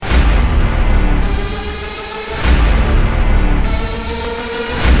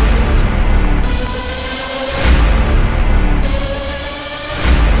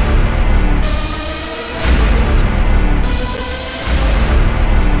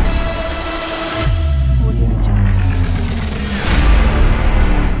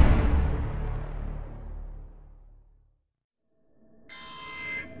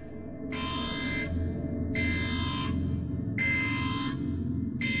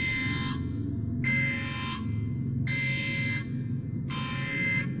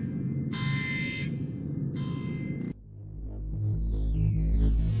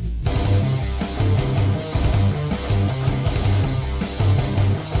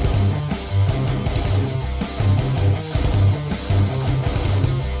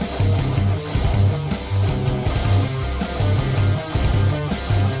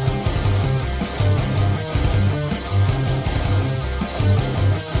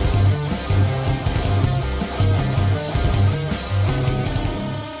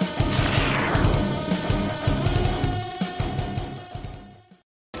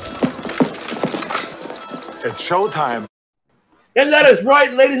showtime. And that is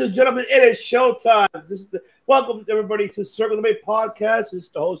right, ladies and gentlemen. It is showtime. Welcome everybody to Circle the Bay podcast. It's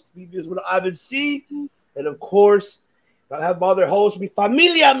the host with Ivan C. And of course, I have my other host, mi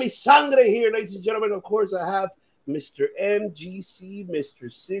familia, mi sangre here, ladies and gentlemen. Of course, I have Mr. MGC,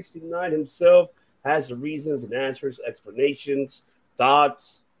 Mr. 69 himself, has the reasons and answers, explanations,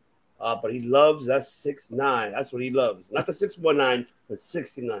 thoughts. But he loves that 6'9". That's what he loves. Not the 619, but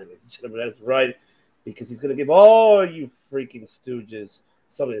 69. Ladies and gentlemen, that's right. Because he's going to give all you freaking stooges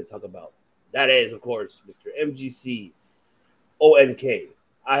something to talk about. That is, of course, Mr. MGC ONK.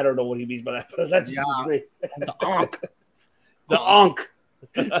 I don't know what he means by that, but that's just his name. The Onk. The Onk.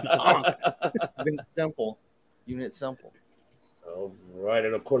 The Onk. Unit simple. All right.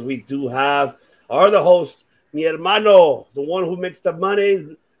 And, of course, we do have our other host, mi hermano, the one who makes the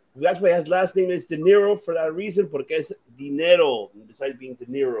money. That's why his last name is De Niro for that reason, porque es dinero, besides being De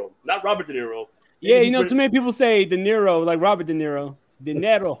Niro. Not Robert De Niro. Yeah, you know, too many people say De Niro, like Robert De Niro. It's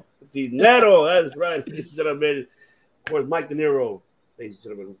Dinero. Dinero, that's right, ladies and gentlemen. Of course, Mike De Niro, ladies and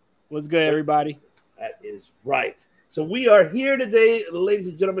gentlemen. What's good, everybody? That is right. So we are here today, ladies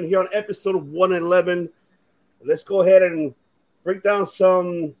and gentlemen, here on episode 111. Let's go ahead and break down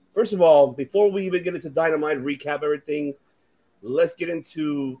some. First of all, before we even get into Dynamite, recap everything, let's get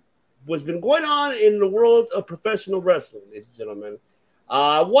into what's been going on in the world of professional wrestling, ladies and gentlemen.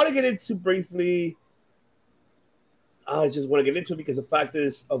 I want to get into briefly. I just want to get into it because the fact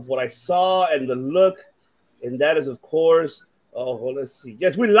is of what I saw and the look, and that is, of course. Oh, well, let's see.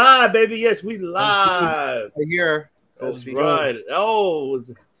 Yes, we live, baby. Yes, we live. Here. That's right. Oh,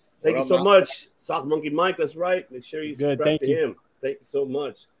 thank you so much, Sock Monkey Mike. That's right. Make sure you subscribe to him. Thank you so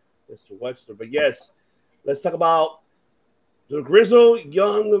much, Mr. Wexler. But yes, let's talk about the Grizzled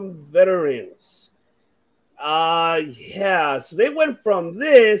Young Veterans. Yeah, so they went from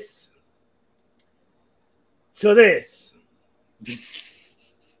this to this.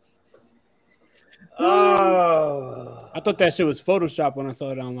 I thought that shit was Photoshop when I saw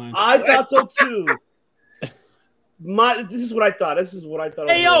it online. I thought so too. This is what I thought.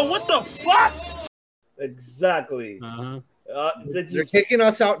 Hey, yo, what the fuck? Exactly. They're taking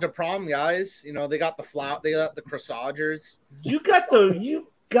us out to prom, guys. You know, they got the flout, they got the corsagers. You got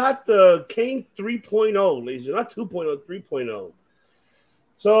the Kane 3.0, ladies. Not 2.0, 3.0.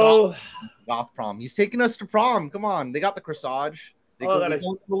 So Goth prom. He's taking us to prom. Come on. They got the corsage. They go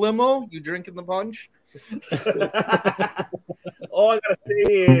the limo. You drinking the punch? All I gotta say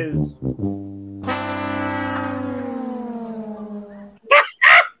is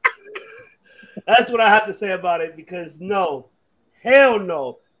that's what I have to say about it, because no, hell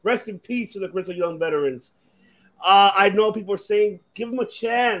no. Rest in peace to the Grizzled Young Veterans. I know people are saying, give them a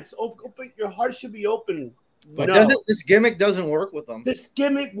chance. Open, your heart should be open. But this gimmick doesn't work with them. This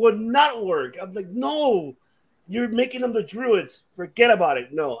gimmick would not work. I'm like, no, you're making them the Druids. Forget about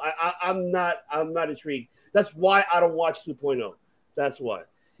it. No, I'm not intrigued. That's why I don't watch 2.0. That's why.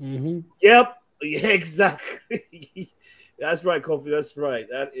 Mm-hmm. Yep. Yeah, exactly. That's right, Kofi. That's right.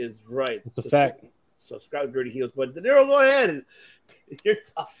 That is right. It's a fact. Subscribe to Dirty Heels. But De Niro, go ahead. You're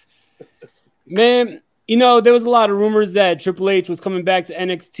tough. Man, you know, there was a lot of rumors that Triple H was coming back to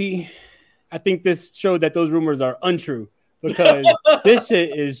NXT. I think this showed that those rumors are untrue, because this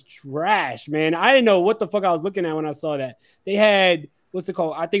shit is trash, man. I didn't know what the fuck I was looking at when I saw that. They had, what's it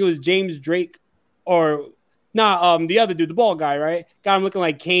called? I think it was James Drake, or the other dude, the bald guy, right? Got him looking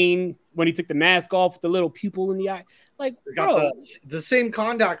like Kane when he took the mask off with the little pupil in the eye. Like, got the same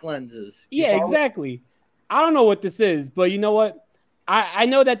contact lenses. Yeah, exactly. I don't know what this is, but you know what? I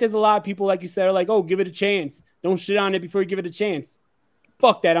know that there's a lot of people, like you said, are like, oh, give it a chance. Don't shit on it before you give it a chance.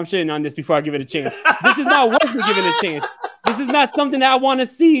 Fuck that. I'm shitting on this before I give it a chance. This is not worth me giving a chance. This is not something that I want to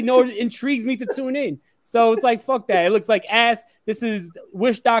see, nor intrigues me to tune in. So it's like, fuck that. It looks like ass. This is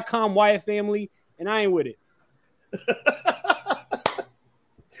Wish.com, Wyatt family, and I ain't with it.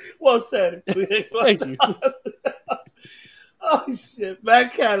 Well said. Thank you. Oh, shit.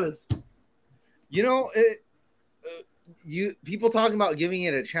 Matt Callis. You know, people talking about giving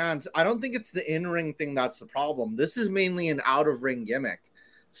it a chance. I don't think it's the in-ring thing that's the problem. This is mainly an out-of-ring gimmick.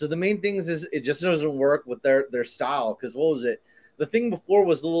 So the main thing is it just doesn't work with their style. Because what was it? The thing before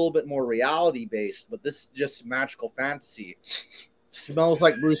was a little bit more reality-based, but this is just magical fantasy. Smells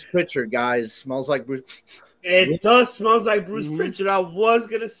like Bruce Pritchard, guys. Smells like Bruce. It does smells like Bruce Pritchard. I was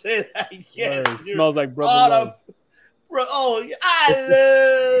gonna say that. Yes, it smells like Brother Love. I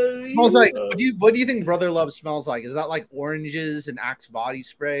love you. Smells like. What do you think Brother Love smells like? Is that like oranges and Axe body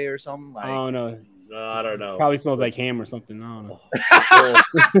spray or something? Like, I don't know. No, I don't know. Probably smells like ham or something. I don't know.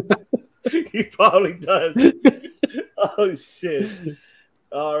 He probably does. Oh shit!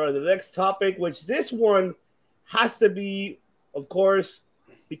 All right, the next topic, which this one has to be, of course,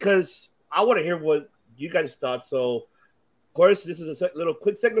 because I want to hear what you guys thought. So, of course, this is a little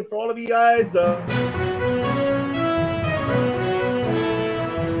quick segment for all of you guys. The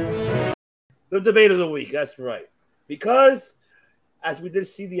debate of the week. That's right. Because as we did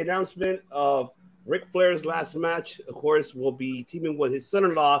see the announcement of Ric Flair's last match, of course, will be teaming with his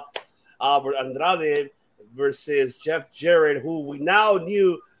son-in-law, Albert Andrade, versus Jeff Jarrett, who we now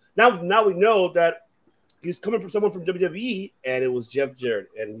knew. Now we know that he's coming from someone from WWE, and it was Jeff Jarrett,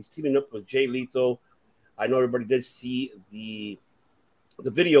 and he's teaming up with Jay Lethal. I know everybody did see the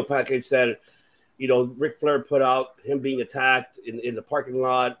video package that Ric Flair put out, him being attacked in the parking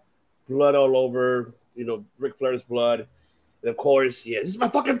lot, blood all over, Ric Flair's blood, and of course, yeah, this is my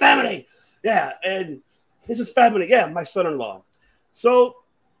fucking family, yeah, and this is family, yeah, my son-in-law. So,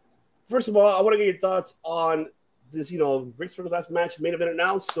 first of all, I want to get your thoughts on this, Ric Flair's last match, main event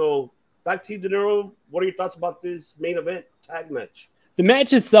announced. So, back to you, De Niro. What are your thoughts about this main event tag match? The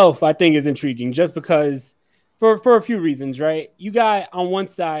match itself, I think, is intriguing just because for a few reasons, right? You got on one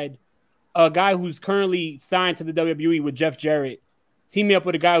side a guy who's currently signed to the WWE with Jeff Jarrett, teaming up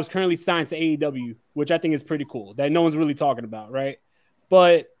with a guy who's currently signed to AEW, which I think is pretty cool that no one's really talking about, right?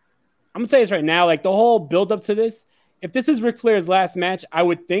 But I'm going to tell you this right now, like the whole build up to this, if this is Ric Flair's last match, I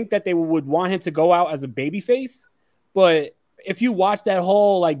would think that they would want him to go out as a babyface. But if you watch that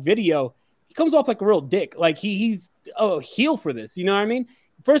whole video, he comes off like a real dick. Like he's a heel for this. You know what I mean?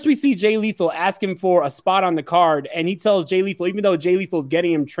 First, we see Jay Lethal ask him for a spot on the card, and he tells Jay Lethal, even though Jay Lethal's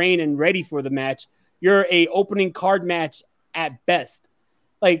getting him trained and ready for the match, you're a opening card match at best.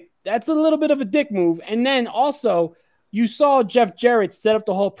 Like that's a little bit of a dick move. And then also, you saw Jeff Jarrett set up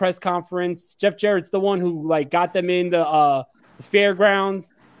the whole press conference. Jeff Jarrett's the one who got them in the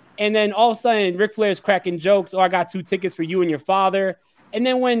fairgrounds. And then all of a sudden, Ric Flair's cracking jokes. Oh, I got 2 tickets for you and your father. And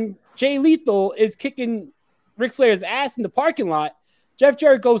then when Jay Lethal is kicking Ric Flair's ass in the parking lot, Jeff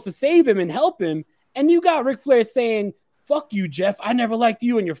Jarrett goes to save him and help him. And you got Ric Flair saying, fuck you, Jeff. I never liked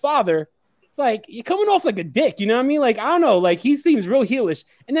you and your father. It's like, you're coming off like a dick. You know what I mean? Like, I don't know. Like, he seems real heelish.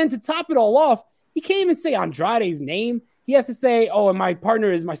 And then to top it all off, he can't even say Andrade's name. He has to say, oh, and my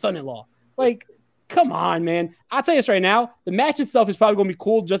partner is my son-in-law. Like, come on, man. I'll tell you this right now. The match itself is probably going to be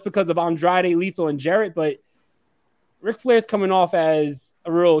cool just because of Andrade, Lethal, and Jarrett. But Ric Flair's coming off as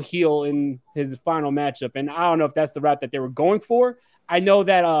a real heel in his final matchup. And I don't know if that's the route that they were going for. I know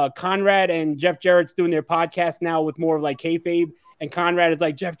that Conrad and Jeff Jarrett's doing their podcast now with more of kayfabe. And Conrad is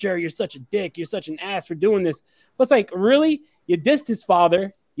like, Jeff Jarrett, you're such a dick. You're such an ass for doing this. But it's like, really? You dissed his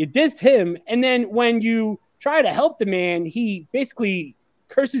father. You dissed him. And then when you try to help the man, he basically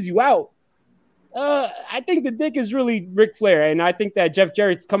curses you out. I think the dick is really Ric Flair. And I think that Jeff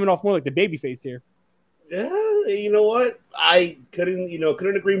Jarrett's coming off more like the babyface here. Yeah, you know what? I couldn't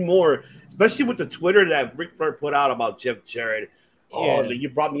agree more, especially with the Twitter that Ric Flair put out about Jeff Jarrett. Oh, you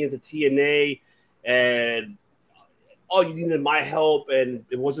brought me into TNA, and you needed my help, and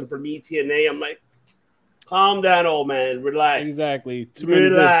it wasn't for me, TNA. I'm like, calm down, old man. Relax. Exactly.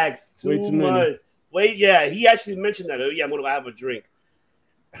 Relax. Too much. Wait, yeah, he actually mentioned that. Oh, yeah, I'm going to have a drink.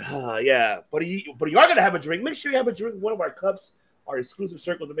 Yeah, but you are going to have a drink. Make sure you have a drink. One of our cups, our exclusive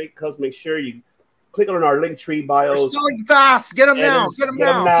Circle Debate cups. Make sure you click on our Linktree bios. We're selling fast. Get them now. Get them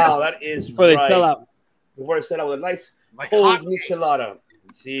now. That is before right. They sell out. Before they sell out with a nice cold michelada.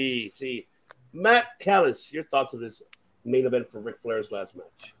 See. Matt Callis, your thoughts on this main event for Ric Flair's last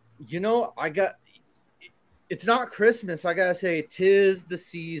match? It's not Christmas. I gotta say, 'tis the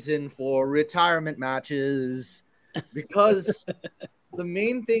season for retirement matches because the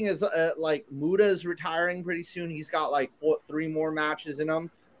main thing is Muta is retiring pretty soon. He's got 3 more matches in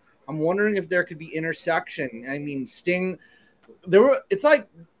him. I'm wondering if there could be intersection. I mean, Sting. It's like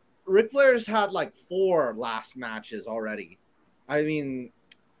Ric Flair's had 4 last matches already. I mean,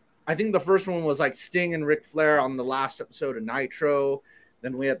 I think the first one was Sting and Ric Flair on the last episode of Nitro.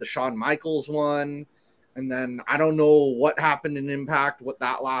 Then we had the Shawn Michaels one. And then I don't know what happened in Impact, what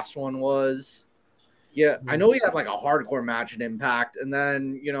that last one was. Yeah, I know he had a hardcore match in Impact. And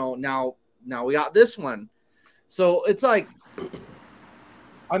then, now we got this one. So it's I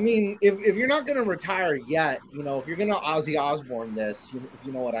mean, if you're not going to retire yet, if you're going to Ozzy Osbourne this,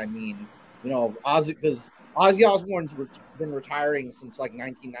 you know what I mean. Because Ozzy Osbourne's been retiring since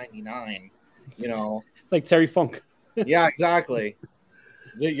 1999. It's like Terry Funk. Yeah, exactly.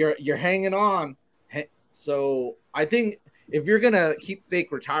 You're hanging on. So I think if you're gonna keep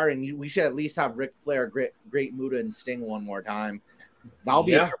fake retiring, we should at least have Ric Flair, Great Muta, and Sting one more time. That'll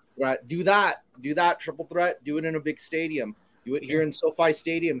be a triple threat. Do that triple threat. Do it in a big stadium. Do it here in SoFi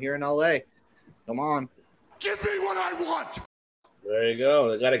Stadium here in LA. Come on. Give me what I want. There you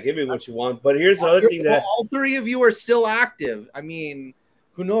go. They got to give me what you want. But here's the other thing that all three of you are still active. I mean,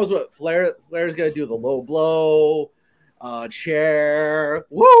 who knows what Flair's going to do? The low blow, chair,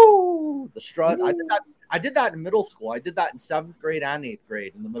 woo, the strut. Woo. I did that in middle school. I did that in 7th grade and 8th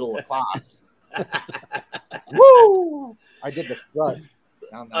grade in the middle of class. Woo! I did the strut.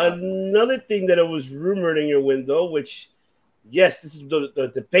 Another thing that it was rumored in your window, which, yes, this is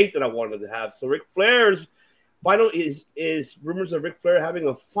the debate that I wanted to have. So Ric Flair's final is rumors of Ric Flair having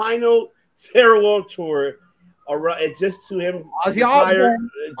a final farewell tour, just to him. Ozzy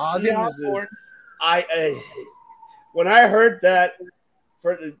Osbourne. When I heard that,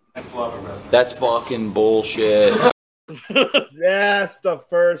 that's fucking bullshit. That's the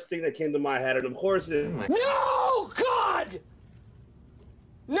first thing that came to my head, and of course, no, God,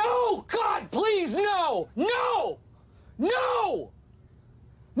 no, God, please, no.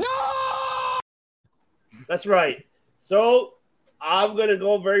 That's right. So I'm gonna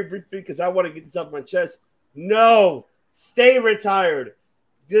go very briefly because I want to get this off my chest. No, stay retired.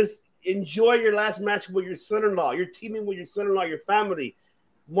 Just enjoy your last match with your son-in-law. You're teaming with your son-in-law, your family.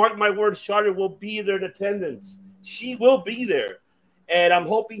 Mark my words, Charlotte will be there in attendance. She will be there. And I'm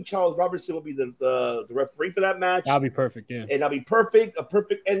hoping Charles Robertson will be the referee for that match. That'll be perfect, yeah. And that'll be perfect. A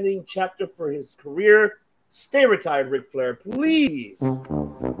perfect ending chapter for his career. Stay retired, Ric Flair, please.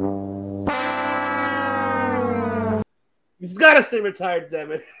 He's got to stay retired,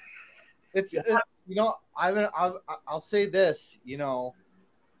 damn it. It's you know, I'll say this, you know,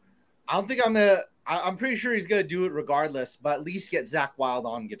 I don't think I'm pretty sure he's gonna do it regardless, but at least get Zakk Wylde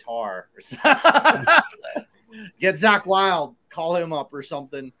on guitar. Get Zakk Wylde, call him up or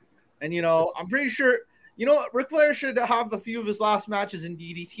something. And you know, I'm pretty sure, you know, Ric Flair should have a few of his last matches in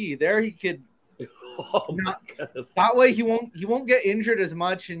DDT. There he could that way he won't get injured as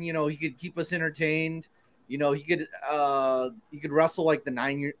much, and you know, he could keep us entertained. You know, he could wrestle like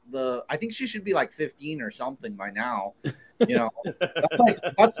I think she should be like 15 or something by now. You know,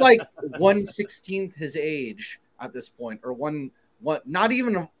 that's like 1/16 his age at this point, or not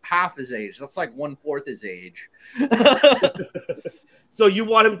even half his age. That's like 1/4 his age. So you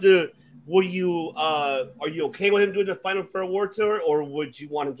want him to? Are you okay with him doing the final farewell tour, or would you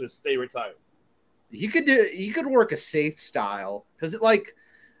want him to stay retired? He could work a safe style, because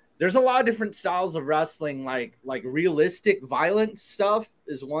there's a lot of different styles of wrestling. Like realistic violence stuff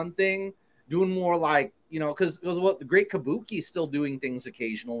is one thing. Doing more like, you know, because what the Great Kabuki is still doing things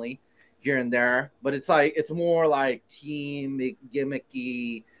occasionally here and there, but it's more like team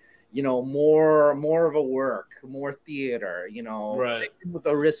gimmicky, you know, more of a work, more theater, you know. Right. Same thing with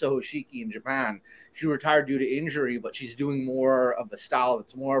Arisa Hoshiki in Japan. She retired due to injury, but she's doing more of a style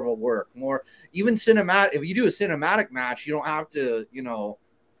that's more of a work, more even cinematic. If you do a cinematic match, you don't have to, you know,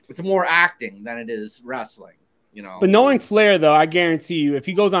 it's more acting than it is wrestling, you know. But knowing Flair, though, I guarantee you, if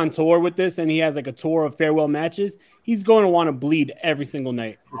he goes on tour with this and he has like a tour of farewell matches, he's going to want to bleed every single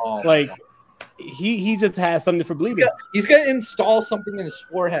night. He just has something for bleeding. He's gonna install something in his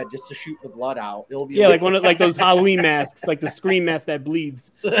forehead just to shoot the blood out. It'll be like one of those Halloween masks, like the Scream mask that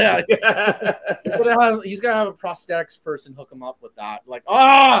bleeds. Yeah. He's gonna have a prosthetics person hook him up with that. Like,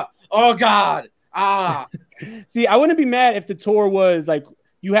 oh God. See, I wouldn't be mad if the tour was like,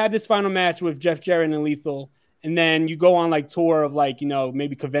 you had this final match with Jeff Jarrett and Lethal, and then you go on like tour of like, you know,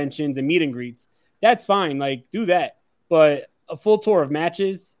 maybe conventions and meet and greets. That's fine. Like, do that. But a full tour of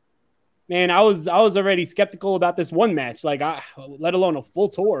matches, man, I was already skeptical about this one match. Like, let alone a full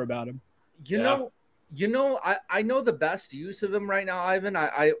tour about him. You know, I know the best use of him right now, Ivan.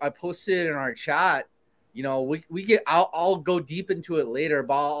 I posted it in our chat. You know, we get. I'll go deep into it later,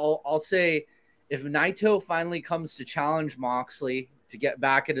 but I'll say, if Naito finally comes to challenge Moxley to get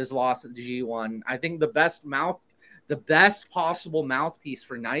back at his loss at the G1, I think the best possible mouthpiece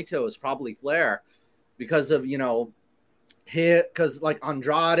for Naito is probably Flair, because of, you know, because like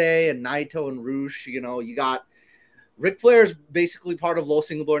Andrade and Naito and Rush, you know, you got Ric Flair's basically part of Los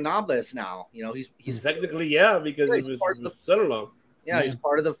Ingobernables now. You know, he's technically, yeah, because he was part of the son-in-law. Yeah, he's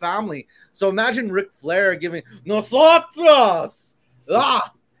part of the family. So imagine Ric Flair giving Nosotros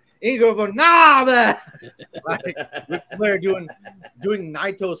Ingobernables, like Ric Flair doing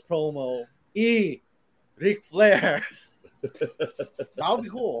Naito's promo. Ric Flair. That would be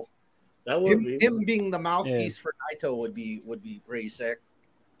cool. That would him being the mouthpiece for Naito would be pretty sick.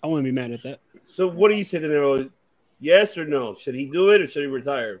 I wouldn't be mad at that. So what do you say, Nero? Yes or no? Should he do it or should he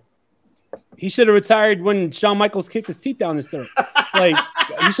retire? He should have retired when Shawn Michaels kicked his teeth down his throat. Like,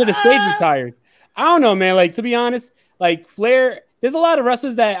 he should have stayed retired. I don't know, man. Like, to be honest, like Flair, there's a lot of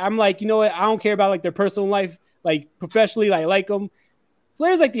wrestlers that I'm like, you know what? I don't care about like their personal life, like professionally, I like them.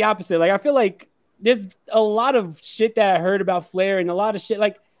 Flair's like the opposite. Like, I feel like there's a lot of shit that I heard about Flair and a lot of shit.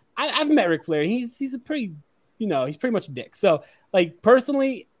 Like I've met Ric Flair. He's a pretty, he's pretty much a dick. So like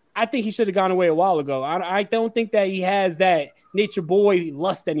personally, I think he should have gone away a while ago. I don't think that he has that nature boy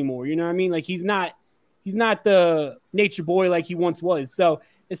lust anymore. You know what I mean? Like he's not the nature boy like he once was. So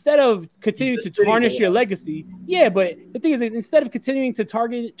instead of continuing to tarnish your legacy, but the thing is, instead of continuing to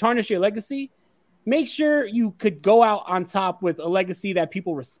tarnish your legacy, make sure you could go out on top with a legacy that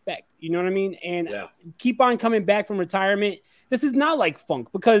people respect. You know what I mean? And keep on coming back from retirement. This is not like Funk,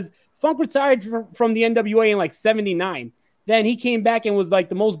 because Funk retired from the NWA in like 79. Then he came back and was like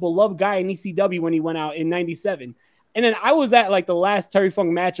the most beloved guy in ECW when he went out in 97. And then I was at like the last Terry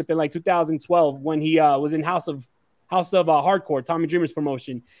Funk matchup in like 2012 when he was in House of Hardcore, Tommy Dreamer's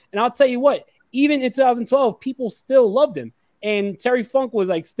promotion. And I'll tell you what, even in 2012, people still loved him. And Terry Funk was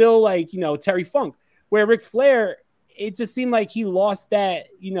like still like, Terry Funk, where Ric Flair, it just seemed like he lost that,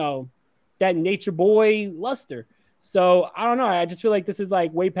 that nature boy luster. So I don't know. I just feel like this is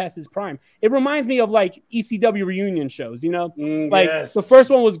like way past his prime. It reminds me of like ECW reunion shows, The first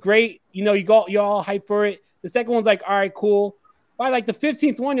one was great. You all hyped for it. The second one's like, all right, cool. By like the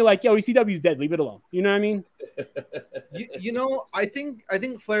 15th one, you're like, yo, ECW's dead. Leave it alone. You know what I mean? I think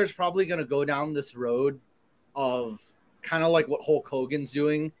Flair's probably going to go down this road of kind of like what Hulk Hogan's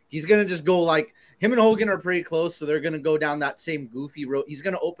doing. He's going to just go like, him and Hogan are pretty close, so they're going to go down that same goofy road. He's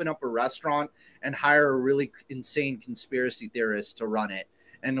going to open up a restaurant and hire a really insane conspiracy theorist to run it.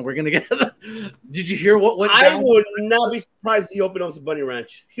 And we're going to get Did you hear what went down? I would not be surprised if he opened up a bunny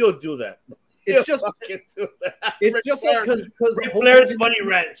ranch. He'll do that. It's just like because Ric Flair's bunny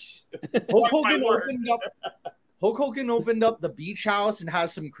ranch. Hulk Hogan opened up the beach house and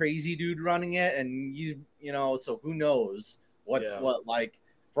has some crazy dude running it, and he's so who knows what like,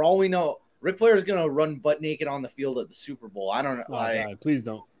 for all we know, Ric Flair is gonna run butt naked on the field at the Super Bowl. I don't know. God, please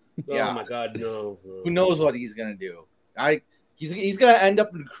don't. Oh my God, no. Who knows what he's gonna do? He's gonna end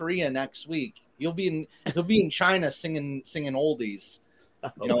up in Korea next week. He'll be in China singing oldies.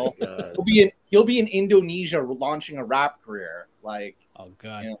 He'll be in Indonesia launching a rap career. Like, oh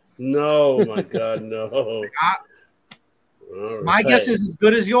God, no, my God, no. My guess is as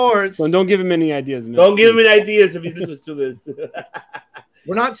good as yours. So don't give him any ideas, man. Don't give him any ideas if he listens to this.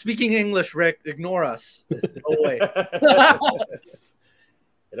 We're not speaking English, Rick. Ignore us. Go away.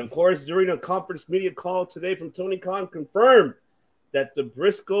 And of course, during a conference media call today from Tony Khan, confirmed that the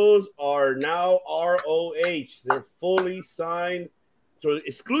Briscoes are now ROH. They're fully signed. So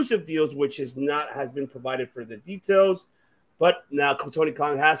exclusive deals, which has been provided for the details. But now Tony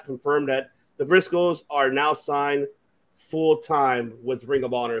Khan has confirmed that the Briscoes are now signed full-time with Ring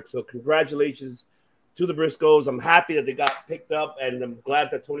of Honor. So congratulations to the Briscoes. I'm happy that they got picked up, and I'm glad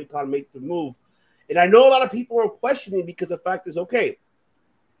that Tony Khan made the move. And I know a lot of people are questioning because the fact is, okay,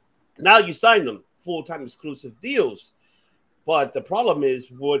 now you signed them full-time exclusive deals. But the problem is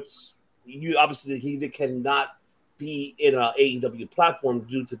he cannot be in an AEW platform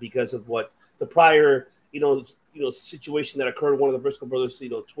because of what the prior, situation that occurred. One of the Briscoe brothers,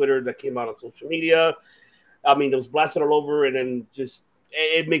 Twitter that came out on social media. I mean, it was blasted all over, and then just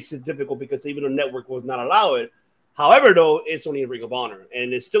it makes it difficult because even the network will not allow it. However, though, it's only a Ring of Honor,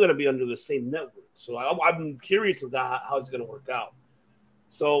 and it's still going to be under the same network. So I'm curious of that, how it's going to work out.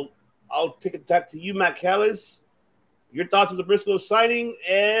 So I'll take it back to you, Matt Callis. Your thoughts on the Briscoes signing,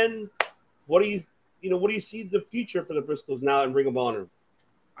 and what do you see the future for the Briscoes now in Ring of Honor?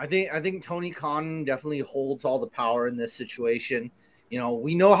 I think Tony Khan definitely holds all the power in this situation.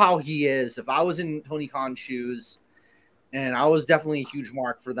 We know how he is. If I was in Tony Khan's shoes and I was definitely a huge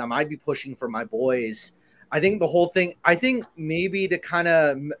mark for them, I'd be pushing for my boys. I think the whole thing, maybe to kind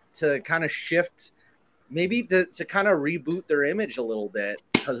of shift, maybe to kind of reboot their image a little bit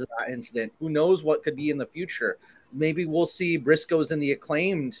because of that incident. Who knows what could be in the future? Maybe we'll see Briscoes and the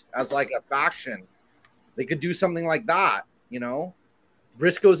Acclaimed as like a faction. They could do something like that,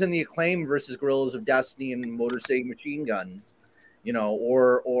 Briscoes and the Acclaimed versus Guerrillas of Destiny and Motor City Machine Guns,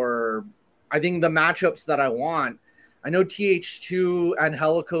 or I think the matchups that I want. I know TH2 and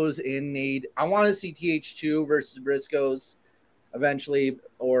Helico's in need. I want to see TH2 versus Briscoes eventually,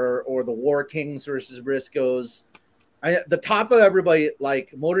 or the War Kings versus Briscoes. The top of everybody,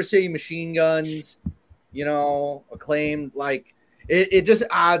 like Motor City Machine Guns, Acclaimed, like it just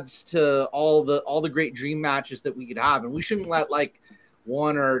adds to all the great dream matches that we could have, and we shouldn't let like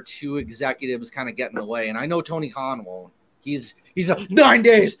one or two executives kind of get in the way. And I know Tony Khan won't. He's 9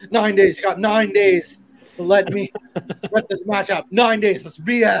 days. You got 9 days to let this match up. 9 days. That's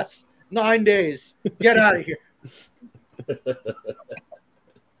BS. 9 days. Get out of here.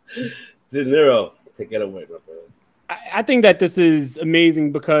 De Niro, take it away, my brother. I think that this is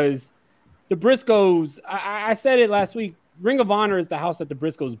amazing because the Briscoes, I said it last week. Ring of Honor is the house that the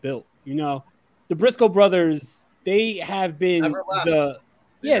Briscoes built. You know, the Briscoe brothers, they have been Never left.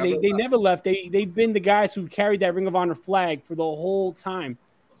 they never left. They've been the guys who carried that Ring of Honor flag for the whole time.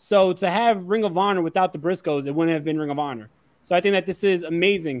 So to have Ring of Honor without the Briscoes, it wouldn't have been Ring of Honor. So I think that this is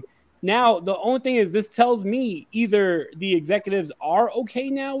amazing. Now, the only thing is this tells me either the executives are okay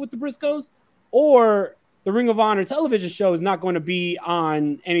now with the Briscoes, or the Ring of Honor television show is not going to be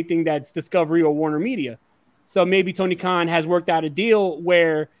on anything that's Discovery or Warner Media. So maybe Tony Khan has worked out a deal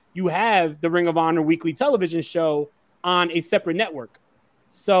where you have the Ring of Honor weekly television show on a separate network.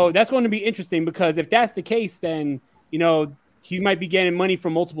 So that's going to be interesting, because if that's the case, then, you know, he might be getting money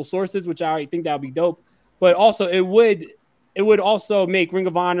from multiple sources, which I think that would be dope. But also it would also make Ring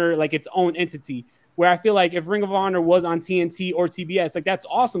of Honor like its own entity, where I feel like if Ring of Honor was on TNT or TBS, like that's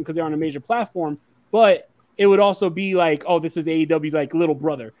awesome because they're on a major platform, but it would also be like, oh, this is AEW's like little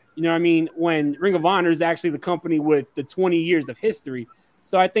brother. You know what I mean? When Ring of Honor is actually the company with the 20 years of history.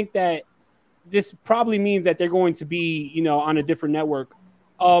 So I think that this probably means that they're going to be, you know, on a different network.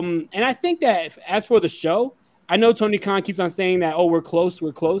 And I think that as for the show, I know Tony Khan keeps on saying that, oh, we're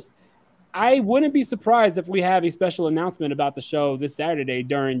close. I wouldn't be surprised if we have a special announcement about the show this Saturday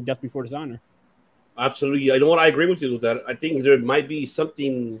during Death Before Dishonor. Absolutely. I know what I agree with you with that. I think there might be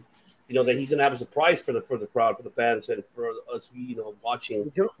something, you know, that he's gonna have a surprise for the crowd, for the fans, and for us, you know,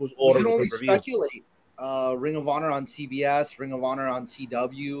 watching. We can only speculate. Ring of Honor on CBS, Ring of Honor on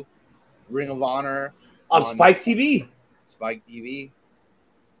CW, Ring of Honor on Spike TV. Spike TV.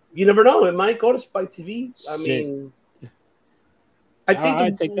 You never know. It might go to Spike TV. I mean, I think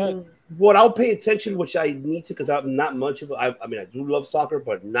I'd take that. What I'll pay attention, which I need to, because I'm not much of. I mean, I do love soccer,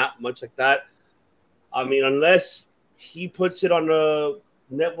 but not much like that. I mean, unless he puts it on a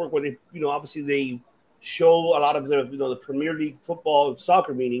network where they, you know, obviously they show a lot of the, you know, the Premier League football,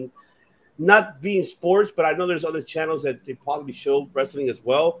 soccer, meaning not being sports, but I know there's other channels that they probably show wrestling as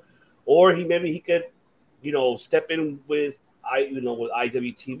well. Or he could, you know, step in with with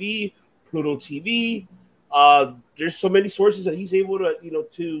IWTV, Pluto TV. There's so many sources that he's able to, you know,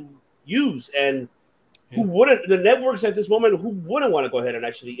 to use, and who wouldn't, the networks at this moment, who wouldn't want to go ahead and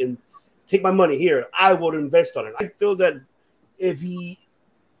actually and take my money here? I would invest on it. I feel that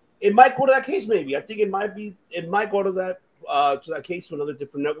it might go to that case. Maybe I think it might go to that case to another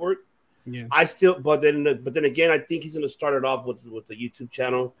different network. Yeah, but then again, I think he's going to start it off with the YouTube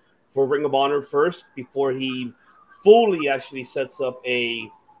channel for Ring of Honor first, before he fully actually sets up a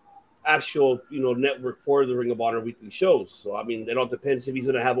actual, you know, network for the Ring of Honor weekly shows. So I mean, it all depends if he's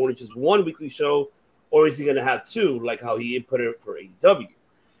going to have only just one weekly show, or is he going to have two, like how he put it for AEW.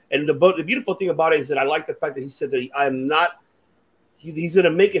 And the beautiful thing about it is that I like the fact that he said that he's going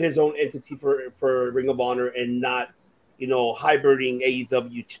to make it his own entity for Ring of Honor, and not, you know, hybriding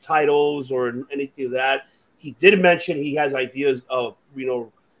AEW titles or anything of that. He did mention he has ideas of, you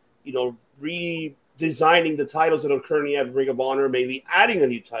know, redesigning the titles that are currently at Ring of Honor, maybe adding a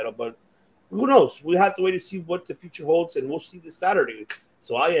new title, but who knows? We have to wait to see what the future holds, and we'll see this Saturday.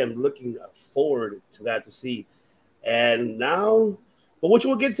 So I am looking forward to that to see. And now, but which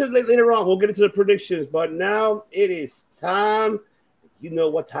we'll get to later on. We'll get into the predictions, but now it is time. You know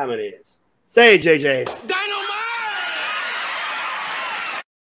what time it is. Say it, JJ. Dynamite!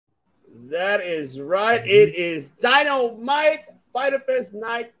 That is right. It is Dynamite Fighter Fest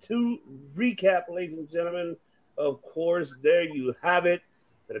Night 2 recap, ladies and gentlemen. Of course, there you have it.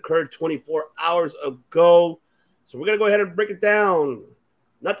 That occurred 24 hours ago. So we're going to go ahead and break it down.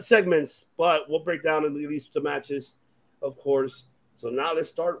 Not the segments, but we'll break down at least the matches, of course. So now let's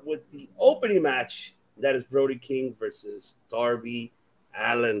start with the opening match. That is Brody King versus Darby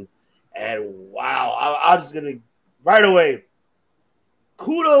Allin. And wow, I'm just going to, right away,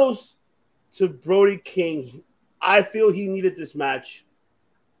 kudos to Brody King. I feel he needed this match,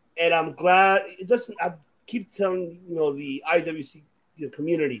 and I'm glad it doesn't. I keep telling the IWC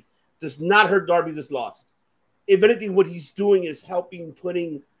community does not hurt Darby this loss. If anything, what he's doing is helping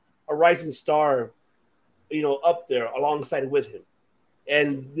putting a rising star, up there alongside with him.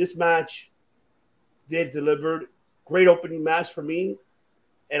 And this match, they delivered. Great opening match for me,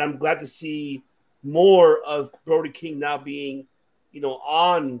 and I'm glad to see more of Brody King now being,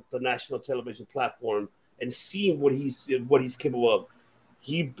 on the national television platform and seeing what he's capable of.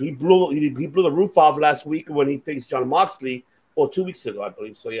 He blew the roof off last week when he faced Jon Moxley, 2 weeks ago, I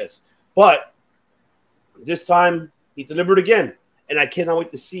believe. So yes, but this time he delivered again, and I cannot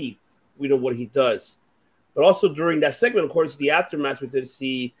wait to see what he does. But also during that segment, of course, the aftermath, we did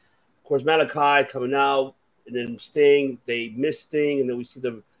see, of course, Malachi coming out, and then Sting. They missed Sting, and then we see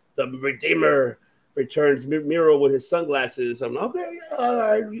the Redeemer returns Miro with his sunglasses. I'm like, okay, yeah, all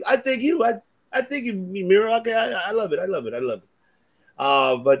right. I think you, Miro. Okay, I love it.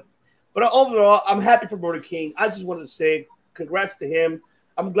 But overall, I'm happy for Brody King. I just wanted to say congrats to him.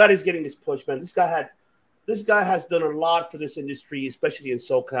 I'm glad he's getting this push, man. This guy has done a lot for this industry, especially in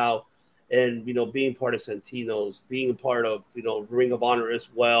SoCal, and being part of Santino's, being part of Ring of Honor as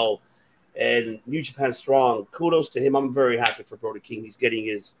well, and New Japan Strong. Kudos to him. I'm very happy for Brody King. He's getting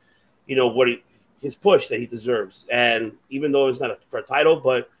his, his push that he deserves, and even though it's not for a title,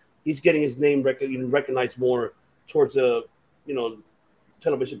 but he's getting his name recognized more towards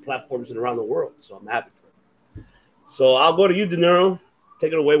television platforms and around the world. So I'm happy for him. So I'll go to you, De Niro.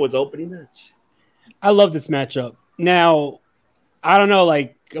 Take it away with the opening match. I love this matchup. Now, I don't know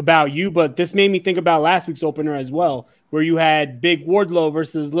about you, but this made me think about last week's opener as well, where you had Big Wardlow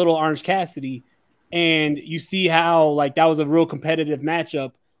versus Little Orange Cassidy. And you see how that was a real competitive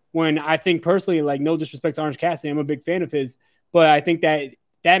matchup, when I think personally, no disrespect to Orange Cassidy, I'm a big fan of his, but I think that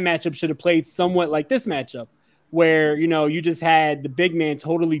matchup should have played somewhat like this matchup, where, you just had the big man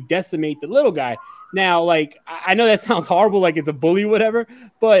totally decimate the little guy. Now, I know that sounds horrible, it's a bully, whatever,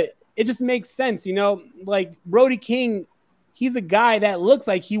 but it just makes sense, Brody King, he's a guy that looks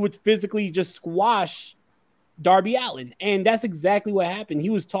like he would physically just squash Darby Allin. And that's exactly what happened. He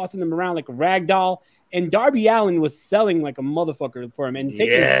was tossing him around like a rag doll, and Darby Allin was selling like a motherfucker for him and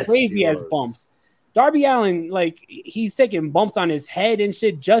taking crazy ass bumps. Darby Allin, he's taking bumps on his head and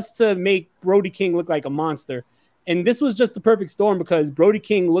shit just to make Brody King look like a monster. And this was just the perfect storm, because Brody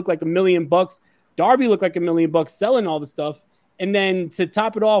King looked like $1 million. Darby looked like $1 million selling all the stuff. And then to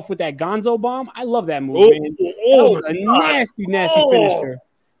top it off with that Gonzo bomb, I love that move, man. That was a nasty finisher.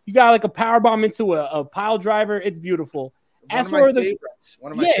 You got a power bomb into a pile driver. It's beautiful. As for the favorites.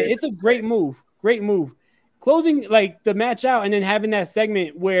 It's a great move. Great move. Closing the match out and then having that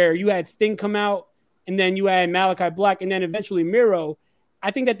segment where you had Sting come out and then you had Malachi Black and then eventually Miro. I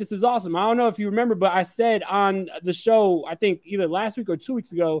think that this is awesome. I don't know if you remember, but I said on the show, I think either last week or 2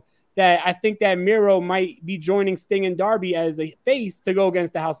 weeks ago, that I think that Miro might be joining Sting and Darby as a face to go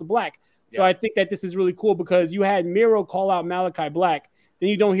against the House of Black. So I think that this is really cool, because you had Miro call out Malachi Black, then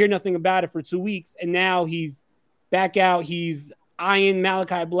you don't hear nothing about it for 2 weeks, and now he's back out. He's eyeing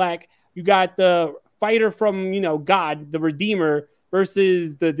Malachi Black. You got the fighter from, God, the Redeemer,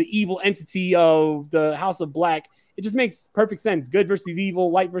 versus the evil entity of the House of Black. It just makes perfect sense. Good versus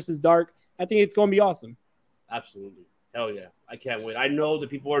evil, light versus dark. I think it's going to be awesome. Absolutely. Hell yeah. I can't wait. I know that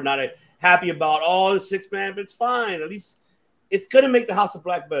people are not happy about all the 6-man, but it's fine. At least it's going to make the House of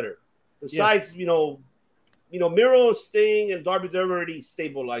Black better. Besides, Miro, Sting, and Darby, they're already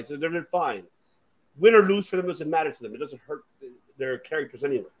stabilized. So they're fine. Win or lose for them doesn't matter to them. It doesn't hurt their characters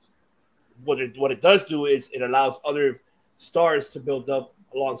anyways. What it does do is it allows other stars to build up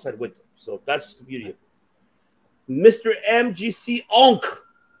alongside with them. So that's the beauty of it. Mr. MGC Onk,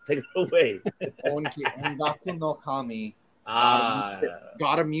 take it away. Ongaku no Kami.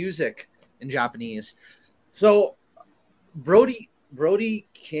 God of music in Japanese. So Brody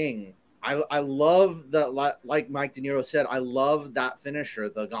King, I love that. Like Mike De Niro said, I love that finisher,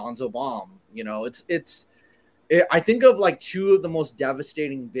 the Gonzo bomb. I think of two of the most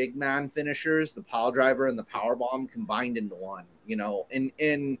devastating big man finishers, the pile driver and the power bomb, combined into one.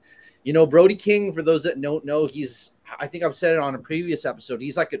 Brody King, for those that don't know, I think I've said it on a previous episode,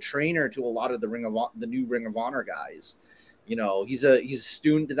 he's like a trainer to a lot of the new Ring of Honor guys. He's a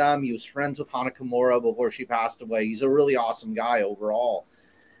student to them. He was friends with Hana Kimura before she passed away. He's a really awesome guy overall.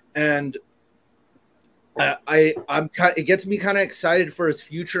 And it gets me kind of excited for his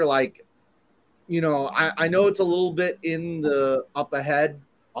future. I know it's a little bit in the up ahead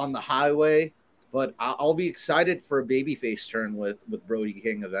on the highway, but I'll be excited for a babyface turn with Brody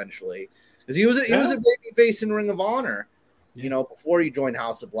King eventually, because he was a babyface in Ring of Honor, before he joined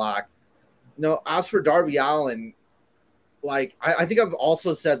House of Black. As for Darby Allin, I think I've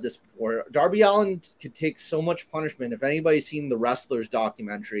also said this before, Darby Allin could take so much punishment. If anybody's seen the Wrestlers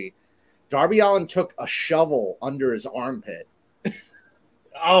documentary, Darby Allin took a shovel under his armpit.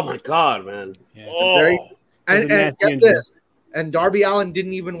 Oh my God, man! And get this. And Darby Allin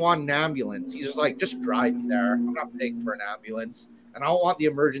didn't even want an ambulance. He's just like, just drive me there. I'm not paying for an ambulance. And I don't want the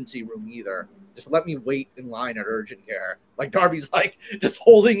emergency room either. Just let me wait in line at urgent care. Darby's just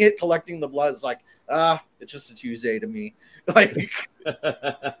holding it, collecting the blood. It's it's just a Tuesday to me. I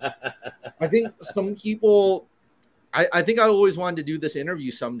think some people, I think I always wanted to do this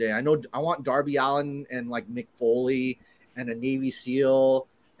interview someday. I know I want Darby Allin and Mick Foley and a Navy SEAL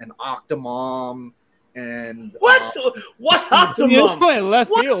and Octomom. And what Octomom? This went left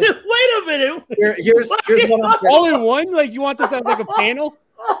field. Wait a minute. Here's what I'm saying. All in one? You want this as a panel?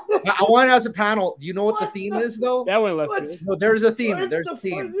 I want it as a panel. Do you know what the theme is, though? That went left What? field. No, there's a theme. What There's the a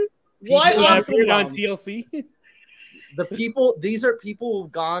theme. fuck? Why People Yeah, have appeared on Aquaman? TLC. The people, these are people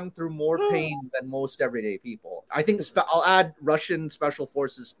who've gone through more pain than most everyday people. I think I'll add Russian Special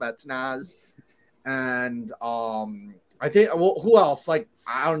Forces Spetsnaz, and I think who else? Like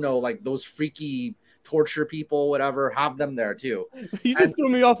I don't know, like those freaky torture people, whatever. Have them there too. You just threw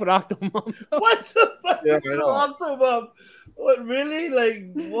me off with Octomom. What the fuck? Yeah, is I know. Octomom? What really?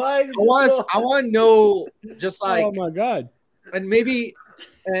 Like why? I want to know just like, Oh my god. and maybe,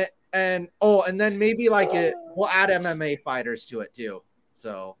 and then maybe like we'll add MMA fighters to it too.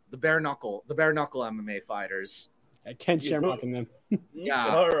 So the bare knuckle MMA fighters. Ken Shamrock and them. Yeah.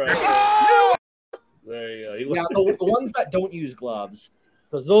 All right. There you go. Yeah, the ones that don't use gloves,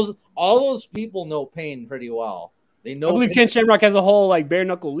 because all those people know pain pretty well. They know. I believe pain. Ken Shamrock has a whole like bare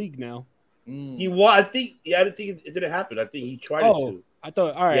knuckle league now. I think I didn't think it didn't happen. I think he tried it to. I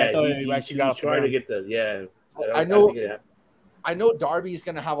thought. All right. Yeah, I thought he you actually got off the trying to ground. get the I know. think it happened. I know Darby's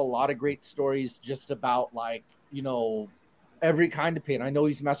gonna have a lot of great stories just about like every kind of pain. I know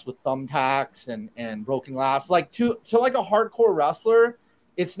he's messed with thumbtacks and broken glass. Like to like a hardcore wrestler,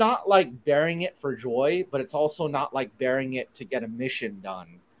 it's not like bearing it for joy, but it's also not like bearing it to get a mission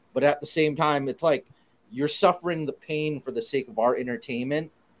done. But at the same time, it's like you're suffering the pain for the sake of our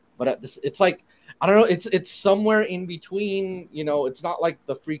entertainment. But it's like I don't know. It's somewhere in between. It's not like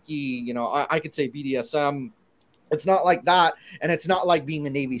the freaky. I could say BDSM. It's not like that, and it's not like being a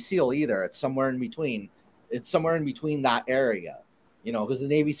Navy SEAL either. It's somewhere in between. It's somewhere in between that area, because the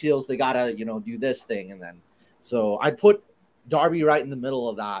Navy SEALs, they gotta, do this thing, and then so I'd put Darby right in the middle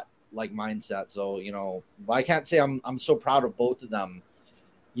of that like mindset. So but I can't say I'm so proud of both of them,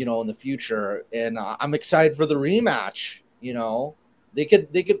 in the future, and I'm excited for the rematch. They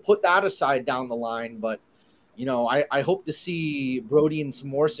could put that aside down the line, but I hope to see Brody in some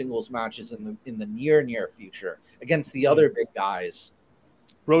more singles matches in the near future against the other big guys.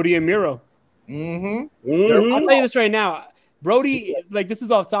 Brody and Miro. Mm-hmm. I'll tell you this right now. Brody, like this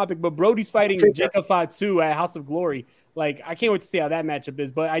is off topic, but Brody's fighting Jacob Fatu at House of Glory. Like I can't wait to see how that matchup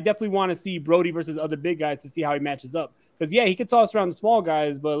is. But I definitely want to see Brody versus other big guys to see how he matches up. Because he could toss around the small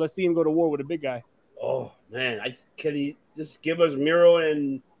guys, but let's see him go to war with a big guy. Oh man, can he just give us Miro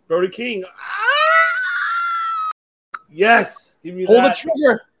and Brody King? Yes, give me Pull that. the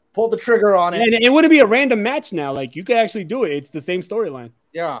trigger. Pull the trigger on it. And it wouldn't be a random match now. Like you could actually do it. It's the same storyline.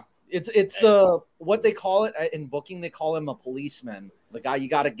 Yeah. It's the what they call it in booking. They call him a policeman, the guy you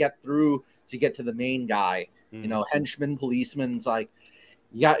got to get through to get to the main guy. Henchman, policeman's like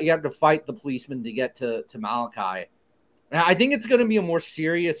you have to fight the policeman to get to Malachi. And I think it's going to be a more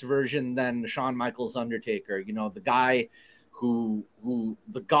serious version than Shawn Michaels Undertaker. The guy who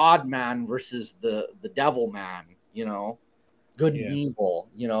the God man versus the devil man. Good and evil.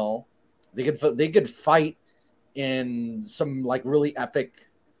 They could fight in some like really epic.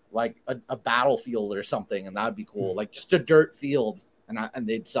 Like a battlefield or something, and that'd be cool. Like just a dirt field, and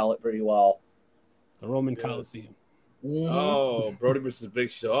they'd sell it pretty well. The Roman Coliseum. Oh, Brody versus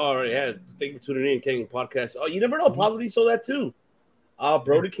Big Show. All right, yeah. Thank you for tuning in, King Podcast. Oh, you never know. Probably saw that too.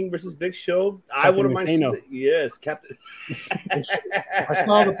 Brody King versus Big Show. I wouldn't mind seeing it. Yes, Captain. I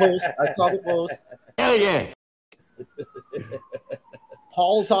saw the post. Hell yeah.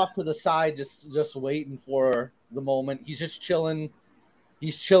 Paul's off to the side, just waiting for the moment. He's just chilling.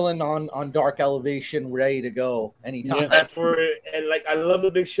 He's chilling on Dark Elevation, ready to go anytime. Yeah, that's where, and like I love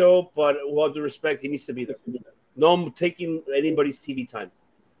the Big Show, but with all due respect, he needs to be there. No, I'm taking anybody's TV time.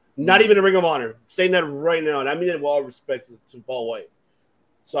 Not even a Ring of Honor. Saying that right now, and I mean it with all respect to Paul White.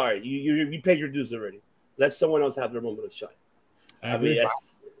 Sorry, you paid your dues already. Let someone else have their moment of shine. I mean,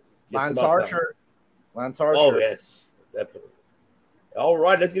 Lance Archer. Oh yes, definitely. All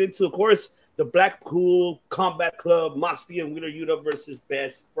right, let's get into, of course, the Blackpool Combat Club, Moxley and Wheeler Yuta versus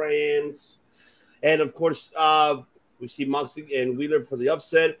Best Friends. And, of course, we see Moxley and Wheeler for the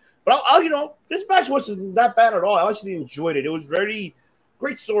upset. But, this match wasn't that bad at all. I actually enjoyed it. It was very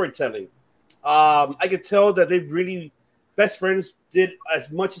great storytelling. I could tell that they really, Best Friends did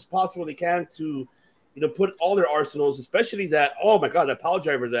as much as possible they can to, put all their arsenals, especially that, oh, my God, that power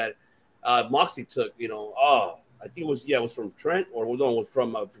driver that Moxley took, I think it was from Trent or it was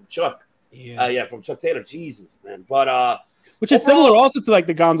from Chuck. From Chuck Taylor. Jesus, man. But which is similar also to like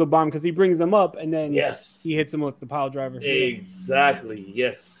the Gonzo Bomb because he brings them up and then he hits him with the pile driver. Exactly.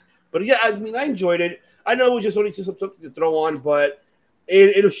 Yes. But yeah, I mean, I enjoyed it. I know it was just only something to throw on, but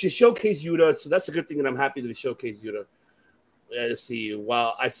it'll showcase Yuta, so that's a good thing, and I'm happy that it showcased Yuta. Let's see.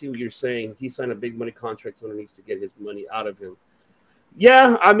 Well, I see what you're saying. He signed a big money contract, so he needs to get his money out of him.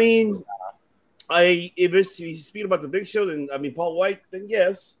 Yeah, I mean, If you speak about the Big Show, then I mean Paul White, then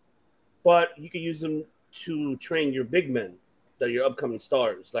yes, but you can use them to train your big men, that are your upcoming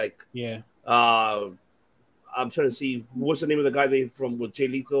stars. Like, Yeah. I'm trying to see what's the name of the guy they from with Jay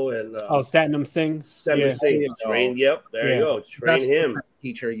Lethal and Satnam Singh. Seven Yeah. Singh. Train. Yep, there Yeah. you go. Best Train him.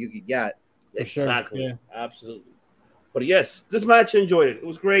 teacher you could get. For sure, Exactly. yeah. Absolutely. But yes, this match I enjoyed it. It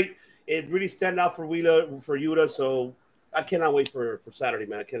was great. It really stand out for Yuta. So I cannot wait for Saturday,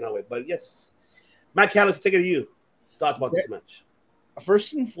 man. I cannot wait. But yes, Matt Callis, take it to you. Thoughts about this match?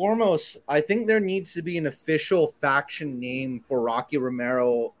 First and foremost, I think there needs to be an official faction name for Rocky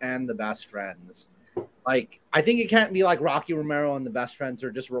Romero and the Best Friends. Like, I think it can't be like Rocky Romero and the Best Friends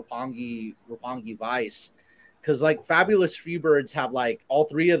or just Roppongi Vice. Because, like, Fabulous Freebirds have, like, all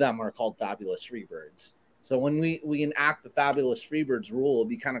three of them are called Fabulous Freebirds. So when we enact the Fabulous Freebirds rule, it'd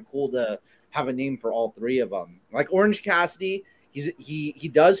be kind of cool to have a name for all three of them. Like Orange Cassidy,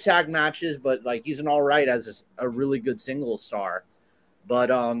 he does tag matches, but, like, he's an all right as a really good singles star. But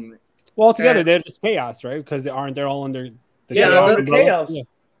well, together they're just Chaos, right? Because they're all under the Chaos. Yeah.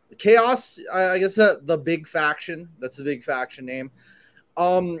 Chaos, I guess the big faction. That's the big faction name.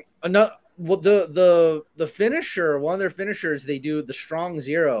 Another, well, the finisher, one of their finishers, they do the Strong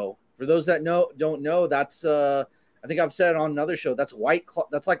Zero. For those that don't know, that's I think I've said it on another show. That's White Claw.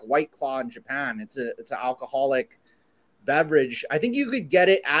 That's like White Claw in Japan. It's an alcoholic beverage. I think you could get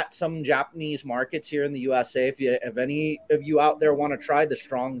it at some Japanese markets here in the USA. If any of you out there want to try the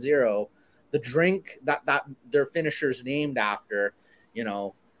Strong Zero, the drink that their finisher's named after, you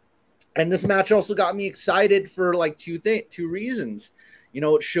know. And this match also got me excited for like two reasons. You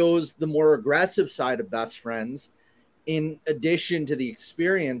know, it shows the more aggressive side of Best Friends in addition to the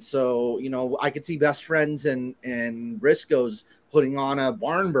experience. So, you know, I could see Best Friends and Briscoes putting on a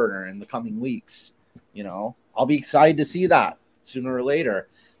barn burner in the coming weeks. You know, I'll be excited to see that sooner or later.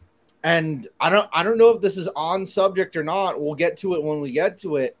 And I don't know if this is on subject or not. We'll get to it when we get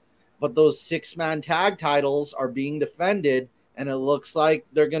to it. But those 6-man tag titles are being defended, and it looks like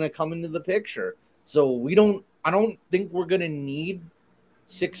they're going to come into the picture. So I don't think we're going to need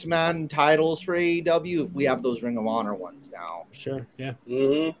 6-man titles for AEW if we have those Ring of Honor ones now. Sure, yeah.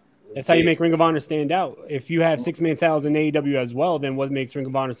 Mm-hmm. That's how you make Ring of Honor stand out. If you have 6-man titles in AEW as well, then what makes Ring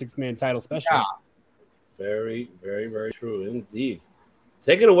of Honor 6-man title special? Yeah. Very, very, very true indeed.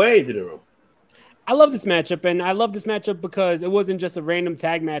 Take it away, Dinero. I love this matchup, and I love this matchup because it wasn't just a random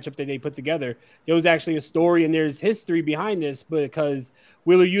tag matchup that they put together. There was actually a story, and there's history behind this because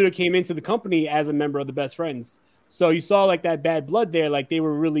Wheeler Yuta came into the company as a member of the Best Friends. So you saw like that bad blood there. Like they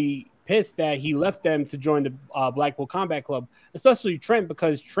were really pissed that he left them to join the Blackpool Combat Club, especially Trent,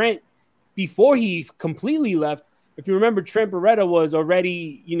 because Trent, before he completely left, if you remember, Trent Beretta was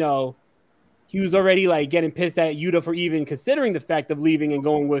already, you know, he was already like getting pissed at Yuta for even considering the fact of leaving and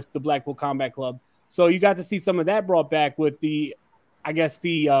going with the Blackpool Combat Club. So you got to see some of that brought back with the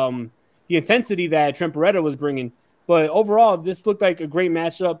intensity that Trent Beretta was bringing. But overall, this looked like a great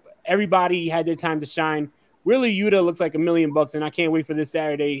matchup. Everybody had their time to shine. Really, Yuta looks like $1 million, and I can't wait for this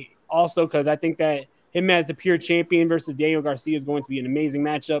Saturday also because I think that him as the pure champion versus Daniel Garcia is going to be an amazing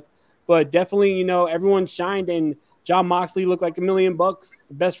matchup. But definitely, you know, everyone shined, and Jon Moxley looked like $1 million. The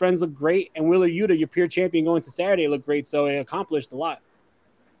Best Friends look great, and Wheeler Yuta, your pure champion going to Saturday, looked great. So it accomplished a lot.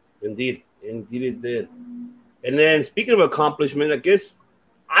 Indeed it did. And then speaking of accomplishment, I guess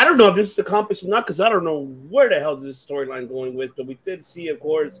I don't know if this is accomplished or not because I don't know where the hell this storyline going with. But we did see, of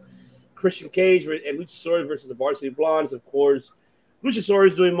course, Christian Cage and Luchasaurus versus the Varsity Blondes. Of course,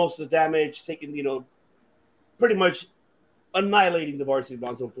 Luchasaurus doing most of the damage, taking, you know, pretty much annihilating the Varsity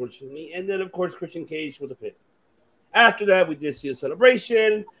Blondes, unfortunately. And then, of course, Christian Cage with a pin. After that, we did see a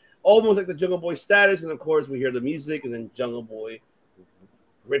celebration, almost like the Jungle Boy status. And, of course, we hear the music, and then Jungle Boy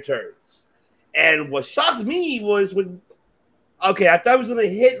returns. And what shocked me was when, okay, I thought I was going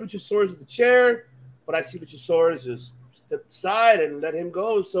to hit Luchasaurus with the chair, but I see Luchasaurus just step aside and let him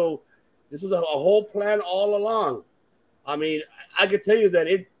go. So this was a whole plan all along. I mean, I could tell you that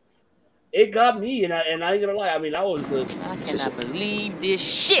it got me, and I ain't going to lie. I mean, I cannot believe this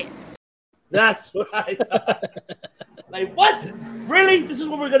shit. That's what I thought. Like, what? Really? This is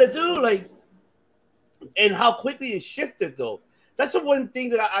what we're going to do? Like, and how quickly it shifted, though. That's the one thing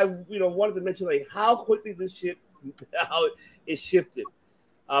that I wanted to mention, like how quickly this shit, how it shifted.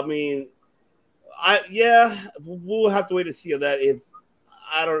 I mean, we'll have to wait to see on that. If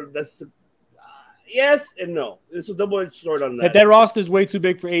I don't, that's yes and no. It's a double-edged sword on that. That roster is way too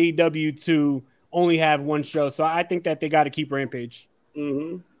big for AEW to only have one show, so I think that they got to keep Rampage.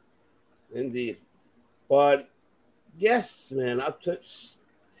 Mm-hmm. Indeed, but yes, man, I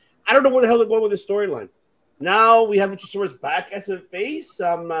don't know where the hell they're going with this storyline. Now we have Luchasaurus back as a face.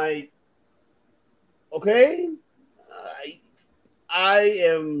 I'm like, Okay, I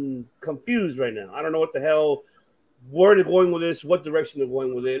am confused right now. I don't know what the hell, where they're going with this, what direction they're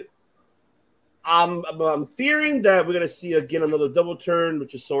going with it. I'm fearing that we're gonna see again another double turn.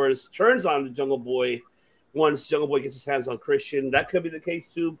 Luchasaurus turns on the Jungle Boy once Jungle Boy gets his hands on Christian. That could be the case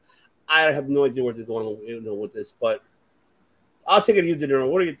too. I have no idea where they're going with this, but I'll take it to you, Dinero.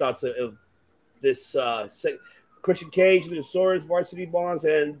 What are your thoughts of this Christian Cage, Luchasaurus, Varsity Bonds,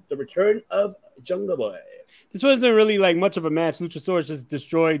 and the return of Jungle Boy? This wasn't really like much of a match. Luchasaurus just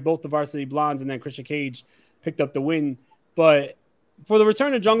destroyed both the Varsity Blondes, and then Christian Cage picked up the win. But for the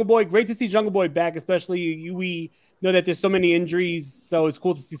return of Jungle Boy, great to see Jungle Boy back, especially we know that there's so many injuries, so it's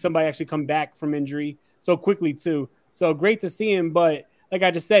cool to see somebody actually come back from injury so quickly too. So great to see him, but like I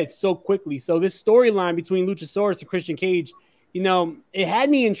just said, so quickly. So this storyline between Luchasaurus and Christian Cage, it had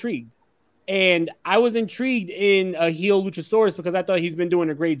me intrigued. And I was intrigued in a heel Luchasaurus because I thought he's been doing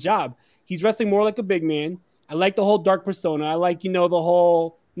a great job. He's wrestling more like a big man. I like the whole dark persona. I like, the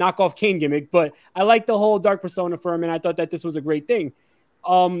whole knockoff Kane gimmick, but I like the whole dark persona for him, and I thought that this was a great thing.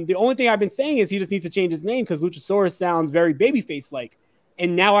 The only thing I've been saying is he just needs to change his name because Luchasaurus sounds very babyface-like.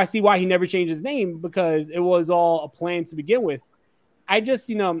 And now I see why he never changed his name, because it was all a plan to begin with. I just,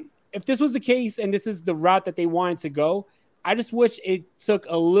 if this was the case and this is the route that they wanted to go, I just wish it took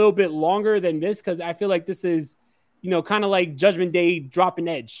a little bit longer than this, because I feel like this is, kind of like Judgment Day dropping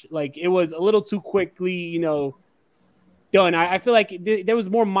Edge. Like, it was a little too quickly, done. I feel like there was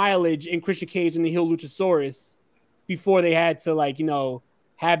more mileage in Christian Cage and the heel Luchasaurus before they had to,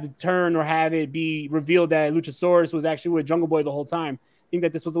 have the turn or have it be revealed that Luchasaurus was actually with Jungle Boy the whole time. I think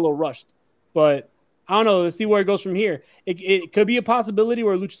that this was a little rushed, but I don't know. Let's see where it goes from here. It could be a possibility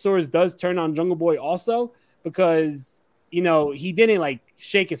where Luchasaurus does turn on Jungle Boy also, because, he didn't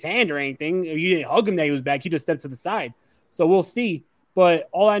shake his hand or anything. You didn't hug him that he was back. He just stepped to the side. So we'll see. But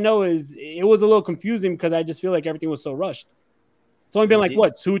all I know is it was a little confusing because I just feel like everything was so rushed. It's only been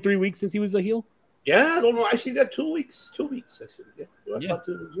 2-3 weeks since he was a heel? Yeah, I don't know. Actually, that 2 weeks. 2 weeks, actually. Yeah. Yeah.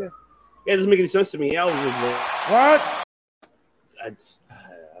 Yeah, it doesn't make any sense to me. I was just what?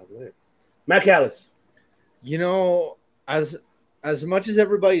 Matt Callis. As much as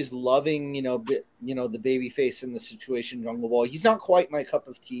everybody's loving, the baby face in the situation, Jungle Boy, he's not quite my cup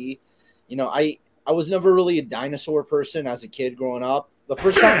of tea. I was never really a dinosaur person as a kid growing up. The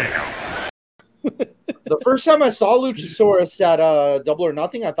first time I saw Luchasaurus at Double or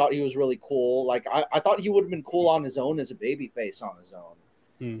Nothing, I thought he was really cool. I thought he would have been cool on his own as a baby face on his own.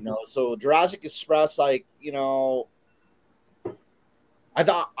 Mm-hmm. So Jurassic Express, I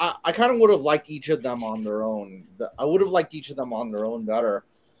thought I kind of would have liked each of them on their own. I would have liked each of them on their own better.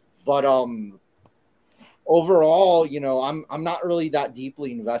 But overall, I'm not really that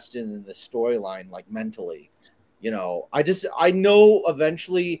deeply invested in the storyline, mentally. I know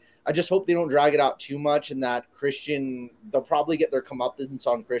eventually, I just hope they don't drag it out too much, and that Christian, they'll probably get their comeuppance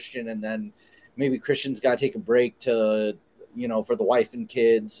on Christian, and then maybe Christian's got to take a break to, for the wife and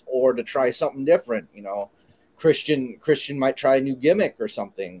kids, or to try something different, Christian might try a new gimmick or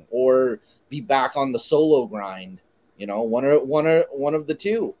something, or be back on the solo grind. One of the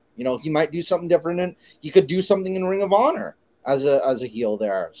two. He might do something different, and he could do something in Ring of Honor as a heel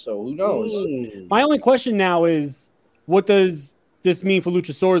there. So who knows? My only question now is, what does this mean for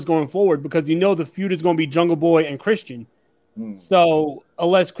Luchasaurus going forward? Because the feud is going to be Jungle Boy and Christian. So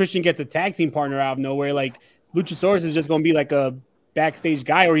unless Christian gets a tag team partner out of nowhere, Luchasaurus is just going to be a backstage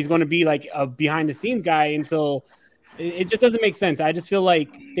guy, or he's going to be a behind the scenes guy until it just doesn't make sense. I just feel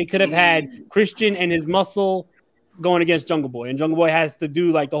like they could have had Christian and his muscle going against Jungle Boy, and Jungle Boy has to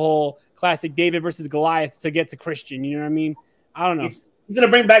do the whole classic David versus Goliath to get to Christian. You know what I mean? I don't know. He's going to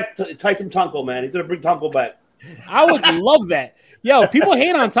bring back Tyson Tonko, man. He's going to bring Tonko back. I would love that. Yo, people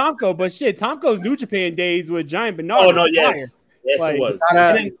hate on Tonko, but shit, Tonko's New Japan days with Giant Bernard. Oh, no, yes. Yes, it was.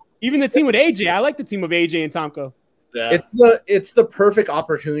 Even the team with AJ. I like the team with AJ and Tonko. Yeah. It's the perfect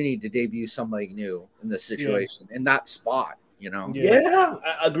opportunity to debut somebody new in this situation, in that spot, Yeah,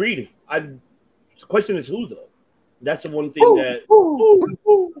 agreed. The question is who, though? That's the one thing that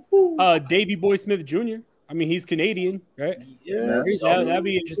Davey Boy Smith Jr. I mean, he's Canadian, right? Yeah, that'd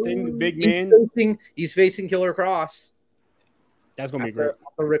be interesting. The big man. He's facing Killer Cross. That's gonna be great.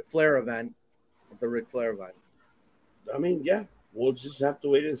 The Ric Flair event. I mean, yeah, we'll just have to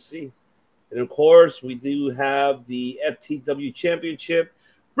wait and see. And of course, we do have the FTW Championship: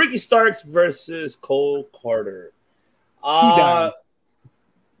 Ricky Starks versus Cole Carter. Yeah,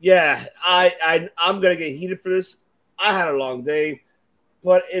 I'm gonna get heated for this. I had a long day,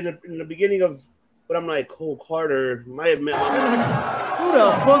 but in the beginning of, but I'm like, Cole Carter might have meant. Who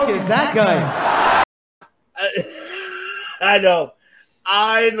the fuck is that guy? I know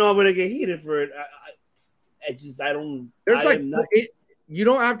I'm gonna get heated for it. You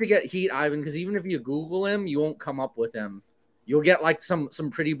don't have to get heat, Ivan, because even if you Google him, you won't come up with him. You'll get like some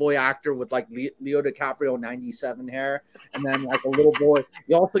pretty boy actor with like Leo DiCaprio 97 hair, and then like a little boy.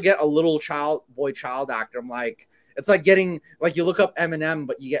 You also get a little child actor. I'm like, it's like getting like you look up Eminem,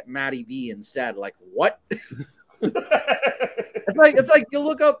 but you get Matty B instead. Like what? it's like you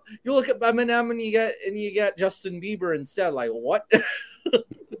look up Eminem and you get Justin Bieber instead. Like what?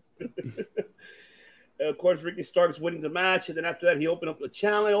 Of course, Ricky Starks winning the match, and then after that, he opened up the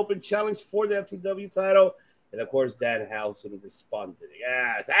challenge for the FTW title. And of course, Danhausen responded.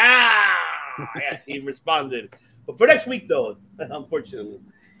 Yes, he responded. But for next week, though, unfortunately,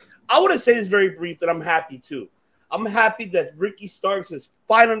 I want to say this very brief that I'm happy too. I'm happy that Ricky Starks is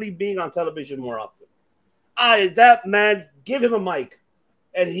finally being on television more often. That man, give him a mic,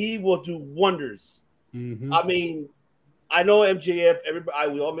 and he will do wonders. Mm-hmm. I mean, I know MJF.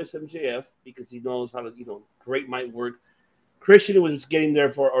 We all miss MJF because he knows how to, great mic work. Christian was getting there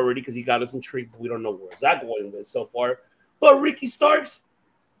for already because he got us in treat, but we don't know where's that going with so far. But Ricky Starks,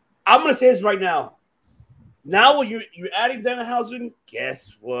 I'm gonna say this right now. Now when you're adding Danhausen,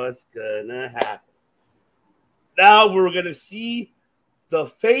 guess what's gonna happen? Now we're gonna see the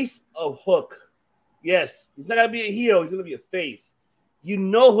face of Hook. Yes, he's not gonna be a heel, he's gonna be a face. You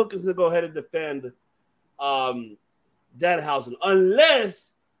know Hook is gonna go ahead and defend Danhausen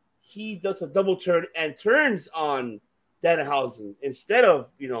unless he does a double turn and turns on Danhausen instead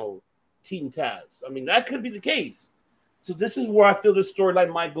of, Team Taz. I mean, that could be the case. So this is where I feel this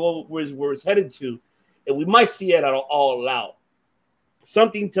storyline might go, where it's headed to, and we might see it all out.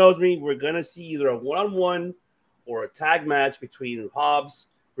 Something tells me we're going to see either a one-on-one or a tag match between Hobbs,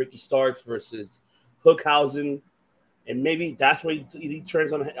 Ricky Starks versus Hookhausen, and maybe that's where he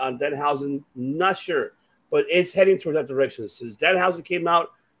turns on Danhausen. Not sure, but it's heading towards that direction. Since Danhausen came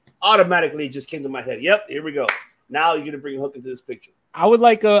out, automatically it just came to my head. Yep, here we go. Now you're going to bring Hook into this picture. I would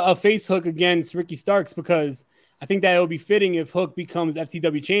like a face Hook against Ricky Starks because I think that it would be fitting if Hook becomes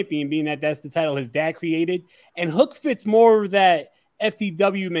FTW champion, being that that's the title his dad created. And Hook fits more of that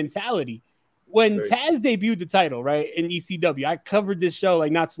FTW mentality. When Taz debuted the title, right, in ECW, I covered this show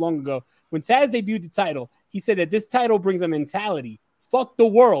like not too long ago. When Taz debuted the title, he said that this title brings a mentality. Fuck the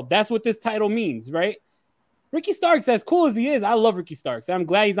world. That's what this title means, right? Ricky Starks, as cool as he is, I love Ricky Starks. I'm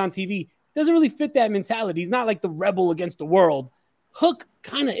glad he's on TV. Doesn't really fit that mentality. He's not like the rebel against the world. Hook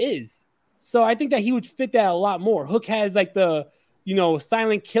kind of is. So I think that he would fit that a lot more. Hook has like the,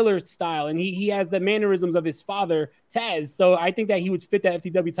 silent killer style, and he has the mannerisms of his father, Taz. So I think that he would fit that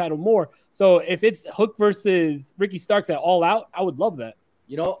FTW title more. So if it's Hook versus Ricky Starks at All Out, I would love that.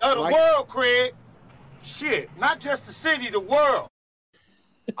 The world, Craig. Shit, not just the city, the world.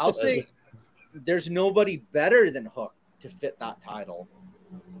 I'll say there's nobody better than Hook to fit that title.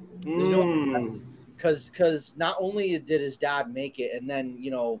 Because not only did his dad make it, and then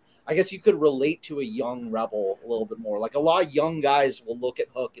I guess you could relate to a young rebel a little bit more. Like a lot of young guys will look at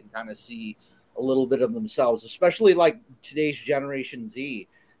Hook and kind of see a little bit of themselves, especially like today's Generation Z.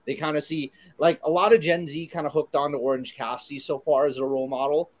 They kind of see like a lot of Gen Z kind of hooked on to Orange Cassidy so far as a role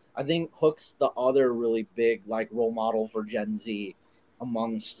model. I think Hook's the other really big like role model for Gen Z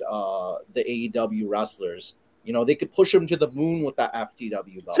amongst the AEW wrestlers. They could push him to the moon with that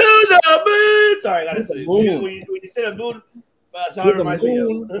FTW belt. To the moon! Sorry, I got to say, when you say the moon, to the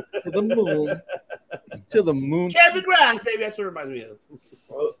moon. To the moon. Kevin Grass, baby, that's what it reminds me of.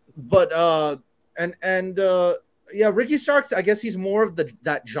 But, Ricky Starks, I guess he's more of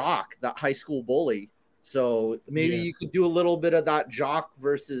that jock, that high school bully. So maybe you could do a little bit of that jock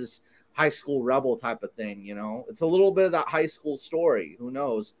versus high school rebel type of thing, It's a little bit of that high school story. Who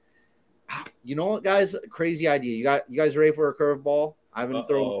knows? You know what, guys? Crazy idea. You guys ready for a curveball? I haven't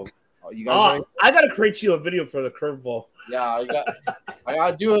thrown. You guys ready? I gotta create you a video for the curveball. Yeah, I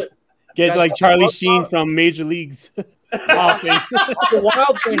gotta do it. Get like Charlie Sheen from Major Leagues. The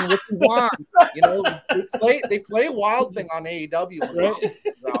Wild Thing, what you want? They play Wild Thing on AEW, right?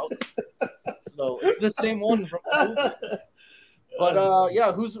 So it's the same one from the movie. But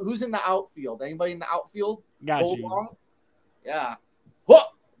who's in the outfield? Anybody in the outfield? Got you. Long? Yeah. Whoa!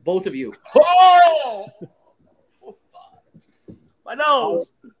 Both of you. Oh! My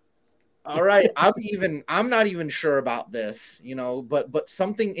nose. All right. I'm not even sure about this, but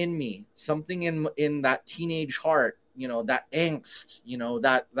something in me, something in that teenage heart, that angst,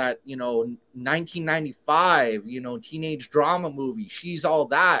 that 1995, teenage drama movie. She's All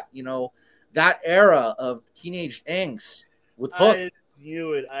That, that era of teenage angst with Hook. I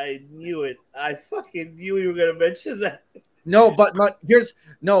knew it. I fucking knew you were going to mention that. No, but here's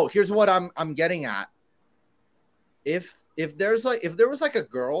what I'm getting at. If there was like a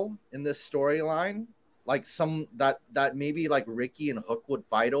girl in this storyline, like some that maybe like Ricky and Hook would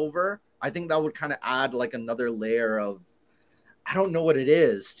fight over. I think that would kind of add like another layer of, I don't know what it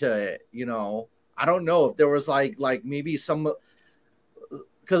is to it, you know. I don't know if there was like maybe some,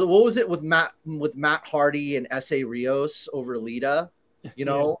 because what was it with Matt Hardy and S.A. Rios over Lita, you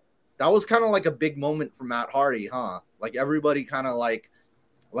know? That was kind of like a big moment for Matt Hardy, huh? Like everybody kind of like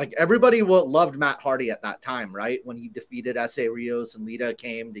everybody loved Matt Hardy at that time, right? When he defeated S.A. Rios and Lita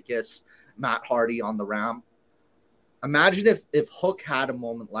came to kiss Matt Hardy on the ramp. Imagine if Hook had a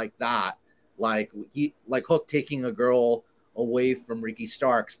moment like that, like Hook taking a girl away from Ricky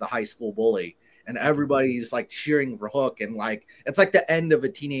Starks, the high school bully, and everybody's like cheering for Hook, and like it's like the end of a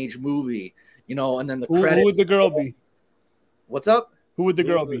teenage movie, you know. And then the credits. Who would the girl be? What's up? Who would the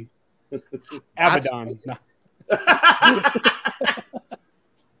girl be? Abaddon.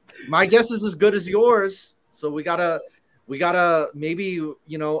 My guess is as good as yours. So we gotta maybe,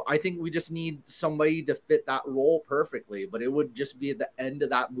 you know, I think we just need somebody to fit that role perfectly. But it would just be at the end of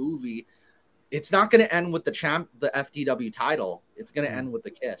that movie. It's not going to end with the FTW title. It's going to end with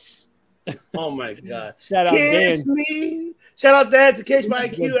the kiss. Oh my God! Shout out Kiss Dan. me. Shout out Dan to Cage by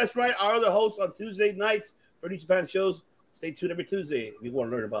IQ. That's right. Our other host on Tuesday nights for New Japan shows. Stay tuned every Tuesday if you want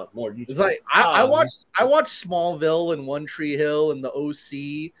to learn about more. It's like I watched Smallville and One Tree Hill and the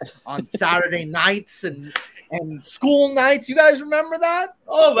OC on Saturday nights and school nights. You guys remember that?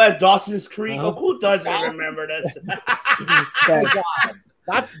 Oh man, Dawson's Creek. Oh, who doesn't remember this?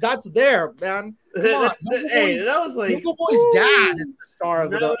 That's there, man. Come on. Hey, that was like Jungle Boy's dad is the star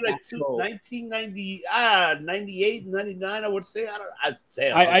of that the was like 1990, 98, 99. I would say.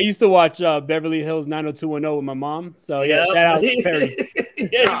 I used to watch Beverly Hills 90210 with my mom. So yeah, shout out Luke Perry.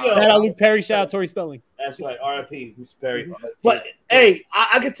 Shout out Luke Perry. Shout out Tori Spelling. That's right, R.I.P. Mr. Perry. But hey,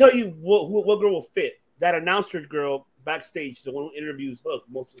 I can tell you what girl will fit. That announcer girl backstage, the one who interviews Hook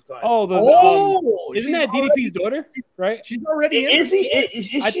most of the time. Isn't that DDP's daughter? Right? She's already. Is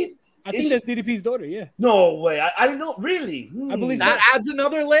she? I think that's DDP's daughter. Yeah. No way. I didn't know. Really? I believe that so. adds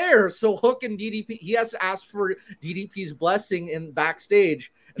another layer. So Hook and DDP, he has to ask for DDP's blessing in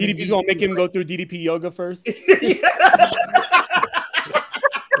backstage. DDP's gonna make him go through DDP yoga first.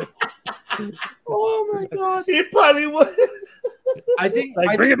 Oh my God! He probably would. I think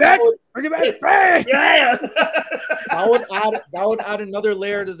bring it back. Bring it back. Bang! Yeah. That would add another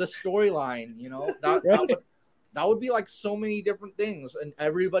layer to the storyline. You know that would be like so many different things, and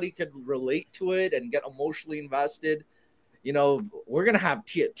everybody could relate to it and get emotionally invested. You know, we're gonna have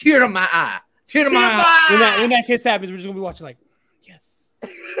tear to my eye, tear to my eye. When that kiss happens, we're just gonna be watching like, yes.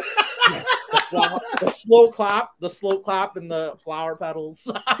 Yes. The slow clap, and the flower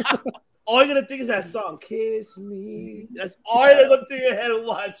petals. All you're gonna think is that song, "Kiss Me." That's all you're gonna think ahead and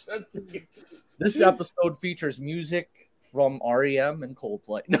watch. This episode features music from REM and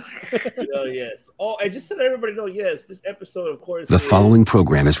Coldplay. Oh yes. Oh, and just to let everybody know, yes, this episode, of course. The following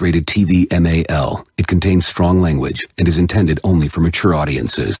program is rated TV MAL. It contains strong language and is intended only for mature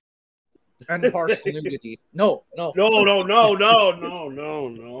audiences. And partial nudity. No. No.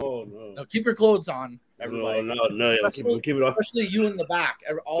 Keep your clothes on, everybody. No. Keep it on. Especially you in the back.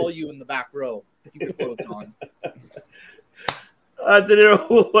 All you in the back row. Keep your clothes on. I don't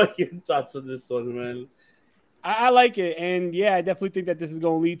know what your thoughts on this one, man. I like it, and yeah, I definitely think that this is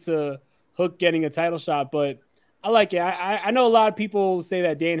going to lead to Hook getting a title shot. But I like it. I know a lot of people say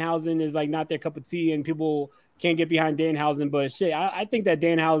that Danhausen is like not their cup of tea, and people can't get behind Danhausen. But shit, I think that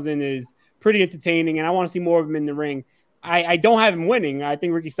Danhausen is pretty entertaining, and I want to see more of him in the ring. I don't have him winning. I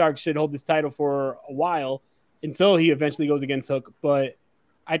think Ricky Starks should hold this title for a while until he eventually goes against Hook. But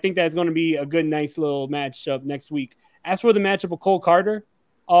I think that's going to be a good, nice little matchup next week. As for the matchup with Cole Carter,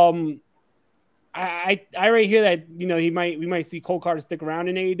 I right here that we might see Cole Carter stick around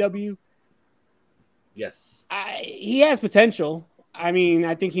in AEW. Yes, he has potential. I mean,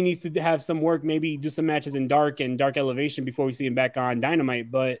 I think he needs to have some work, maybe do some matches in Dark Elevation before we see him back on Dynamite.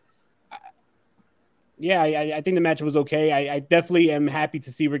 But yeah, I think the match was okay. I definitely am happy to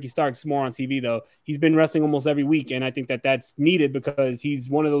see Ricky Starks more on TV, though. He's been wrestling almost every week, and I think that that's needed because he's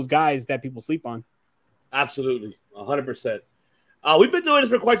one of those guys that people sleep on. Absolutely, 100%. We've been doing this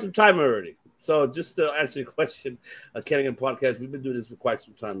for quite some time already. So just to answer your question, Kenningham Podcast, we've been doing this for quite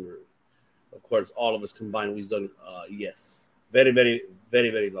some time already. Of course, all of us combined, we've done, yes, very, very, very,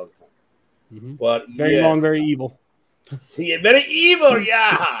 very long time. Mm-hmm. But very long, very evil. See, very evil,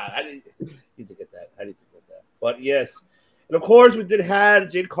 yeah. I need to get that. But yes, and of course, we did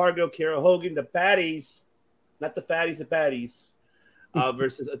have Jade Cargill, Kiera Hogan, the baddies, not the fatties, the baddies,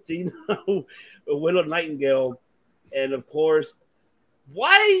 versus Athena, Willow Nightingale, and of course,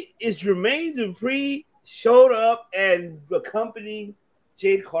 why is Jermaine Dupri showed up and accompanied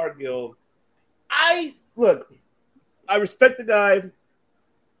Jade Cargill? I look. I respect the guy,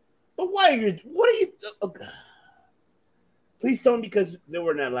 but why are you? What are you? Please tell me because they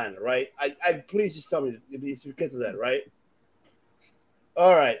were in Atlanta, right? I please just tell me it's because of that, right?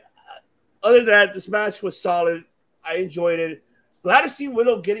 All right. Other than that, this match was solid. I enjoyed it. Glad to see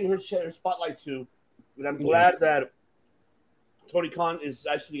Willow getting her spotlight too, and I'm glad that Tony Khan is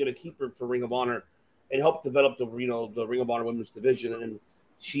actually going to keep her for Ring of Honor and help develop the Ring of Honor Women's Division, and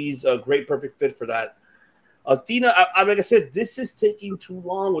she's a great, perfect fit for that. Athena, like I said, this is taking too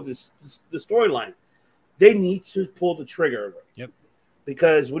long with the storyline. They need to pull the trigger. Yep.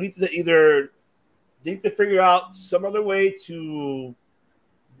 Because we need to figure out some other way to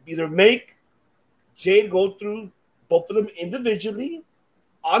either make Jade go through both of them individually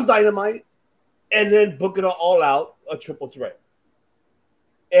on Dynamite and then book it all out a triple threat.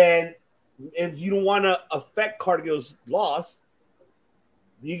 And if you don't want to affect Cargill's loss,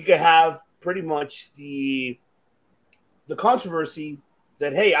 you can have pretty much the controversy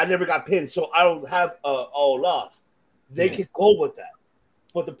that, hey, I never got pinned, so I don't have all lost. They can go with that.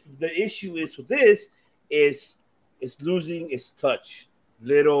 But the issue is with this is it's losing its touch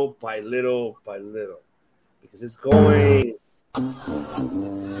little by little by little because it's going.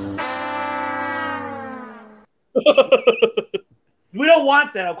 We don't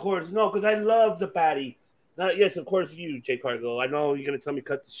want that, of course. No, because I love the baddie. Yes, of course, you, Jay Cargill. I know you're going to tell me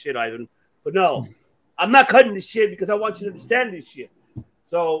cut the shit, Ivan. But no, I'm not cutting this shit because I want you to understand this shit.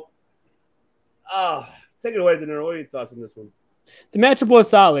 So, take it away, Dinero. What are your thoughts on this one? The matchup was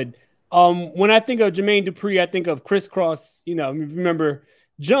solid. When I think of Jermaine Dupri, I think of crisscross. You know, remember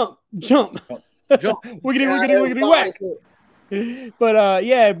jump, wiggity, whack. But I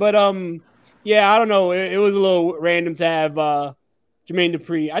don't know. It was a little random to have Jermaine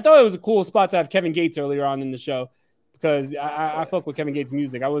Dupri. I thought it was a cool spot to have Kevin Gates earlier on in the show because I fuck with Kevin Gates'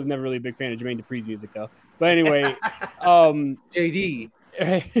 music. I was never really a big fan of Jermaine Dupri's music though. But anyway, JD.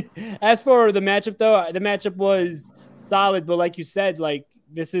 As for the matchup, though, the matchup was solid, but like you said, like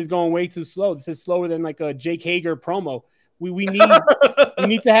this is going way too slow. This is slower than like a Jake Hager promo. We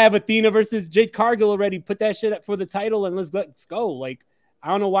need to have Athena versus Jade Cargill already. Put that shit up for the title and let's go. Like I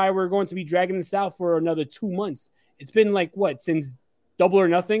don't know why we're going to be dragging this out for another 2 months. It's been like what since Double or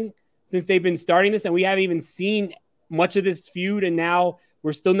Nothing since they've been starting this, and we haven't even seen much of this feud, and now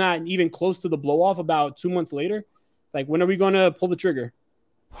we're still not even close to the blow off. About 2 months later, it's like when are we going to pull the trigger?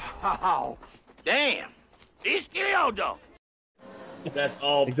 Wow. Damn. He's killed, though. That's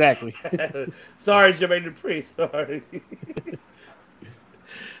all. Exactly. Sorry, Jermaine Dupri. Sorry.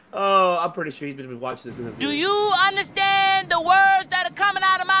 Oh, I'm pretty sure he's been watching this interview. Do you understand the words that are coming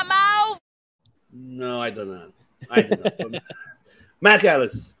out of my mouth? No, I do not. Matt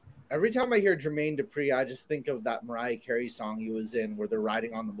Ellis. Every time I hear Jermaine Dupri, I just think of that Mariah Carey song he was in where they're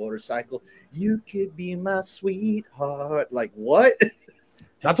riding on the motorcycle. You could be my sweetheart. Like, what?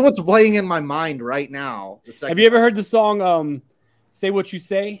 That's what's playing in my mind right now. Have you ever heard the song Say What You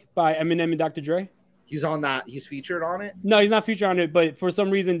Say by Eminem and Dr. Dre? He's on that. He's featured on it? No, he's not featured on it, but for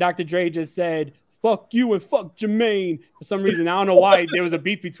some reason, Dr. Dre just said, fuck you and fuck Jermaine. For some reason, I don't know why there was a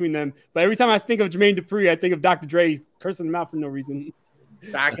beef between them, but every time I think of Jermaine Dupri, I think of Dr. Dre cursing him out for no reason.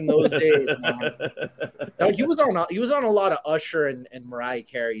 Back in those days, man. Like, he was on a lot of Usher and Mariah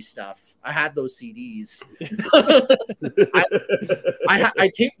Carey stuff. I had those CDs.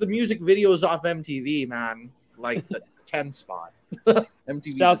 I taped the music videos off MTV, man. Like the 10 spot.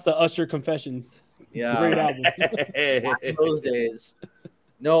 MTV. Shouts to Usher Confessions. Yeah. Great album. Back in those days.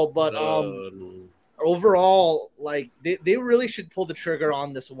 No, but overall, like they really should pull the trigger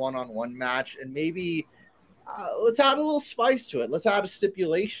on this one-on-one match and maybe let's add a little spice to it. Let's add a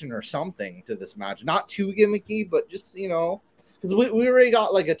stipulation or something to this match. Not too gimmicky, but just, you know, because we already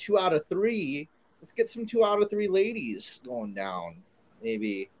got like a 2 out of 3. Let's get some 2 out of 3 ladies going down,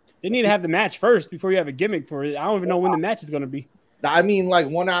 maybe. They need to have the match first before you have a gimmick for it. I don't even know when the match is going to be. I mean, like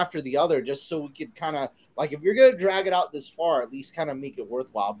one after the other, just so we could kind of, like, if you're going to drag it out this far, at least kind of make it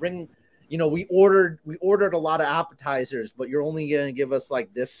worthwhile. Bring, you know, we ordered a lot of appetizers, but you're only going to give us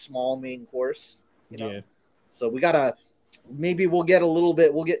like this small main course, you know? Yeah. So we gotta, maybe we'll get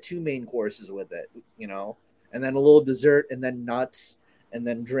 2 main courses with it, you know, and then a little dessert and then nuts and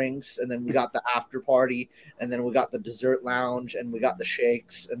then drinks. And then we got the after party and then we got the dessert lounge and we got the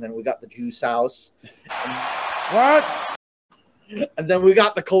shakes and then we got the juice house. What? And then we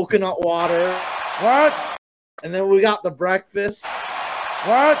got the coconut water. What? And then we got the breakfast.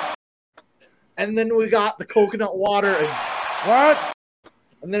 What? And then we got the coconut water. And what?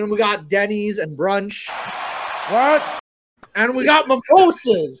 And then we got Denny's and brunch. What? And we got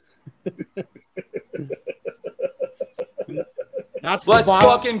mimosas. Let's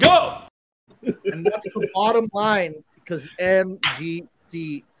fucking go. And that's the bottom line because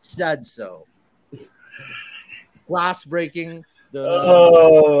MGC said so. Glass breaking.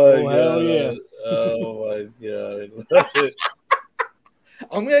 Oh, my hell God. yeah. Oh, my God.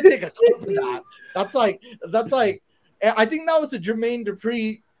 I'm gonna take a clip of that. That's like I think that was a Jermaine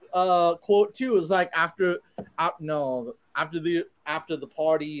Dupri quote too. It was like after the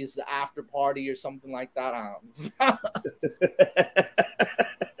party is the after party or something like that.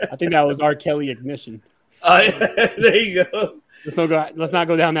 I think that was R. Kelly Ignition. There you go. Let's not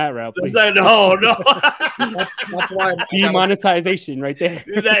go down that route, please. No. That's why Demonetization right there.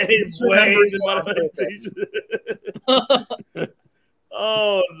 That is way demonetization.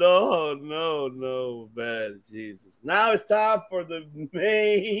 Oh, no, man. Jesus. Now it's time for the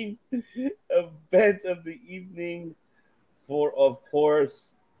main event of the evening for, of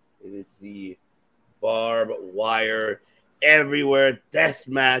course, it is the barbed wire everywhere death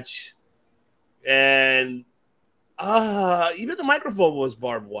match. And even the microphone was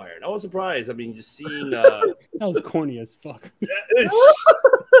barbed wire. I was surprised. I mean, just seeing that was corny as fuck.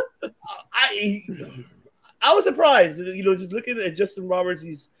 I was surprised, just looking at Justin Roberts.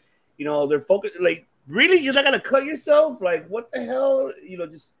 He's, they're focused. Like, really, you're not gonna cut yourself? Like, what the hell?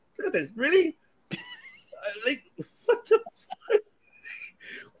 Just look at this. Really? Like, what the fuck?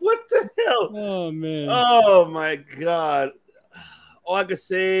 What the hell? Oh man. Oh my God. All I could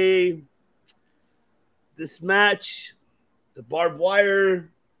say, this match, the barbed wire.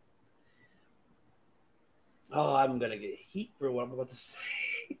 Oh, I'm gonna get heat for what I'm about to say.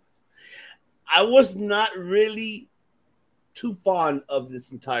 I was not really too fond of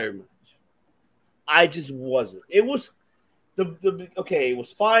this entire match. I just wasn't. It was it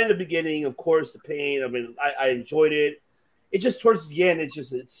was fine in the beginning, of course, the pain. I mean, I enjoyed it. It just towards the end,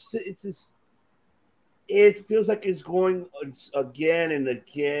 it feels like it's going again and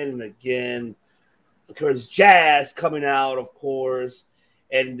again and again. Because Jazz coming out, of course,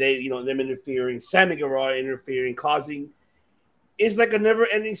 and they, them interfering, Sammy Guevara interfering, causing. It's like a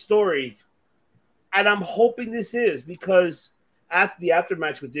never-ending story. And I'm hoping this is, because at the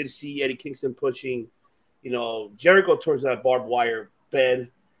aftermatch, we did see Eddie Kingston pushing, Jericho towards that barbed wire bed,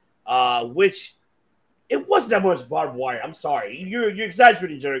 which it wasn't that much barbed wire. I'm sorry. You're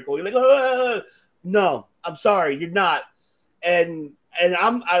exaggerating, Jericho. You're like, no, I'm sorry. You're not. And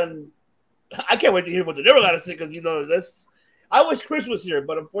I can't wait to hear what the different got to say, because, I wish Chris was here,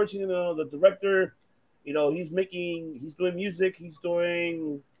 but unfortunately, the director, he's doing music. He's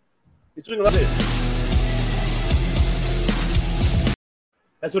doing a lot of this.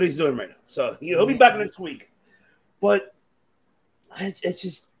 That's what he's doing right now. So he'll be back next week. But I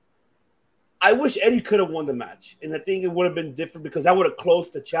wish Eddie could have won the match. And I think it would have been different because that would have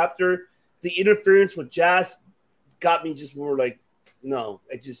closed the chapter. The interference with Jazz got me just more like, no,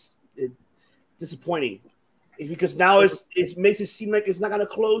 disappointing. It's because now it makes it seem like it's not going to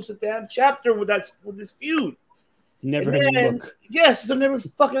close the damn chapter with this feud. Never ending book. Yes, it's a never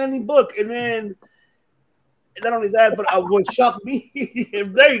fucking ending book. And then not only that, but what shocked me.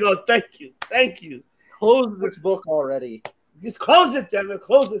 There you go. Thank you. Close this book already. Just close it, damn it.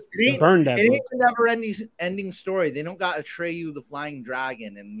 Close it. Burn that book. It ain't a never ending story. They don't got Atreyu the Flying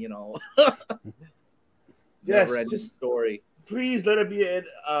Dragon and yes, never ending story. Please let it be an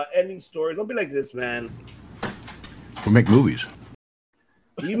ending story. Don't be like this, man. We make movies.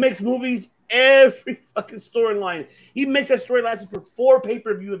 He makes movies every fucking storyline. He makes that storyline for 4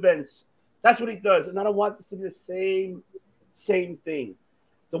 pay-per-view events. That's what he does. And I don't want this to be the same thing.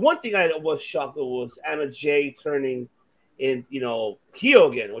 The one thing I was shocked at was Anna Jay turning in,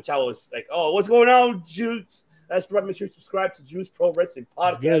 heel again, which I was like, oh, what's going on, Juice? That's right. Make sure you subscribe to Juice Pro Wrestling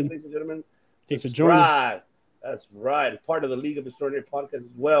Podcast, ladies and gentlemen. Thanks for joining. That's right. Part of the League of Extraordinary Podcast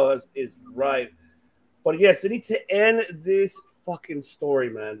as well is right. But yes, they need to end this fucking story,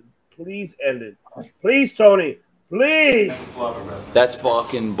 man. Please end it. Please, Tony. Please. That's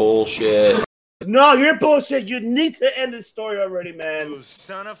fucking bullshit. No, you're bullshit. You need to end this story already, man. You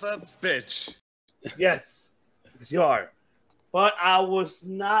son of a bitch. Yes, because you are. But I was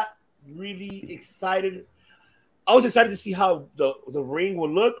not really excited. I was excited to see how the ring would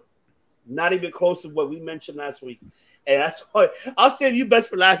look. Not even close to what we mentioned last week. And that's why I'll save you best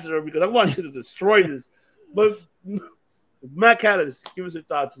for last, because I want you to destroy this. But Matt Callis, give us your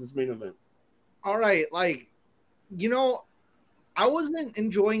thoughts on this main event. All right, I wasn't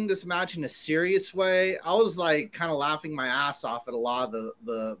enjoying this match in a serious way. I was kind of laughing my ass off at a lot of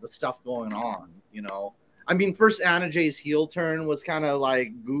the stuff going on. I mean, first Anna Jay's heel turn was kind of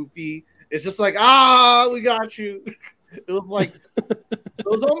goofy. It's just we got you. It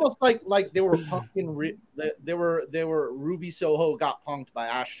was almost like they were punking. They were Ruby Soho got punked by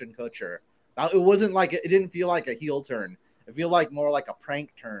Ashton Kutcher. It wasn't like it didn't feel like a heel turn. It felt like more like a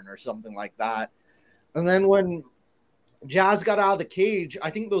prank turn or something like that. And then when Jazz got out of the cage,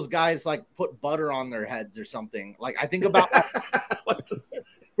 I think those guys like put butter on their heads or something. Like I think about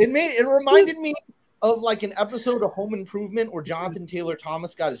it reminded me of like an episode of Home Improvement where Jonathan Taylor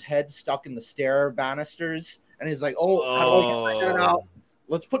Thomas got his head stuck in the stair banisters, and he's like, "Oh, how do I get my head out?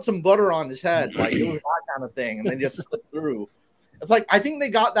 Let's put some butter on his head." Like it was that kind of thing, and then just slip through. It's like I think they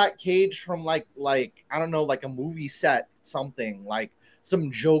got that cage from like I don't know, like a movie set, something like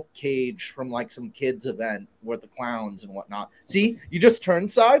some joke cage from like some kids event with the clowns and whatnot. See, you just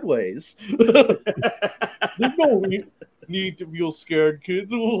turned sideways. There's no need to feel scared,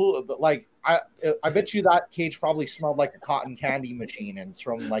 kids. Like I bet you that cage probably smelled like a cotton candy machine, and it's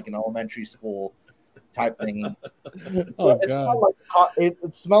from like an elementary school type thing. It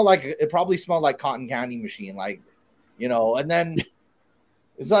smelled like it probably smelled like cotton candy machine, like, you know. And then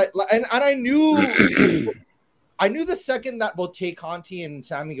it's like, and I knew the second that both Tay Conti and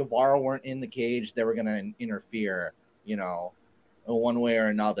Sammy Guevara weren't in the cage, they were gonna interfere, you know, in one way or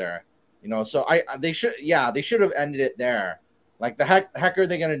another, you know. So they should have ended it there. Like the heck are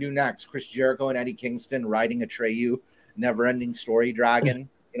they gonna do next? Chris Jericho and Eddie Kingston riding Atreyu, never-ending story dragon.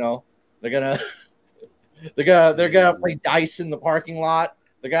 You know, they're gonna play dice in the parking lot.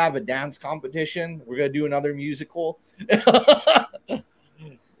 They're gonna have a dance competition. We're gonna do another musical. You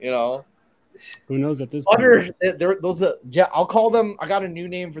know, who knows at this point? I'll call them. I got a new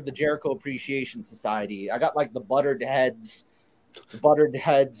name for the Jericho Appreciation Society. I got like the buttered heads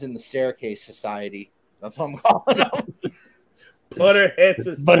in the Staircase Society. That's what I'm calling them. Butterhead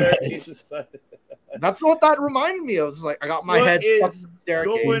Society. That's what that reminded me of. It's like I got my head stuck in the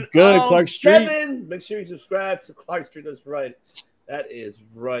staircase. Good, Clark Street. Kevin, make sure you subscribe to Clark Street. That's right. That is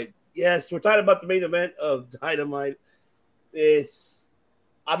right. Yes, we're talking about the main event of Dynamite. I'm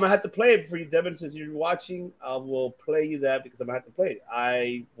gonna have to play it for you, Devin, since you're watching. I will play you that because I'm gonna have to play it.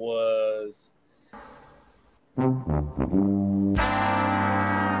 I was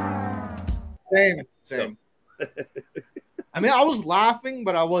same. I mean, I was laughing,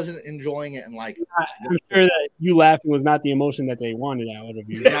 but I wasn't enjoying it. And like, I'm sure that you laughing was not the emotion that they wanted out of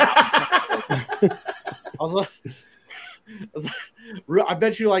you. I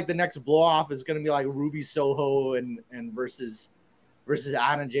bet you like the next blow off is going to be like Ruby Soho and versus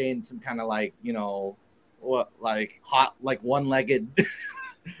Anna Jane, some kind of like, you know, what, like hot, like one-legged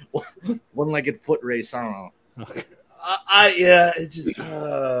foot race. I don't know. It's just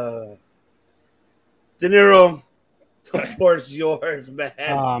De Niro. Of course, yours, man.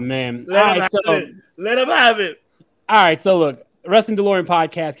 Oh man, let him have it. All right, so look, Wrestling DeLorean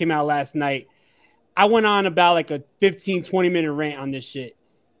podcast came out last night. I went on about like a 15-20 minute rant on this shit.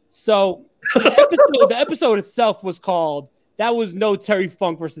 So the episode itself was called "That Was No Terry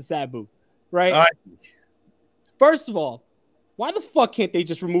Funk versus Sabu," right? First of all, why the fuck can't they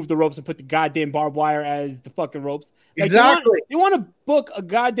just remove the ropes and put the goddamn barbed wire as the fucking ropes? Like, exactly. You want to book a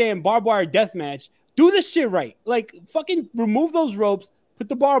goddamn barbed wire death match? Do this shit right. Like, fucking remove those ropes, put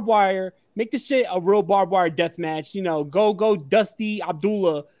the barbed wire, make this shit a real barbed wire death match. You know, go Dusty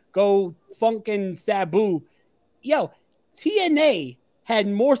Abdullah, go Funk and Sabu. Yo, TNA had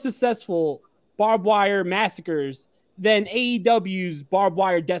more successful barbed wire massacres than AEW's barbed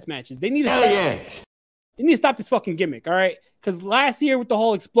wire death matches. They need to stop. They need to stop this fucking gimmick, all right? Because last year with the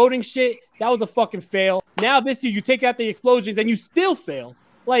whole exploding shit, that was a fucking fail. Now this year you take out the explosions and you still fail.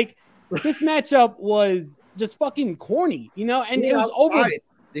 Like, this matchup was just fucking corny, you know? And it was over.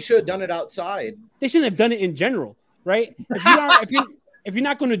 They should have done it outside. They shouldn't have done it in general, right? If you're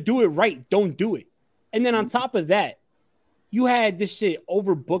not going to do it right, don't do it. And then on top of that, you had this shit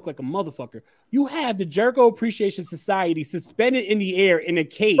overbooked like a motherfucker. You have the Jericho Appreciation Society suspended in the air in a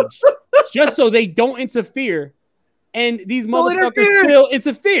cage just so they don't interfere. And these motherfuckers still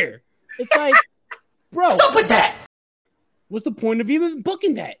interfere. It's like, bro. What's up with that? What's the point of even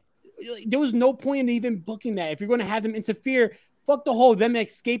booking that? There was no point in even booking that. If you're going to have them interfere, fuck the whole them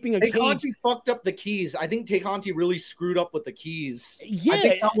escaping a cage. Tay-Conti fucked up the keys. I think Tay-Conti really screwed up with the keys. Yeah. I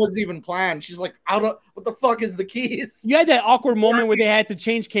think that wasn't even planned. She's like, what the fuck is the keys? You had that awkward moment where they had to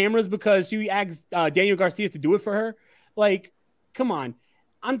change cameras because she asked Daniel Garcia to do it for her. Like, come on.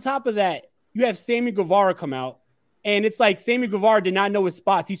 On top of that, you have Sammy Guevara come out, and it's like Sammy Guevara did not know his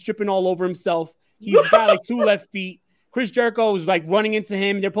spots. He's tripping all over himself. He's got like two left feet. Chris Jericho was like running into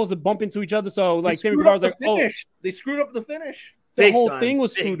him. They're supposed to bump into each other. So like Sammy Guevara's like, oh, they screwed up the finish. The whole thing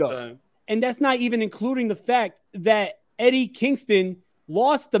was screwed up. And that's not even including the fact that Eddie Kingston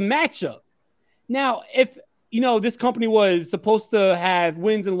lost the matchup. Now, if, you know, this company was supposed to have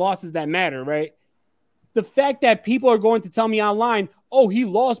wins and losses that matter, right? the fact that people are going to tell me online, oh, he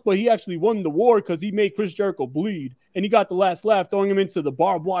lost, but he actually won the war because he made Chris Jericho bleed and he got the last laugh, throwing him into the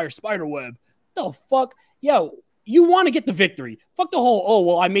barbed wire spider web. The fuck? Yo, you want to get the victory. Fuck the whole, oh,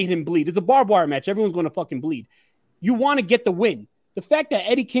 well, I made him bleed. It's a barbed wire match. Everyone's going to fucking bleed. You want to get the win. The fact that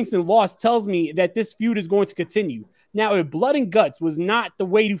Eddie Kingston lost tells me that this feud is going to continue. Now, if blood and guts was not the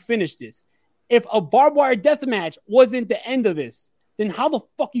way to finish this, if a barbed wire death match wasn't the end of this, then how the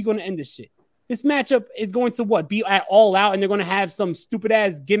fuck are you going to end this shit? This matchup is going to what? Be at All Out, and they're going to have some stupid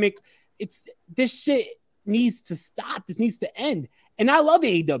ass gimmick. This shit needs to stop. This needs to end. And I love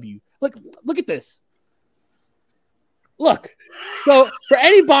AEW. Look at this. Look. So for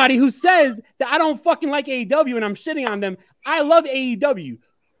anybody who says that I don't fucking like AEW and I'm shitting on them, I love AEW.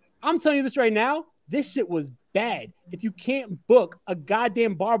 I'm telling you this right now. This shit was bad. If you can't book a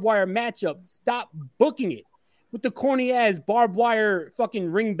goddamn barbed wire matchup, stop booking it. With the corny ass barbed wire fucking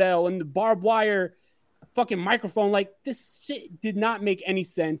ring bell and the barbed wire fucking microphone. Like, this shit did not make any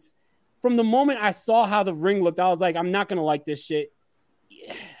sense. From the moment I saw how the ring looked, I was like, I'm not going to like this shit.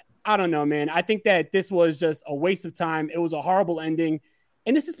 I don't know, man. I think that this was just a waste of time. It was a horrible ending.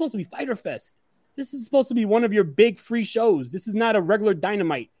 And this is supposed to be Fyter Fest. This is supposed to be one of your big free shows. This is not a regular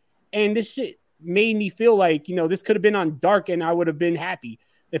Dynamite. And this shit made me feel like, you know, this could have been on Dark and I would have been happy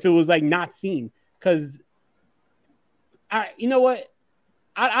if it was like not seen. Because you know what?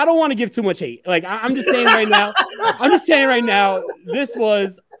 I don't want to give too much hate. Like, I'm just saying right now, this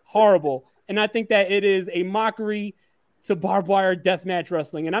was horrible. And I think that it is a mockery to barbed wire deathmatch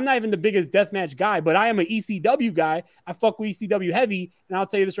wrestling. And I'm not even the biggest deathmatch guy, but I am an ECW guy. I fuck with ECW heavy. And I'll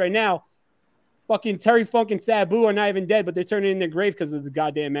tell you this right now, fucking Terry Funk and Sabu are not even dead, but they're turning in their grave because of the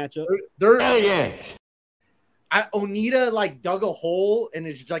goddamn matchup. Onita like dug a hole and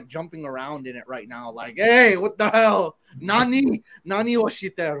is like jumping around in it right now. Like, hey, what the hell? Nani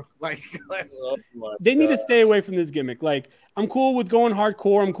Oshiteru. Like they need to stay away from this gimmick. Like, I'm cool with going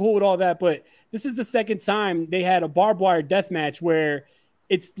hardcore. I'm cool with all that, but this is the second time they had a barbed wire death match where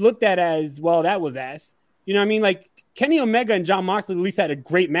it's looked at as, well, that was ass. You know what I mean? Like, Kenny Omega and Jon Moxley at least had a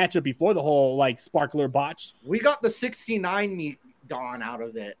great matchup before the whole like sparkler botch. We got the 69 meet Dawn out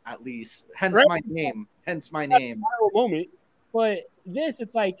of it, at least. Hence right? my name. Moment. But this,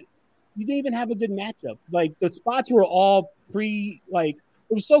 it's like you didn't even have a good matchup. Like, the spots were all it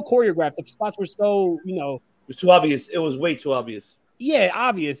was so choreographed. The spots were so, you know, it was too obvious. It was way too obvious. Yeah,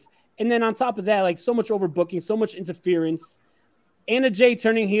 obvious. And then on top of that, like, so much overbooking, so much interference. Anna Jay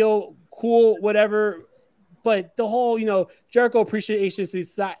turning heel, cool, whatever. But the whole, you know, Jericho Appreciation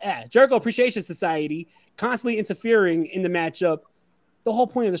Society constantly interfering in the matchup. The whole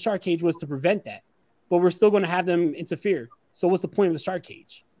point of the shark cage was to prevent that. But we're still going to have them interfere. So what's the point of the shark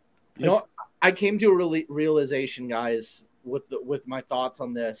cage? You know, I came to a realization, guys, with my thoughts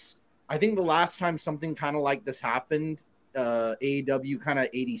on this. I think the last time something kind of like this happened, AEW kind of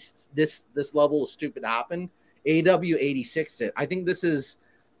this level of stupid happened. AEW 86 it. I think this is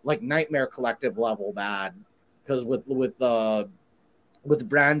like Nightmare Collective level bad, because with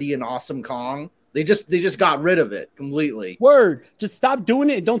Brandy and Awesome Kong, they just got rid of it completely. Word. Just stop doing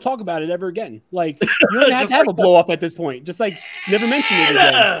it and don't talk about it ever again. Like, you don't have to have a blow off at this point. Just like never mention it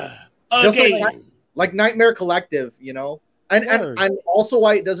again. Just like Nightmare Collective, you know. And also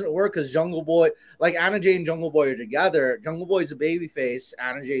why it doesn't work is Jungle Boy, like Anna Jay and Jungle Boy are together. Jungle Boy's a babyface,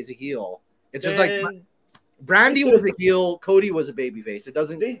 Anna Jay's a heel. It's just like Brandy was a heel, Cody was a babyface. It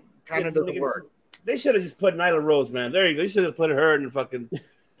doesn't work. They should have just put Nyla Rose, man. There you go. You should have put her in the fucking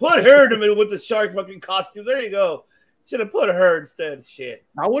put her in with the shark fucking costume. There you go. Should have put her instead. Shit.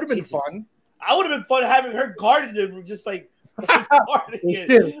 That would have been fun. I would have been fun having her guarded it, just like guarding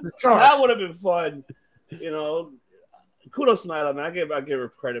it. That would have been fun. You know. Kudos to Nyla, man. I give her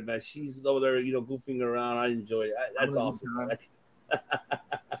credit, man. She's over there, you know, goofing around. I enjoy it. That's awesome.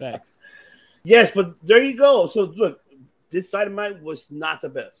 Thanks. Yes, but there you go. So look, this Dynamite was not the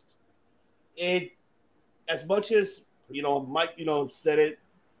best. It, as much as, you know, Mike, you know, said it,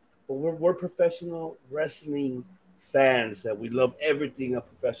 but we're professional wrestling fans that we love everything of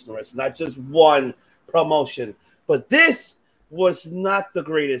professional wrestling, not just one promotion. But this was not the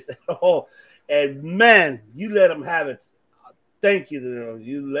greatest at all. And man, you let them have it. Thank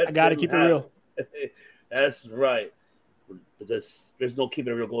you. I gotta keep it real. That's right. But there's no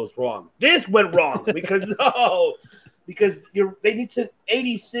keeping it real goes wrong. This went wrong because they need to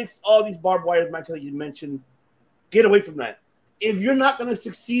 86 all these barbed wire matches that you mentioned. Get away from that. If you're not going to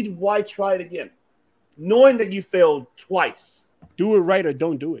succeed, why try it again? Knowing that you failed twice. Do it right or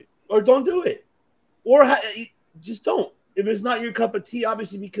don't do it. Or don't do it. Or just don't. If it's not your cup of tea,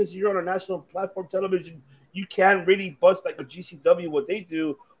 obviously because you're on a national platform television, you can't really bust like a GCW what they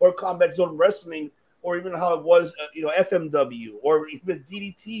do or Combat Zone Wrestling or even how it was, FMW, or even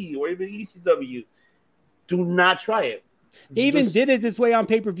DDT, or even ECW. Do not try it. They even did it this way on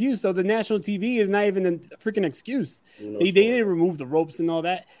pay-per-view, so the national TV is not even a freaking excuse. They didn't remove the ropes and all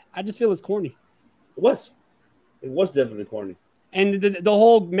that. I just feel it's corny. It was definitely corny. And the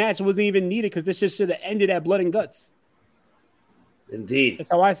whole match wasn't even needed because this shit should have ended at blood and guts. Indeed.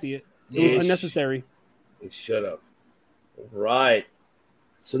 That's how I see it. It was unnecessary. It should have. Right.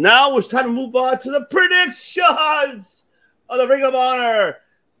 So now it's time to move on to the predictions of the Ring of Honor.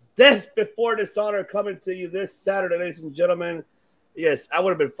 Death Before Dishonor coming to you this Saturday, ladies and gentlemen. Yes, I would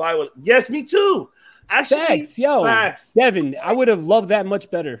have been fine with it. Yes, me too. Actually, facts. Devin, I would have loved that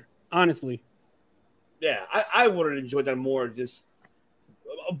much better, honestly. Yeah, I would have enjoyed that more. Just,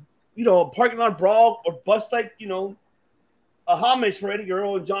 parking lot brawl or bust a homage for Eddie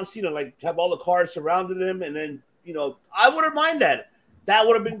Guerrero and John Cena, like have all the cars surrounded him, and then I wouldn't mind that. That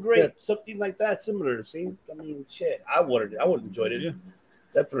would have been great. Yeah. Something like that, similar. See, I mean, shit, I would have enjoyed it. Yeah.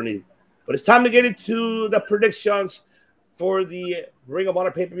 Definitely. But it's time to get into the predictions for the Ring of Honor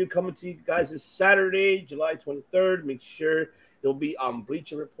pay-per-view coming to you guys this Saturday, July 23rd. Make sure it'll be on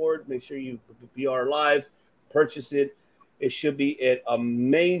Bleacher Report. Make sure you BR Live, purchase it. It should be an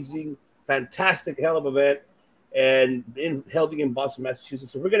amazing, fantastic, hell of an event, and held in Boston,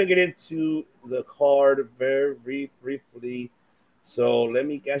 Massachusetts. So we're going to get into the card very briefly. So let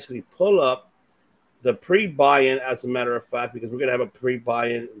me actually pull up the pre-buy-in, as a matter of fact, because we're going to have a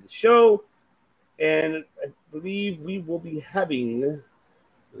pre-buy-in in the show. And I believe we will be having,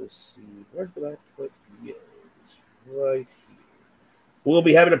 let's see, where did I put yes? Right here. We'll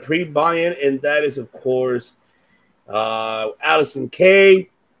be having a pre-buy-in, and that is, of course, Allison Kay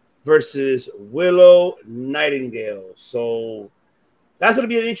versus Willow Nightingale. So that's going to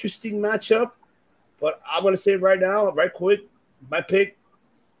be an interesting matchup. But I'm going to say right now, right quick, my pick,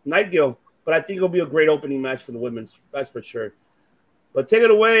 Nightingale. But I think it'll be a great opening match for the women's. That's for sure. But take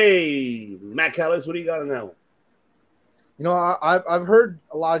it away, Matt Callis. What do you got on that one? I've heard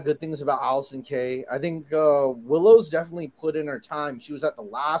a lot of good things about Allison Kay. I think Willow's definitely put in her time. She was at the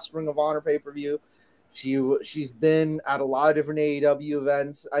last Ring of Honor pay-per-view. She's been at a lot of different AEW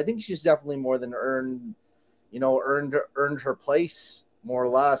events. I think she's definitely more than earned her place, more or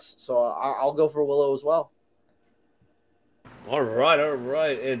less. So I'll go for Willow as well. All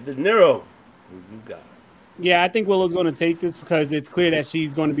right. And De Niro, you got it. Yeah, I think Willow's going to take this because it's clear that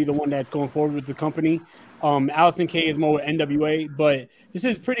she's going to be the one that's going forward with the company. Allison Kay is more with NWA, but this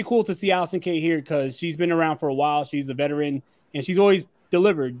is pretty cool to see Allison Kay here because she's been around for a while. She's a veteran, and she's always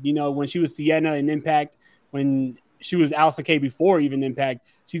delivered. When she was Sienna in Impact, when she was Allison Kay before even Impact,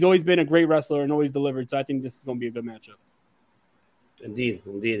 she's always been a great wrestler and always delivered. So I think this is going to be a good matchup. Indeed.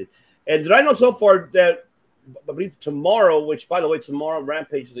 And did I know so far that I believe tomorrow, which, by the way, tomorrow,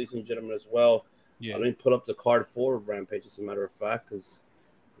 Rampage, ladies and gentlemen, as well. Yeah. Let me put up the card for Rampage, as a matter of fact, because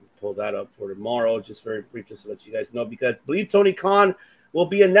we'll pull that up for tomorrow, just very brief, just to let you guys know, because I believe Tony Khan will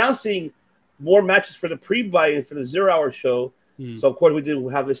be announcing more matches for the pre-buy-in for the 0 Hour show. So, of course, we do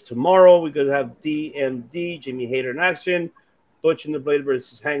have this tomorrow. We're going to have DMD, Jimmy Hayter in action, Butch and the Blade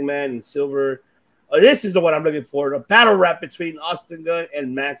versus Hangman and Silver. This is the one I'm looking for, a battle rap between Austin Gunn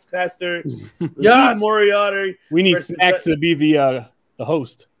and Max Caster. Yes! Moriarty. We need Smack to be the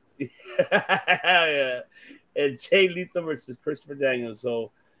host. Yeah. And Jay Lethal versus Christopher Daniels.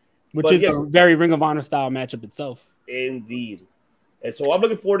 Which is a very Ring of Honor style matchup itself. Indeed. And so I'm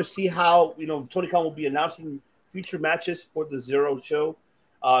looking forward to see how, Tony Khan will be announcing future matches for the 0 show,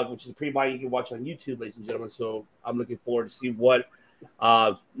 which is a pre-buy you can watch on YouTube, ladies and gentlemen. So I'm looking forward to see what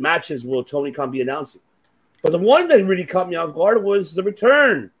matches will Tony Khan be announcing. But the one that really caught me off guard was the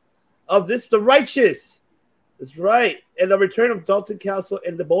return of The Righteous. That's right. And the return of Dalton Castle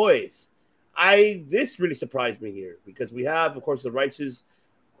and the boys. This really surprised me here because we have, of course, The Righteous,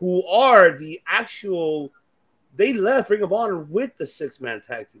 who are they left Ring of Honor with the 6-man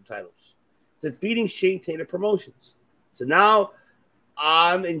tag team titles, defeating Shane Taylor Promotions. So now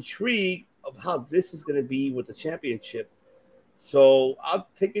I'm intrigued of how this is going to be with the championship. So I'll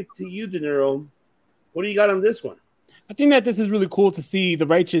take it to you, De Niro. What do you got on this one? I think that this is really cool to see the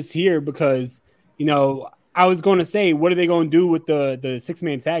Righteous here because, I was going to say, what are they going to do with the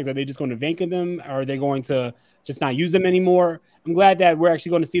 6-man tags? Are they just going to vacate them? Or are they going to just not use them anymore? I'm glad that we're actually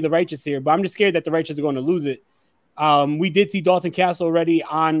going to see the Righteous here, but I'm just scared that the Righteous are going to lose it. We did see Dalton Castle already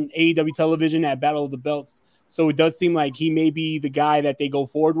on AEW television at Battle of the Belts, so it does seem like he may be the guy that they go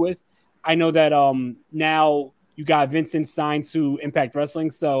forward with. I know that now you got Vincent signed to Impact Wrestling,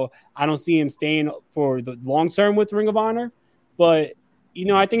 so I don't see him staying for the long term with Ring of Honor, but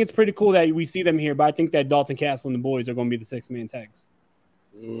I think it's pretty cool that we see them here, but I think that Dalton Castle and the boys are going to be the 6-man tags.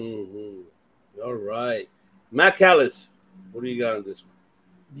 Mm-hmm. All right. Matt Callis, what do you got on this one?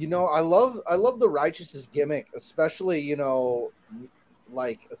 You know, I love the Righteous's gimmick, especially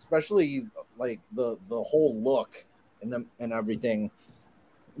especially the whole look and everything.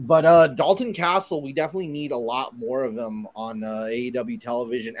 But Dalton Castle, we definitely need a lot more of him on AEW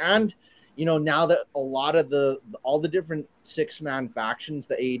television. And now that a lot of all the different 6-man factions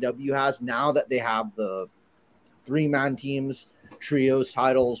that AEW has, now that they have the 3-man teams, trios,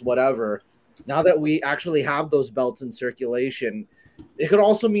 titles, whatever, now that we actually have those belts in circulation, it could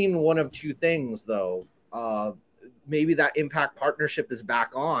also mean one of two things, though. Maybe that Impact partnership is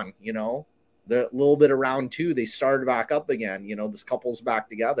back on, the little bit of round 2, they started back up again. This couple's back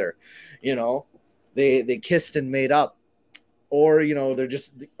together, they kissed and made up, or,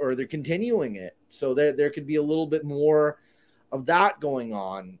 they're continuing it. So there could be a little bit more of that going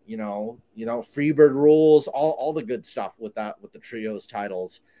on, Freebird rules, all the good stuff with that, with the trios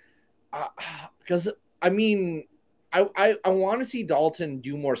titles. Because I want to see Dalton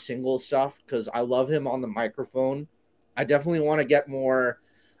do more single stuff because I love him on the microphone. I definitely want to get more.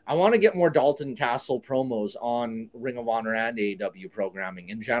 I want to get more Dalton Castle promos on Ring of Honor and AEW programming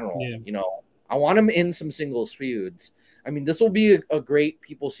in general. Yeah. I want him in some singles feuds. This will be a great,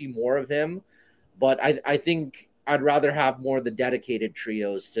 people see more of him, but I think I'd rather have more of the dedicated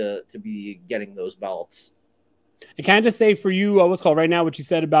trios to be getting those belts. And can I just say for you, what's called right now, what you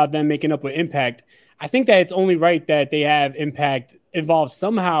said about them making up with Impact, I think that it's only right that they have Impact involved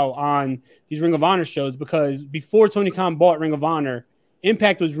somehow on these Ring of Honor shows, because before Tony Khan bought Ring of Honor,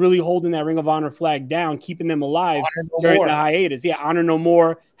 Impact was really holding that Ring of Honor flag down, keeping them alive during the hiatus. Yeah, Honor No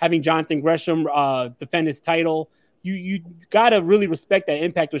More, having Jonathan Gresham defend his title. You got to really respect that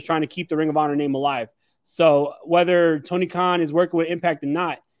Impact was trying to keep the Ring of Honor name alive. So whether Tony Khan is working with Impact or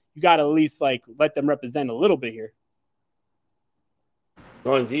not, you got to at least let them represent a little bit here.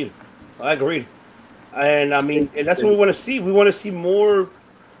 No, indeed. I agree. And and that's what we want to see. We want to see more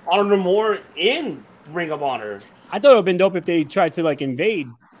Honor No More in Ring of Honor. I thought it would have been dope if they tried to invade,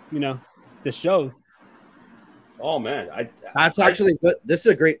 the show. Oh man. That's actually good. This is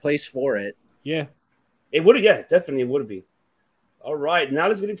a great place for it. Yeah. It would have, definitely it would be. All right, now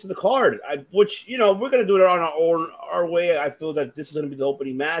let's get into the card. Which we're gonna do it on our way. I feel that this is gonna be the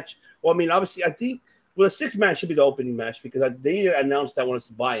opening match. Well, obviously, I think a 6-man should be the opening match because they announced that when it's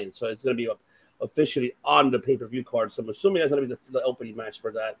buy-in, so it's gonna be officially on the pay-per-view card. So I'm assuming that's gonna be the opening match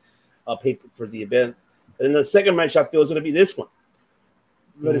for that paper for the event. And then the second match I feel is gonna be this one.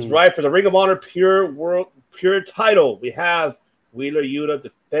 That is right for the Ring of Honor Pure title. We have Wheeler Yuta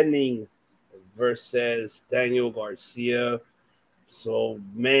defending versus Daniel Garcia. So,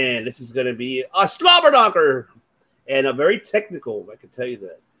 man, this is going to be a slobber knocker and a very technical, I can tell you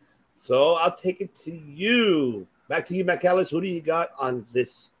that. So, I'll take it to you. Back to you, Matt Callis. Who do you got on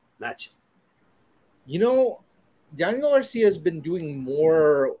this match? Daniel Garcia has been doing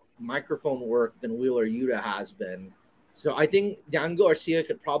more microphone work than Wheeler Yuta has been. So, I think Daniel Garcia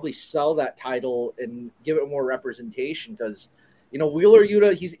could probably sell that title and give it more representation because, Wheeler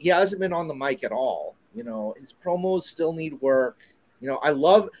Yuta, he hasn't been on the mic at all. His promos still need work. I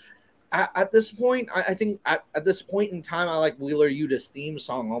love at this point. I think at this point in time, I like Wheeler Yuta's theme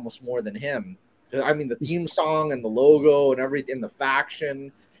song almost more than him. The theme song and the logo and everything, the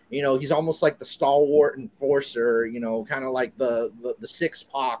faction. He's almost like the stalwart enforcer. Kind of like the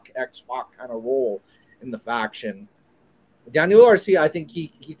 6-Pac, X-Pac kind of role in the faction. Daniel Garcia, I think he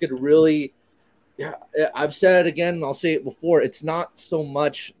could really. Yeah, I've said it again, and I'll say it before. It's not so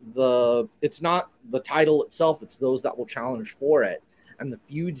much the title itself; it's those that will challenge for it and the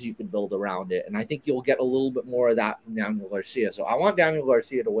feuds you can build around it. And I think you'll get a little bit more of that from Daniel Garcia. So I want Daniel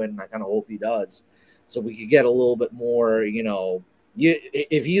Garcia to win, and I kind of hope he does, so we could get a little bit more.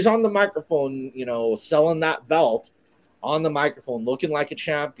 If he's on the microphone, selling that belt on the microphone, looking like a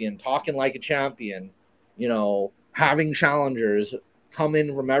champion, talking like a champion, having challengers come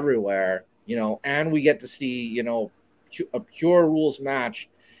in from everywhere. And we get to see, a pure rules match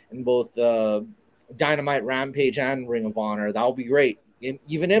in both Dynamite, Rampage, and Ring of Honor. That'll be great.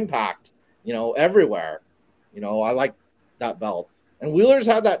 Even Impact, everywhere. I like that belt. And Wheeler's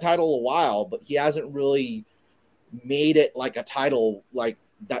had that title a while, but he hasn't really made it like a title like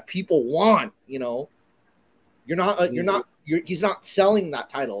that people want. He's not selling that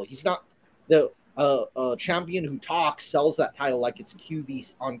title. He's not the champion who talks sells that title like it's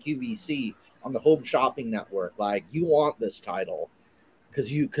QVC on the Home Shopping Network. Like, you want this title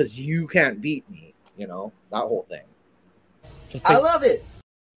because you can't beat me. That whole thing. I love it.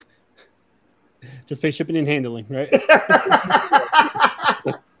 Just pay shipping and handling, right?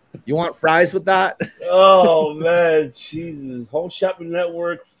 You want fries with that? Oh man, Jesus! Home Shopping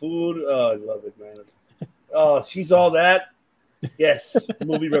Network, food. Oh, I love it, man. Oh, she's all that. Yes,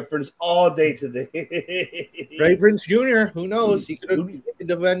 movie reference all day today. Ray Prince Jr. Who knows? He could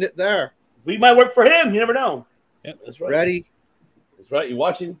defend it there. We might work for him. You never know. Yep, that's right. Ready? That's right. You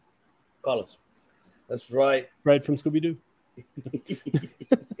watching? Call us. That's right. Fred from Scooby Doo.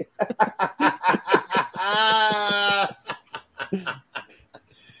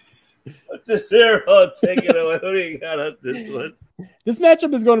 Take it away. Who do you got up this one? This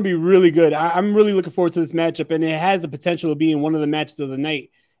matchup is going to be really good. I'm really looking forward to this matchup, and it has the potential of being one of the matches of the night.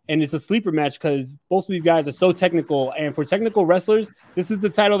 And it's a sleeper match because both of these guys are so technical. And for technical wrestlers, this is the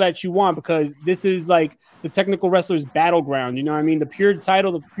title that you want because this is like the technical wrestlers' battleground. You know what I mean? The pure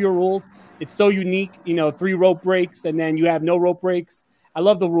title, the pure rules. It's so unique. 3 rope breaks, and then you have no rope breaks. I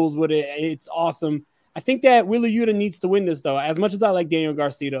love the rules with it. It's awesome. I think that Wheeler Yuta needs to win this, though. As much as I like Daniel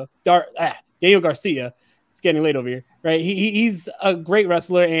Garcia, it's getting late over here, right? He's a great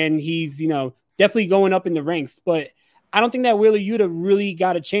wrestler, and he's, definitely going up in the ranks. But I don't think that Wheeler Yuta really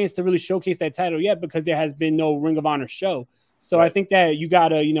got a chance to really showcase that title yet because there has been no Ring of Honor show. So right. I think that you got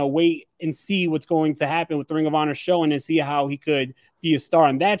to, wait and see what's going to happen with the Ring of Honor show and then see how he could be a star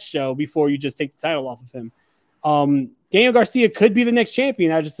on that show before you just take the title off of him. Daniel Garcia could be the next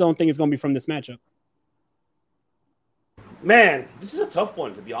champion. I just don't think it's going to be from this matchup. Man, this is a tough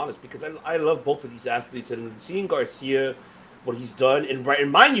one, to be honest, because I love both of these athletes. And seeing Garcia, what he's done,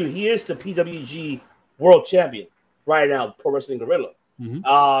 and mind you, he is the PWG World Champion right now, Pro Wrestling Guerrilla.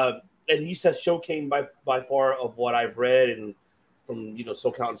 Mm-hmm. And he's has showcased by far of what I've read and from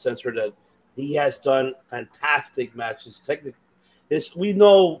SoCal Uncensored that he has done fantastic matches. We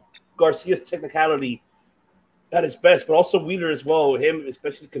know Garcia's technicality at his best, but also Wheeler as well. Him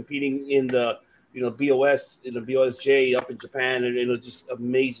especially competing in the BOS in the BOSJ up in Japan, and it was just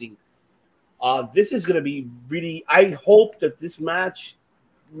amazing. This is going to be really. I hope that this match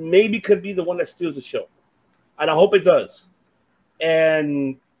maybe could be the one that steals the show, and I hope it does.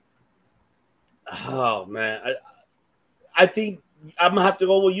 And oh man, I think I'm gonna have to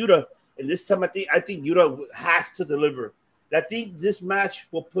go with Yuta, and this time I think Yuta has to deliver. And I think this match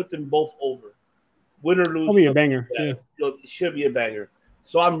will put them both over, win or lose. It'll be a banger. Yeah. It should be a banger.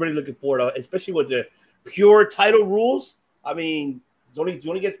 So I'm really looking forward to it, especially with the pure title rules. I mean, you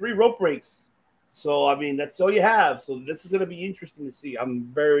only get 3 rope breaks. So, I mean, that's all you have. So this is going to be interesting to see. I'm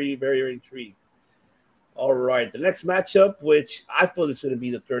very, very intrigued. All right. The next matchup, which I feel is going to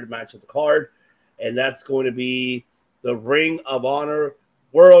be the third match of the card, and that's going to be the Ring of Honor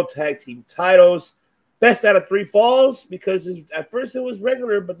World Tag Team titles. Best out of 3 falls, because at first it was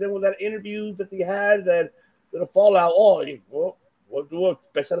regular, but then with that interview that they had, that the fallout, we'll do a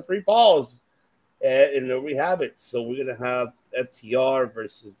best out of 3 falls. And there we have it. So we're going to have FTR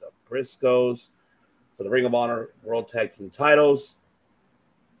versus the Briscoes for the Ring of Honor World Tag Team titles.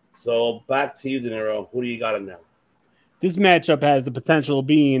 So back to you, De Niro. Who do you got in now? This matchup has the potential of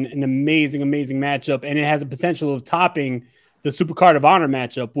being an amazing, amazing matchup, and it has the potential of topping the Supercard of Honor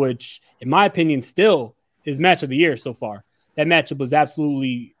matchup, which, in my opinion, still is match of the year so far. That matchup was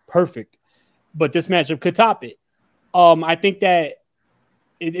absolutely perfect, but this matchup could top it. I think that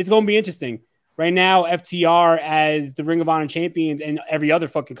it's going to be interesting. Right now, FTR as the Ring of Honor champions and every other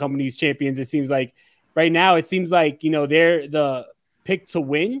fucking company's champions, it seems like right now, they're the pick to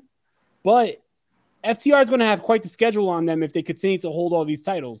win, but FTR is going to have quite the schedule on them if they continue to hold all these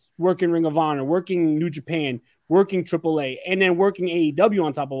titles, working Ring of Honor, working New Japan, working AAA, and then working AEW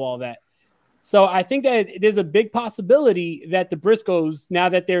on top of all that. So I think that there's a big possibility that the Briscoes, now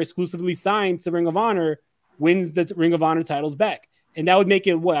that they're exclusively signed to Ring of Honor, wins the Ring of Honor titles back. And that would make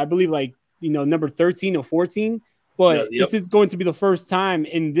it, I believe, number 13 or 14. But This is going to be the first time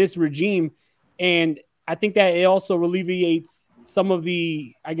in this regime. And I think that it also alleviates some of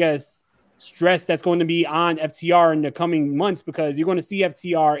the, stress that's going to be on FTR in the coming months, because you're going to see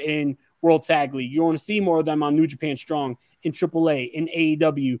FTR in World Tag League. You're going to see more of them on New Japan Strong, in AAA, in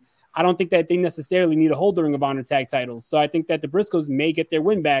AEW. I don't think that they necessarily need to hold the Ring of Honor tag titles. So I think that the Briscoes may get their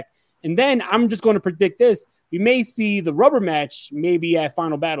win back. And then I'm just going to predict this. We may see the rubber match maybe at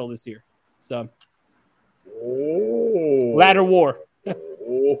Final Battle this year. So, Ladder War.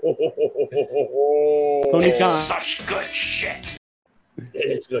 Tony Khan. Such good shit.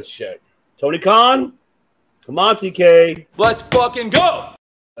 It's good shit. Tony Khan, come on, TK. Let's fucking go.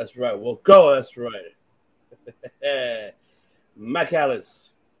 That's right. We'll go. That's right. McAllis,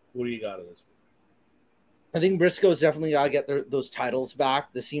 who do you got in this one? I think Briscoe's definitely got to get those titles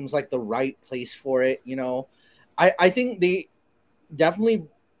back. This seems like the right place for it. I think they definitely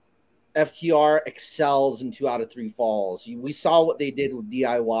FTR excels in 2 out of 3 falls. We saw what they did with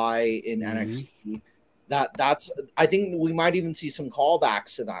DIY in NXT. That's I think we might even see some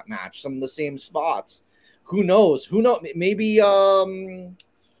callbacks to that match, some of the same spots. Who knows? Maybe no.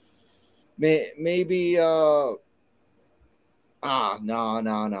 I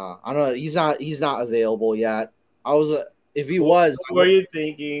don't know. He's not available yet. If he was, what were you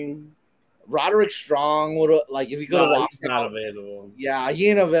thinking? Roderick Strong would have, like, if he could have walked he's not out. Available. Yeah, he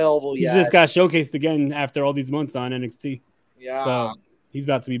ain't available yet. He's just got showcased again after all these months on NXT. Yeah. So he's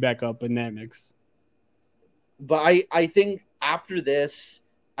about to be back up in that mix. But I think after this,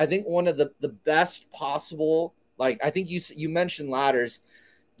 I think one of the best possible, like, I think you mentioned ladders,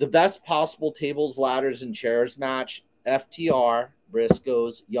 the best possible tables, ladders, and chairs match, FTR,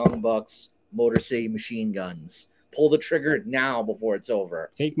 Briscoes, Young Bucks, Motor City Machine Guns. Pull the trigger now before it's over.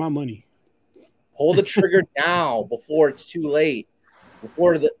 Take my money. Pull the trigger now before it's too late.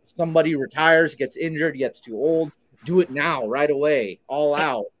 Before somebody retires, gets injured, gets too old. Do it now, right away, all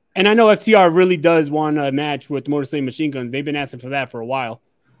out. And I know FTR really does want a match with Motor City Machine Guns. They've been asking for that for a while.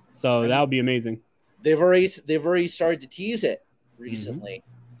 So that would be amazing. They've already started to tease it recently.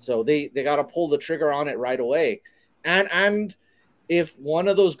 So they got to pull the trigger on it right away. And if one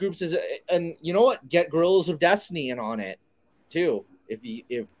of those groups is, and you know what, get Guerrillas of Destiny in on it too.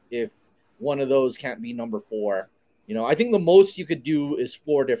 If one of those can't be number 4, you know, I think the most you could do is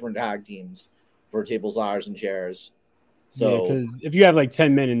 4 different tag teams for tables, ladders, and chairs. So because if you have like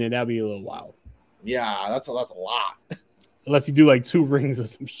 10 men in there, that'd be a little wild. Yeah, that's a lot. Unless you do like 2 rings or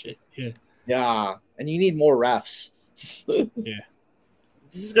some shit. Yeah. Yeah, and you need more refs. Yeah.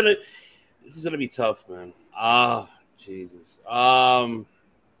 This is gonna be tough, man. Jesus.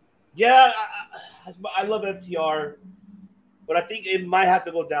 Yeah, I love FTR, but I think it might have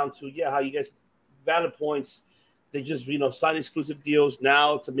to go down to how you guys valid points. They just sign exclusive deals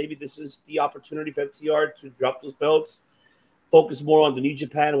now. So maybe this is the opportunity for FTR to drop those belts, focus more on the New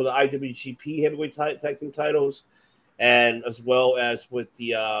Japan with the IWGP heavyweight tag team titles, and as well as with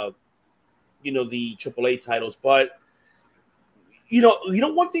the the AAA titles. But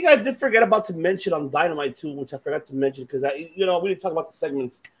one thing I did forget about to mention on Dynamite too, which I forgot to mention because we didn't talk about the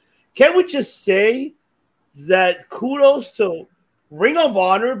segments. Can we just say that kudos to Ring of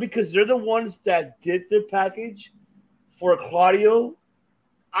Honor because they're the ones that did their package for Claudio?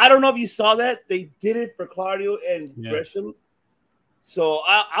 I don't know if you saw that. They did it for Claudio and Gresham. So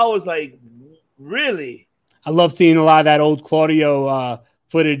I was like, really? I love seeing a lot of that old Claudio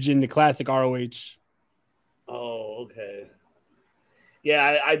footage in the classic ROH. Oh, okay.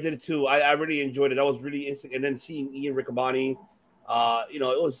 Yeah, I did it too. I really enjoyed it. That was really instant. And then seeing Ian Riccaboni, it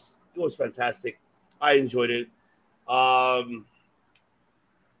was fantastic. I enjoyed it.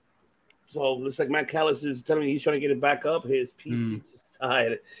 So looks like Matt Callis is telling me he's trying to get it back up. His PC just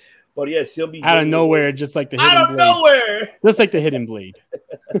died. But yes, he'll be out of nowhere, just like the hidden out of blade. nowhere, just like the hidden blade.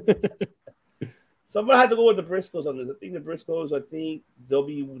 So I'm gonna have to go with the Briscoes on this. I think the Briscoes, they'll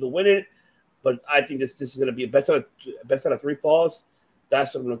be able to win it. But I think this is gonna be a best out of 3 falls.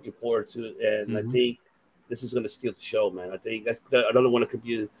 That's what I'm looking forward to, and I think this is gonna steal the show, man. I think that's another one that could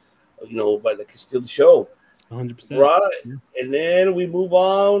be, but that could steal the show. 100%. Right, and then we move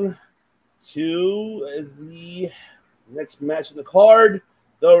on to the next match in the card,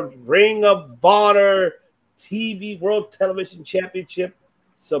 the Ring of Honor TV World Television Championship,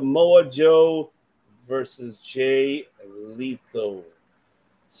 Samoa Joe versus Jay Lethal.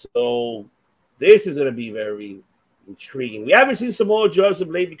 So this is going to be very intriguing. We haven't seen Samoa Joe as of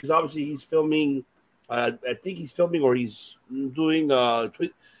late because obviously he's filming. I think he's filming or he's doing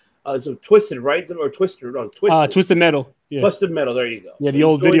Twisted, right? Or Twister? No, Twisted. Twisted Metal. Yeah. Twisted Metal. There you go. Yeah, so the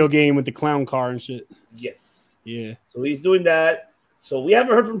old video game with the clown car and shit. Yes. Yeah. So he's doing that. So we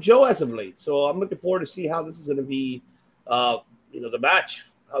haven't heard from Joe as of late. So I'm looking forward to see how this is going to be. The match.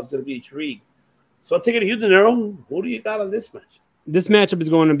 How it's going to be intrigued. So I'll take it to you, De Niro. Who do you got on this match? This matchup is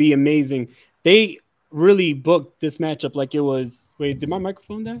going to be amazing. They really booked this matchup like it was. Wait, did my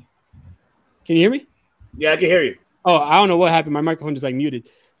microphone die? Can you hear me? Yeah, I can hear you. Oh, I don't know what happened. My microphone just muted.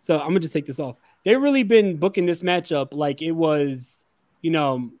 So I'm gonna just take this off. They've really been booking this matchup like it was,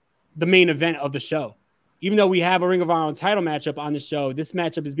 the main event of the show. Even though we have a Ring of Honor title matchup on the show, this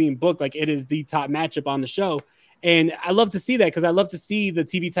matchup is being booked like it is the top matchup on the show. And I love to see that because I love to see the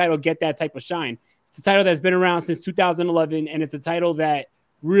TV title get that type of shine. It's a title that's been around since 2011, and it's a title that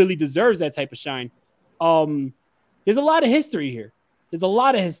really deserves that type of shine. There's a lot of history here. There's a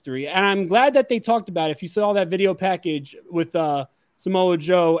lot of history, and I'm glad that they talked about it. If you saw that video package with Samoa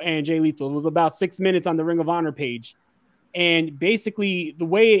Joe and Jay Lethal, it was about 6 minutes on the Ring of Honor page. And basically, the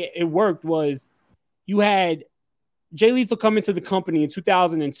way it worked was you had Jay Lethal come into the company in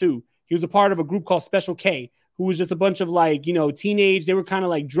 2002. He was a part of a group called Special K, who was just a bunch of like, teenage. They were kind of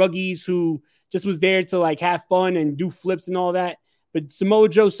like druggies who just was there to like have fun and do flips and all that. But Samoa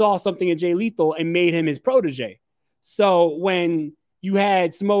Joe saw something in Jay Lethal and made him his protege. So when you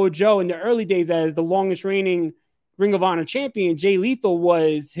had Samoa Joe in the early days as the longest reigning Ring of Honor champion, Jay Lethal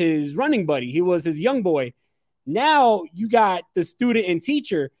was his running buddy. He was his young boy. Now you got the student and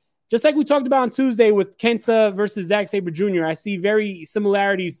teacher, just like we talked about on Tuesday with Kenta versus Zack Sabre Jr. I see very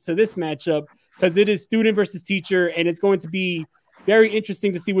similarities to this matchup because it is student versus teacher, and it's going to be very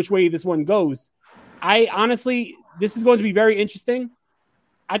interesting to see which way this one goes. This is going to be very interesting.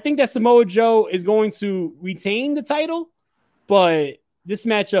 I think that Samoa Joe is going to retain the title, but this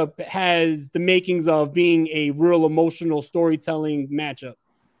matchup has the makings of being a real emotional storytelling matchup.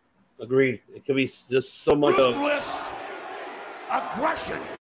 Agreed. It could be just so much of aggression.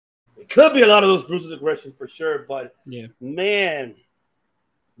 It could be a lot of those Bruce's aggression for sure, but yeah, man,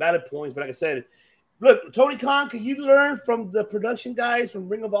 valid points. But like I said, look, Tony Khan, can you learn from the production guys from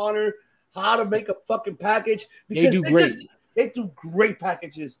Ring of Honor how to make a fucking package? Because they do great. They do great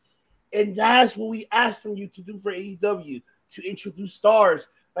packages, and that's what we asked from you to do for AEW, to introduce stars,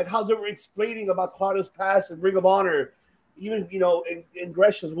 like how they were explaining about Claudio's past and Ring of Honor, even in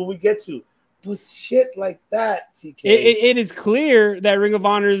Gresham's when we get to. But shit like that, TK. It is clear that Ring of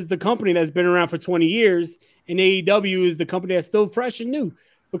Honor is the company that's been around for 20 years, and AEW is the company that's still fresh and new.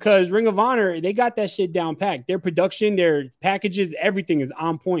 Because Ring of Honor, they got that shit down packed. Their production, their packages, everything is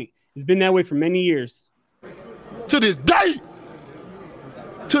on point. It's been that way for many years. To this day.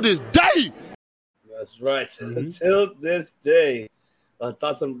 That's right. Until this day.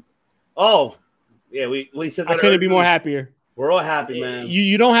 Thoughts on... Oh, yeah, we said that I couldn't be more happier. We're all happy, man.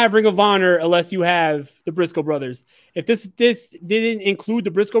 You don't have Ring of Honor unless you have the Briscoe brothers. If this didn't include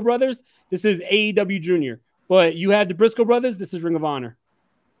the Briscoe brothers, this is AEW Junior. But you have the Briscoe brothers, this is Ring of Honor.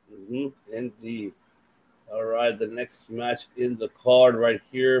 Mm-hmm. Indeed. All right, the next match in the card right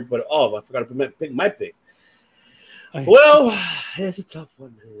here. But, I forgot to pick my pick. Well, it's a tough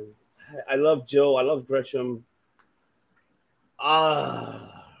one, man. I love Joe. I love Gresham. I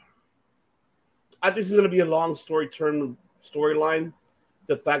think this is going to be a long storyline.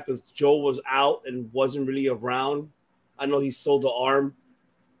 The fact that Joe was out and wasn't really around. I know he sold the arm.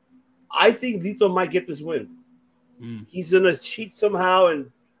 I think Lethal might get this win. He's going to cheat somehow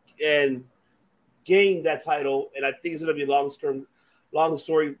and gain that title. And I think it's going to be a long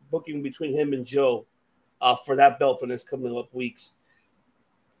story booking between him and Joe for that belt for the next coming up weeks.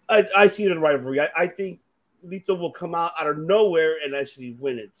 I see it in rivalry. I think Lethal will come out of nowhere and actually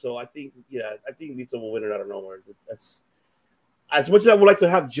win it. So I think Lethal will win it out of nowhere. That's as much as I would like to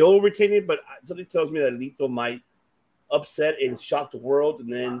have Joe retain it, but something tells me that Lethal might upset and shock the world,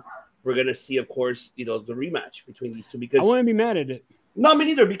 and then we're gonna see, of course, the rematch between these two. Because I wouldn't be mad at it. No, me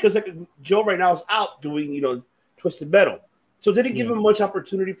neither. Because Joe right now is out doing Twisted Metal, so they didn't give him much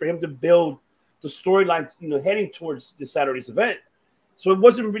opportunity for him to build the storyline, heading towards this Saturday's event. So it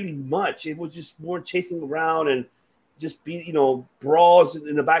wasn't really much. It was just more chasing around and just brawls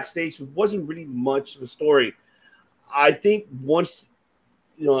in the backstage. It wasn't really much of a story. I think once,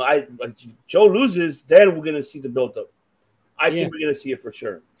 Joe loses, then we're going to see the build-up. I think we're going to see it for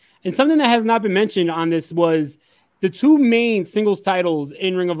sure. And something that has not been mentioned on this was the two main singles titles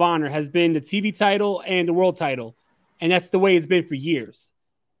in Ring of Honor has been the TV title and the world title. And that's the way it's been for years.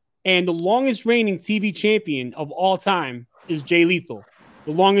 And the longest reigning TV champion of all time is Jay Lethal.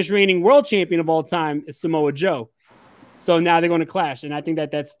 The longest reigning world champion of all time is Samoa Joe. So now they're going to clash. And I think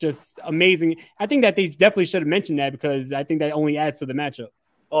that that's just amazing. I think that they definitely should have mentioned that because I think that only adds to the matchup.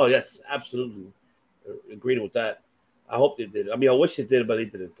 Oh, yes, absolutely. Agreed with that. I hope they did. I mean, I wish they did, but they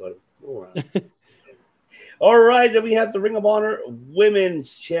didn't. But all right. All right, then we have the Ring of Honor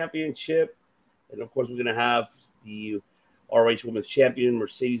Women's Championship. And, of course, we're going to have the ROH Women's Champion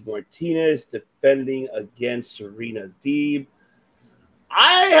Mercedes Martinez defending against Serena Deeb.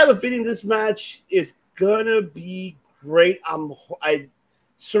 I have a feeling this match is going to be great.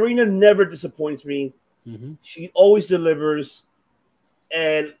 Serena never disappoints me. Mm-hmm. She always delivers.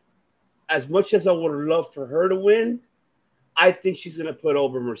 And as much as I would love for her to win, I think she's going to put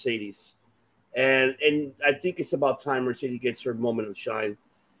over Mercedes. And I think it's about time Mercedes gets her moment of shine.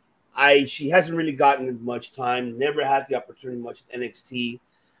 She hasn't really gotten much time, never had the opportunity much at NXT.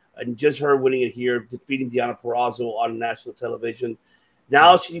 And just her winning it here, defeating Deonna Purrazzo on national television.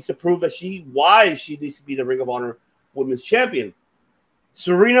 Now she needs to prove that why she needs to be the Ring of Honor Women's Champion.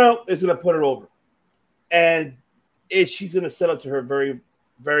 Serena is going to put her over. And she's going to sell it to her very,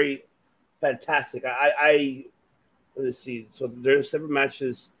 very fantastic. Let's see. So there's 7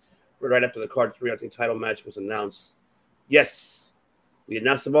 matches right after the card 3. I think title match was announced. Yes. We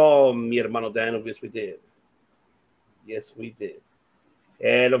announced them all, mi hermano Dan. Yes, we did. Yes, we did.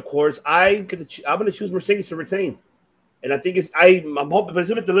 And of course, I'm gonna choose Mercedes to retain. And I think I'm hoping, but it's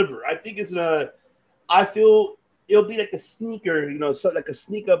gonna deliver. I think I feel it'll be like a sneaker, like a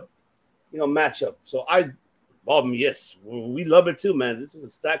sneak up, matchup. So yes, we love it too, man. This is a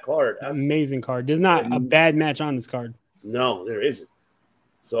stacked card. Amazing card. There's not a bad match on this card. No, there isn't.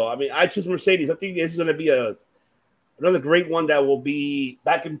 So I choose Mercedes. I think this is gonna be another great one that will be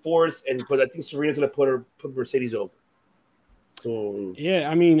back and forth, but I think Serena's gonna put Mercedes over. So yeah,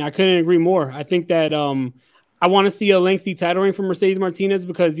 I couldn't agree more. I think that I want to see a lengthy title reign from Mercedes Martinez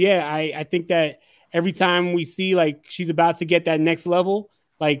because I think that every time we see like she's about to get that next level,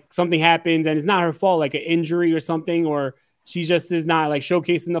 like something happens and it's not her fault, like an injury or something, or she just is not like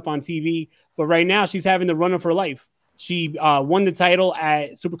showcased enough on TV. But right now she's having the run of her life. She won the title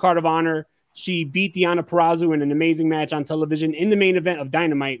at Supercard of Honor. She beat Deonna Purrazzo in an amazing match on television in the main event of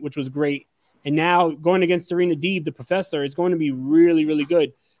Dynamite, which was great. And now going against Serena Deeb, the professor, is going to be really, really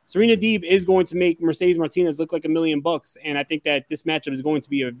good. Serena Deeb is going to make Mercedes Martinez look like $1 million. And I think that this matchup is going to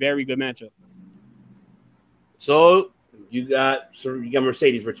be a very good matchup. So you got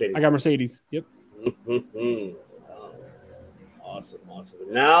Mercedes retaining. I got Mercedes. Yep. Awesome.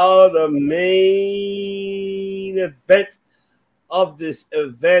 Now the main event of this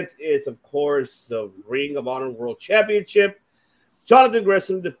event is, of course, the Ring of Honor World Championship. Jonathan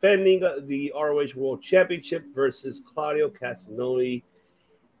Gresham defending the ROH World Championship versus Claudio Castagnoli.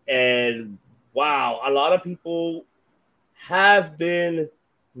 And wow, a lot of people have been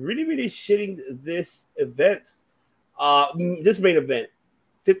really, really shitting this event, this main event,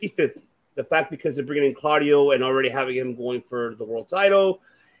 50-50. The fact because they're bringing in Claudio and already having him going for the world title.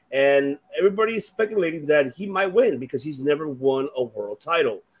 And everybody is speculating that he might win because he's never won a world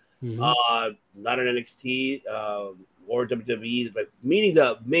title. Mm-hmm. Not in NXT or WWE, like meaning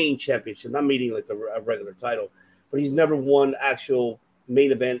the main championship, not meaning like a regular title, but he's never won actual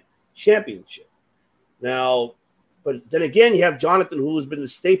main event championship. Now, but then again, you have Jonathan, who's been the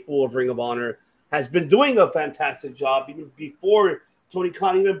staple of Ring of Honor, has been doing a fantastic job even before Tony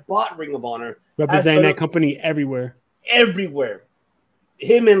Khan even bought Ring of Honor. Representing that company everywhere. Everywhere.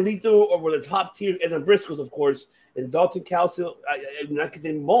 Him and Lethal were the top tier, and the Briscoes, of course, and Dalton Castle, I could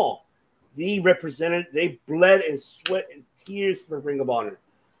name them all. They bled and sweat and tears for Ring of Honor.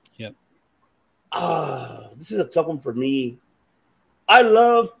 Yep. This is a tough one for me. I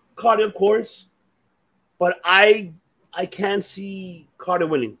love Claudio, of course, but I can't see Claudio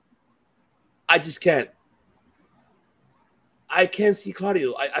winning. I just can't. I can't see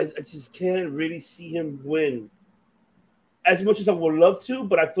Claudio. I just can't really see him win. As much as I would love to,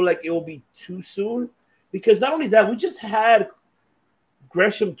 but I feel like it will be too soon. Because not only that, we just had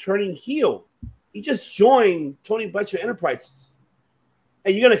Gresham turning heel. He just joined Tony Blanchard Enterprises.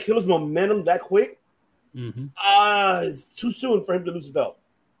 And you're going to kill his momentum that quick? Mm-hmm. It's too soon for him to lose the belt.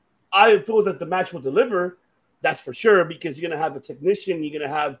 I feel that the match will deliver. That's for sure, because you're going to have a technician. You're going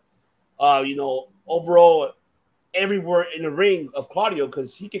to have, overall everywhere in the ring of Claudio,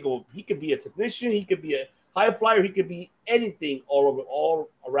 because he could be a technician. He could be a high flyer. He could be anything all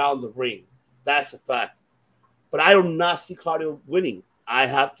around the ring. That's a fact. But I do not see Claudio winning. I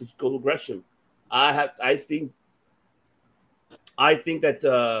have to go to Gresham. I think that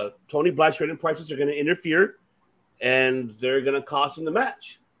Tony Blanchard Enterprises are going to interfere, and they're going to cost him the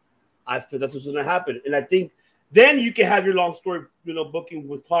match. I feel that's what's going to happen. And I think then you can have your long story, booking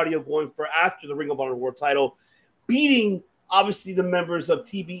with Claudio going for after the Ring of Honor World title, beating obviously the members of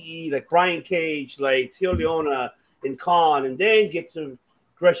TBE like Brian Cage, like Tio Leona and Khan, and then get to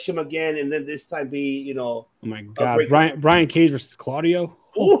Gresham again, and then this time be, Oh my God, Brian Cage versus Claudio.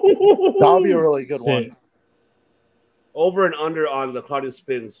 That'll be a really good one. Over and under on the Claudio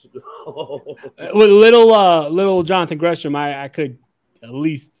spins. With little Jonathan Gresham, I could at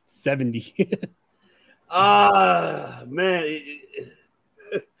least 70. Man,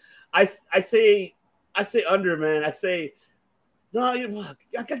 I say under, man. I say no.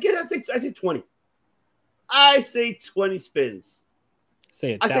 I say 20. I say 20 spins.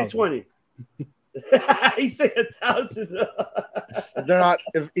 Say 1,000. I say 20. I say 1,000. They're not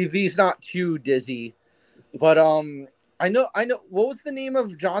if he's not too dizzy, but I know. What was the name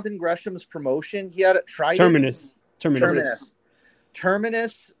of Jonathan Gresham's promotion? He had it tried. Terminus.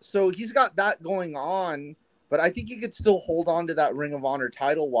 So he's got that going on, but I think he could still hold on to that Ring of Honor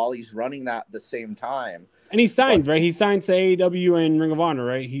title while he's running that at the same time. And he signed, right? He signed to AEW and Ring of Honor,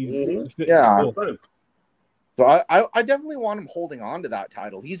 right? Yeah. Cool. So I definitely want him holding on to that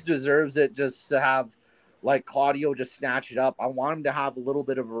title. He deserves it just to have like Claudio just snatch it up. I want him to have a little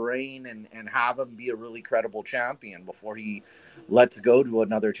bit of a reign and have him be a really credible champion before he lets go to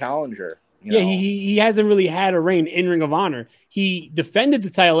another challenger. You know? He hasn't really had a reign in Ring of Honor. He defended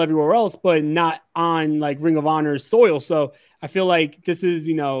the title everywhere else, but not on like Ring of Honor's soil. So I feel like this is,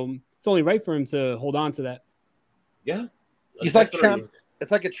 it's only right for him to hold on to that. Yeah. He's like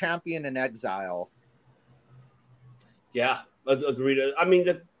it's like a champion in exile. Yeah, agreed. I mean,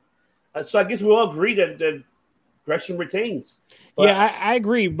 so I guess we all agree that Gresham retains. But yeah, I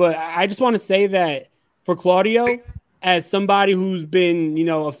agree. But I just want to say that for Claudio, as somebody who's been,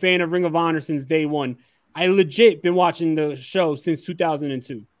 a fan of Ring of Honor since day one, I legit been watching the show since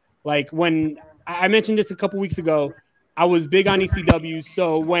 2002. Like when I mentioned this a couple weeks ago, I was big on ECW.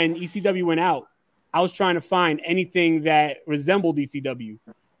 So when ECW went out, I was trying to find anything that resembled ECW.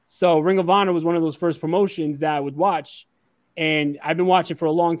 So Ring of Honor was one of those first promotions that I would watch. And I've been watching for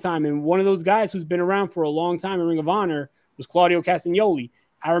a long time. And one of those guys who's been around for a long time in Ring of Honor was Claudio Castagnoli.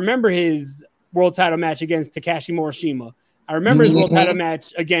 I remember his world title match against Takashi Morishima. I remember his world title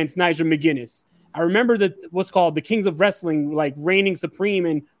match against Nigel McGuinness. I remember what's called the Kings of Wrestling, like reigning supreme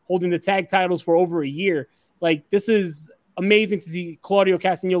and holding the tag titles for over a year. Like, this is amazing to see Claudio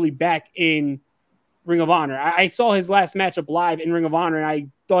Castagnoli back in Ring of Honor. I saw his last matchup live in Ring of Honor, and I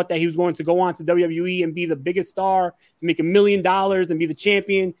thought that he was going to go on to WWE and be the biggest star, make $1 million and be the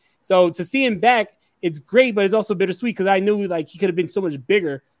champion. So to see him back, it's great, but it's also bittersweet because I knew like he could have been so much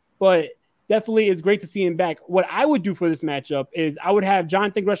bigger. But definitely it's great to see him back. What I would do for this matchup is I would have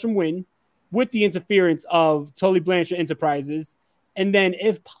Jonathan Gresham win with the interference of Tully Blanchard Enterprises. And then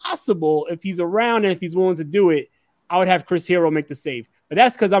if possible, if he's around and if he's willing to do it, I would have Chris Hero make the save. But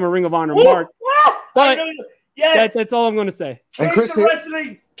that's because I'm a Ring of Honor mark. But yes, that's all I'm going to say.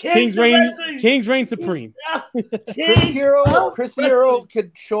 Kings reign supreme. Chris Hero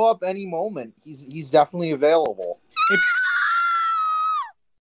could show up any moment. He's definitely available.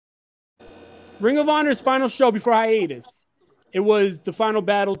 Ring of Honor's final show before hiatus, it was the Final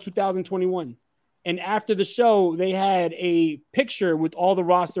Battle 2021. And after the show, they had a picture with all the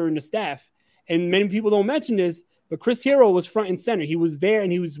roster and the staff. And many people don't mention this, but Chris Hero was front and center. He was there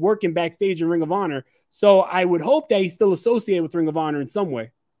and he was working backstage in Ring of Honor. So I would hope that he's still associated with Ring of Honor in some way.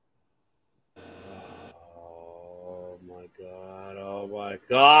 Oh my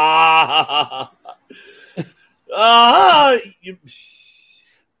God.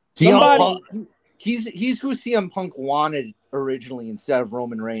 Somebody, he's who CM Punk wanted originally instead of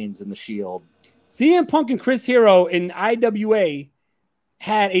Roman Reigns in the Shield. CM Punk and Chris Hero in IWA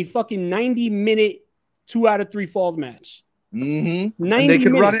had a fucking 90-minute 2 out of 3 falls match. Mm-hmm. 90 they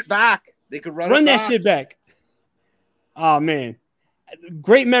could minutes. run it back. They could run that shit back. Oh man,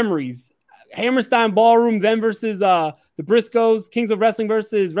 great memories. Hammerstein Ballroom, then versus the Briscoes, Kings of Wrestling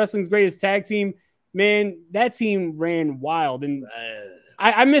versus Wrestling's Greatest Tag Team. Man, that team ran wild, and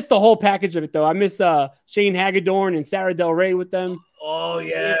I missed the whole package of it though. I miss Shane Hagedorn and Sarah Del Rey with them. Oh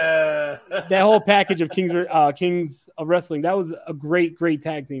yeah, that whole package of Kings of Wrestling. That was a great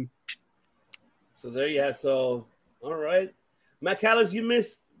tag team. So there you have. So all right, Matt Callis, you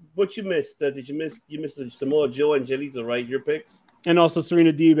missed what you missed. Did you miss? You missed Samoa Joe and Jelisa, right? Your picks, and also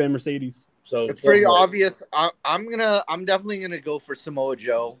Serena Deeb and Mercedes. So it's pretty obvious. I'm definitely gonna go for Samoa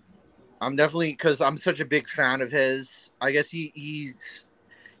Joe. I'm definitely, because I'm such a big fan of his. I guess he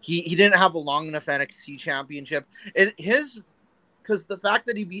didn't have a long enough NXT championship. Because the fact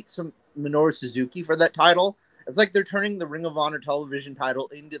that he beat some Minoru Suzuki for that title, it's like they're turning the Ring of Honor television title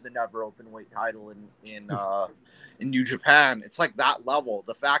into the Never Openweight title in New Japan. It's like that level.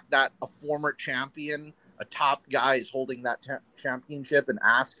 The fact that a former champion, a top guy, is holding that championship, an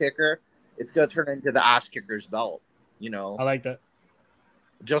ass kicker, it's gonna turn into the ass kicker's belt. I like that.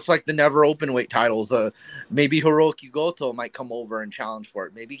 Just like the Never Openweight titles, maybe Hiroki Goto might come over and challenge for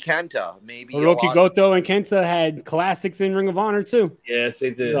it. Maybe Kenta. Maybe Hiroki Goto and Kenta had classics in Ring of Honor too. Yes,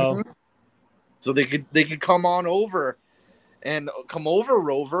 they did. So they could come on over, and come over,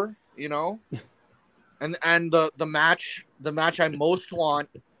 Rover. And the match I most want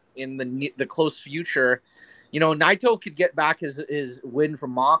in the close future, Naito could get back his win from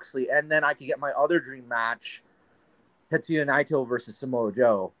Moxley, and then I could get my other dream match. Tetsuya Naito versus Samoa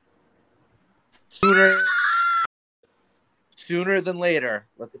Joe. Sooner than later.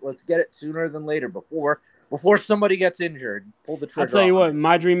 Let's get it sooner than later before somebody gets injured. Pull the trigger. I'll tell you what,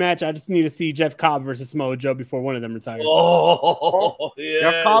 my dream match. I just need to see Jeff Cobb versus Samoa Joe before one of them retires. Oh yeah,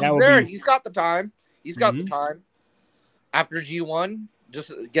 Jeff Cobb's there. He's got the time. The time. After G1,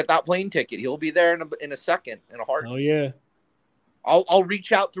 just get that plane ticket. He'll be there in a second, in a heartbeat. Oh yeah. I'll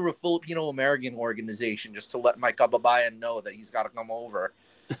reach out through a Filipino American organization just to let Mike Kababayan know that he's got to come over.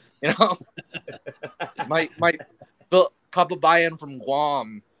 Might fill cup of buy-in from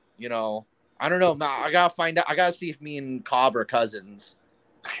Guam. You know, I don't know. I gotta find out. I gotta see if me and Cobb are cousins.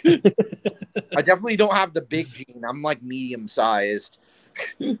 I definitely don't have the big gene. I'm like medium sized.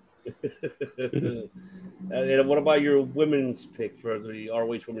 And what about your women's pick for the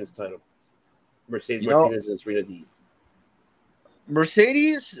ROH women's title? Mercedes Martinez and Serena Deeb.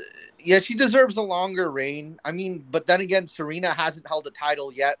 Mercedes, yeah, she deserves a longer reign. I mean, but then again, Serena hasn't held a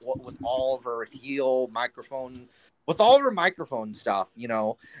title yet with all of her with all of her microphone stuff, you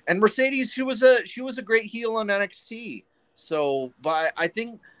know. And Mercedes, she was a great heel on NXT. So, but I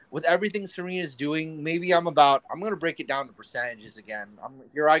think with everything Serena's doing, maybe I'm going to break it down to percentages again.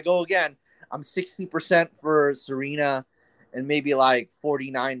 Here I go again. I'm 60% for Serena and maybe like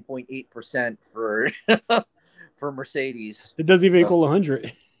 49.8% for for Mercedes. It doesn't even equal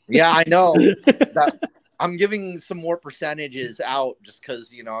 100. Yeah, I know. I'm giving some more percentages out just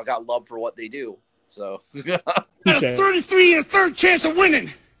because, you know, I got love for what they do. So got a 33 and a third chance of winning.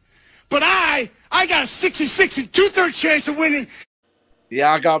 But I got a 66 and 2/3 chance of winning.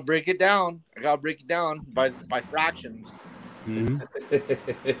 Yeah, I gotta break it down. by fractions. Mm-hmm.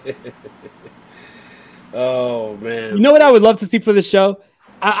 Oh man! You know what I would love to see for the show?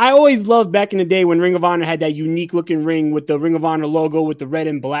 I always loved back in the day when Ring of Honor had that unique looking ring with the Ring of Honor logo with the red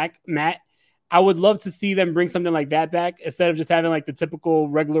and black mat. I would love to see them bring something like that back instead of just having like the typical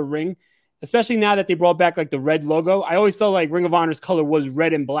regular ring. Especially now that they brought back like the red logo. I always felt like Ring of Honor's color was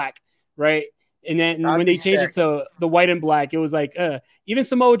red and black, right? And then when they changed it to the white and black, it was like, even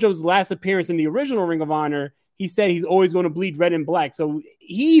Samoa Joe's last appearance in the original Ring of Honor, he said he's always going to bleed red and black. So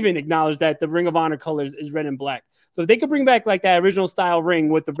he even acknowledged that the Ring of Honor colors is red and black. So if they could bring back like that original style ring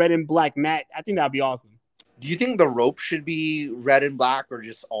with the red and black mat, I think that'd be awesome. Do you think the rope should be red and black or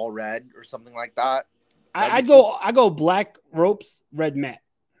just all red or something like that? I go black ropes, red mat.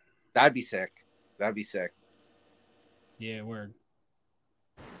 That'd be sick. Yeah, word.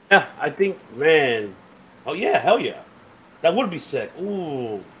 Yeah, I think, man. Oh yeah, hell yeah, that would be sick.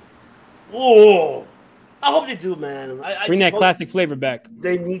 Ooh. I hope they do, man. Bring that classic flavor back.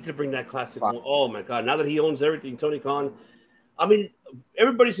 They need to bring that classic. Wow. Oh my god! Now that he owns everything, Tony Khan. I mean,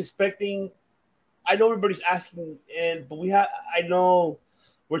 everybody's expecting. I know everybody's asking, but I know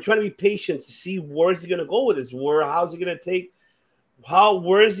we're trying to be patient to see where is he going to go with this. How's he going to take?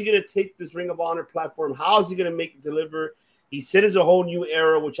 Where is he going to take this Ring of Honor platform? How is he going to make it deliver? He said it's a whole new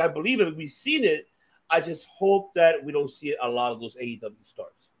era, which I believe in. We've seen it. I just hope that we don't see a lot of those AEW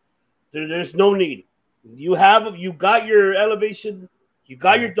stars. There's no need. You got your Elevation, you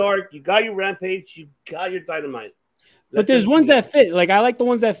got your Dark, you got your Rampage, you got your Dynamite. But there's ones that fit. Like I like the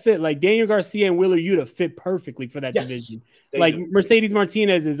ones that fit. Like Daniel Garcia and Wheeler Yuta fit perfectly for that division. Like Mercedes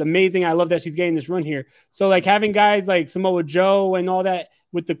Martinez is amazing. I love that she's getting this run here. So like having guys like Samoa Joe and all that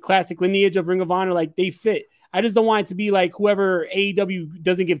with the classic lineage of Ring of Honor, like they fit. I just don't want it to be like whoever AEW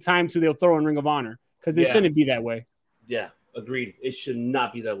doesn't give time to, they'll throw in Ring of Honor because it shouldn't be that way. Yeah, agreed. It should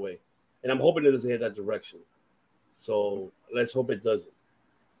not be that way. And I'm hoping it doesn't head that direction. So let's hope it doesn't.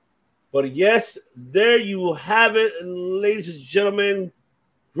 But yes, there you have it, ladies and gentlemen.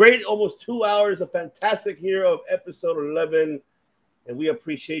 Great, almost 2 hours of fantastic here of episode 11. And we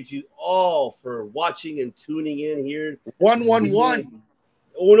appreciate you all for watching and tuning in here. 111.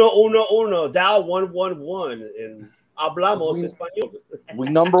 Uno. Dial 111. And hablamos español. We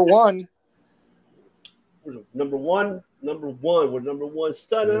number one. Number one. We're number one.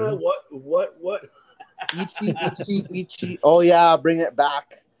 Stunner. What? Ichi. Oh, yeah. Bring it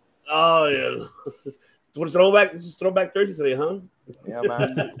back. Oh, yeah. Throwback. This is Throwback Thursday today, huh? Yeah,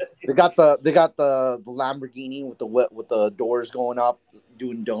 man. They got the Lamborghini with the doors going up,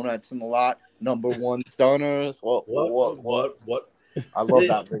 doing donuts in the lot. Number one Stunners. What? I love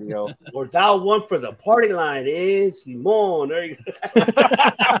that video. Or dial one for the party line is Simone. There you go.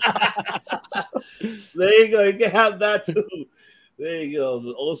 There you go. You can have that too. There you go.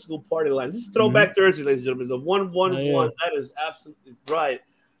 The old school party line. This is Throwback Thursday, ladies and gentlemen. The 111. Oh, yeah. That is absolutely right.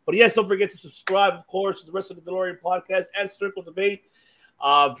 But yes, don't forget to subscribe, of course, to the rest of the DeLorean podcast and Circle Debate.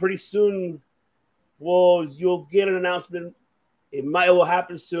 Pretty soon, you'll get an announcement. It will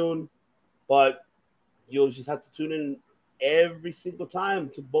happen soon, but you'll just have to tune in every single time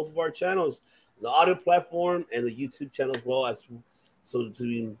to both of our channels, the audio platform and the YouTube channel as well. So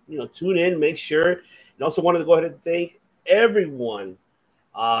to tune in, make sure. And also wanted to go ahead and thank everyone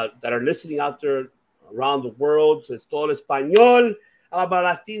that are listening out there around the world. So es todo el español. Para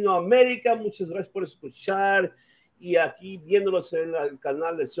Latinoamérica, muchas gracias por escuchar y aquí viéndolos en el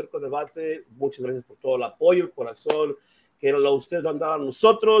canal de Circo Debate, muchas gracias por todo el apoyo, el corazón que ustedes han dado a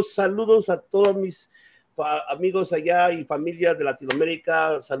nosotros. Saludos a todos mis amigos allá y familias de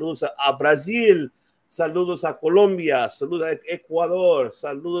Latinoamérica, saludos a Brasil, Saludos a Colombia, saludos a Ecuador,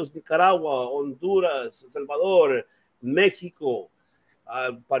 saludos Nicaragua, Honduras, El Salvador, México,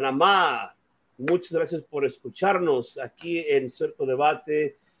 Panamá. Muchas gracias por escucharnos aquí en Cerco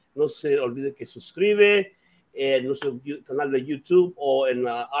Debate. No se olvide que suscribe en nuestro canal de YouTube o en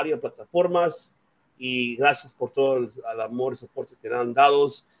audio plataformas. Y gracias por todo el amor y soporte que nos han dado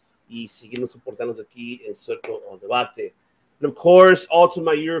y siguiendo soportándonos aquí en Cerco Debate. And of course, all to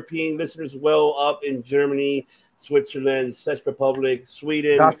my European listeners well up in Germany, Switzerland, Czech Republic,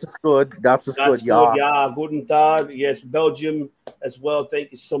 Sweden. Das ist good. Ja. Yeah, guten Tag. Yes, Belgium as well.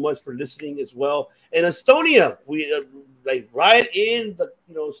 Thank you so much for listening as well. And Estonia, we like right in the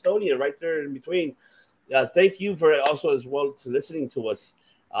Estonia, right there in between. Thank you for also as well to listening to us.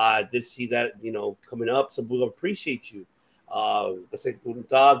 I did see that coming up, so we appreciate you. Let's say guten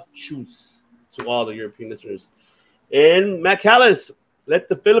Tag, tschüss to all the European listeners. And Matt Callis, let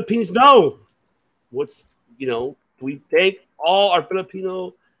the Philippines know what's, we thank all our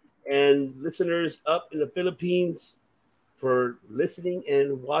Filipino and listeners up in the Philippines for listening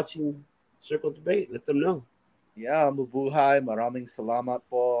and watching Circle Debate. Let them know. Yeah, mabuhay, maraming salamat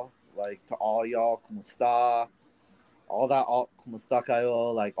po. Like to all y'all, kumusta? Kumusta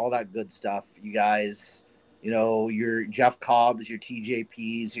kayo? Like all that good stuff. You guys, your Jeff Cobbs, your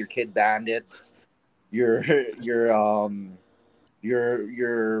TJPs, your Kid Bandits. Your Shotzi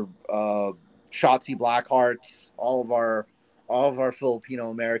Blackhearts, all of our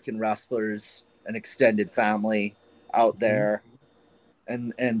Filipino American wrestlers and extended family out there,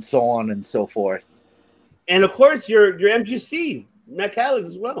 and so on and so forth. And of course, your MGC, Matt Callis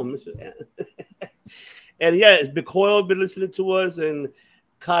as well, Mr. And yeah, Bicoil been listening to us, and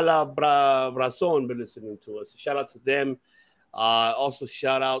Kala Brazon been listening to us. Shout out to them. Also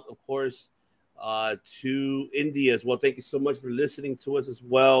shout out, of course, to India as well. Thank you so much for listening to us as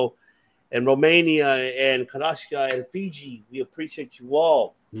well. And Romania and Karashka and Fiji, we appreciate you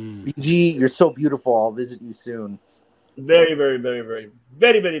all. Fiji, you're so beautiful. I'll visit you soon. Very, very, very, very,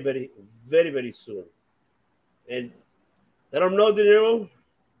 very, very, very, very, very soon. And let them know, De Niro,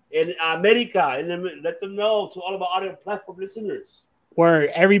 in America, and then let them know to all of our audio platform listeners.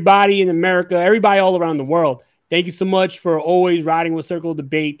 Where everybody in America, everybody all around the world, thank you so much for always riding with Circle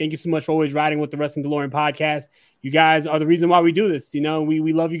Debate. Thank you so much for always riding with the Wrestling DeLorean podcast. You guys are the reason why we do this.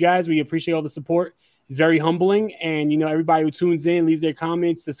 We love you guys. We appreciate all the support. It's very humbling. And, everybody who tunes in, leaves their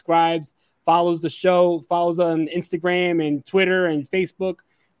comments, subscribes, follows the show, follows on Instagram and Twitter and Facebook.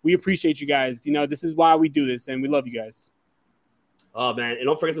 We appreciate you guys. This is why we do this, and we love you guys. Oh, man. And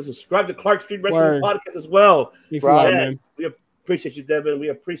don't forget to subscribe to Clark Street Wrestling Podcast as well. Thanks a lot, man. We appreciate you, Devin. We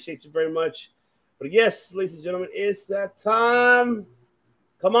appreciate you very much. But yes, ladies and gentlemen, it's that time.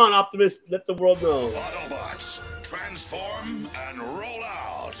 Come on, Optimus, let the world know. Autobots, transform and roll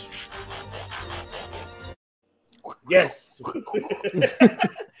out. Yes.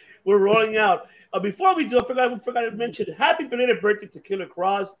 We're rolling out. Before we do, I forgot to mention happy belated birthday to Killer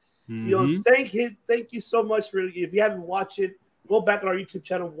Cross. Thank you so much for, if you haven't watched it, go back on our YouTube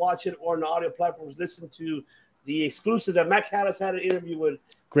channel, watch it, or on the audio platforms, listen to the exclusive that Matt Callis had an interview with.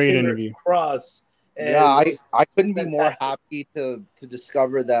 Great Killer interview. Cross. Yeah, I couldn't be more happy to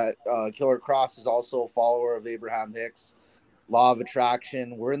discover that Killer Cross is also a follower of Abraham Hicks. Law of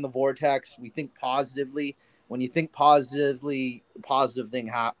attraction. We're in the vortex. We think positively. When you think positively, positive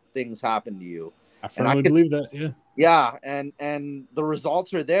things happen to you. I firmly believe that. Yeah. Yeah, and the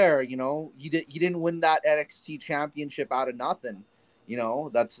results are there. He didn't win that NXT championship out of nothing.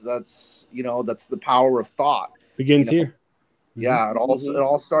 That's the power of thought. Begins here. Yeah, it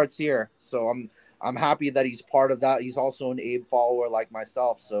all starts here. So I'm happy that he's part of that. He's also an Abe follower like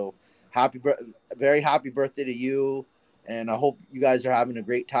myself. So very happy birthday to you. And I hope you guys are having a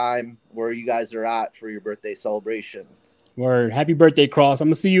great time where you guys are at for your birthday celebration. Word. Happy birthday, Cross. I'm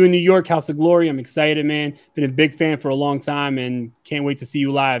going to see you in New York, House of Glory. I'm excited, man. Been a big fan for a long time and can't wait to see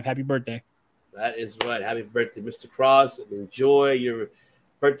you live. Happy birthday. That is right. Happy birthday, Mr. Cross. Enjoy your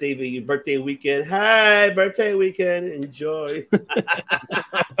birthday weekend. Hi, birthday weekend. Enjoy.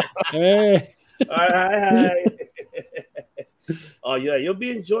 Hey. All right. Oh, yeah. You'll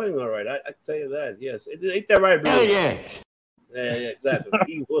be enjoying all right. I can tell you that. Yes. Ain't that right, bro? Yeah. Yeah, exactly.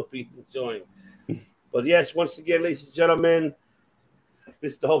 He will be enjoying. But yes, once again, ladies and gentlemen,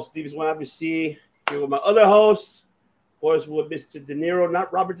 this is the host, Stevens One IBC. Here with my other host, of course, with Mr. De Niro,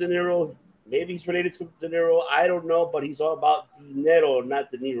 not Robert De Niro. Maybe he's related to De Niro. I don't know, but he's all about dinero, not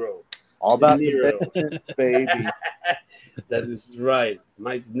De Niro. All about De Niro, baby. That is right.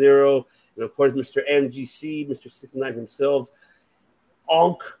 Mike De Niro. And of course, Mr. MGC, Mr. 69 himself.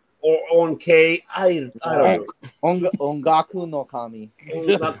 Onk or Onk. I don't know. Ongaku no Kami.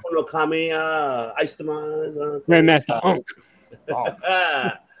 Ongaku no Kami, Aistaman. Grandmaster Unk.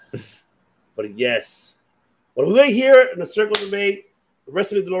 But yes. What we here in the Circle of Debate, the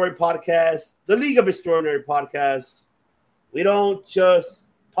Wrestling Glory podcast, the League of Extraordinary podcast. We don't just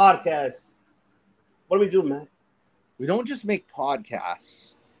podcast. What do we do, man? We don't just make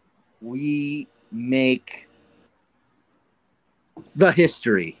podcasts. We make the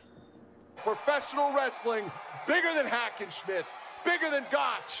history. Professional wrestling, bigger than Hackenschmidt, bigger than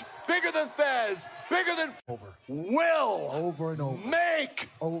Gotch, bigger than Thez, bigger than will Over and over. make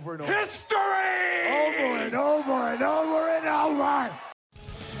Over and over. history. Over and over and over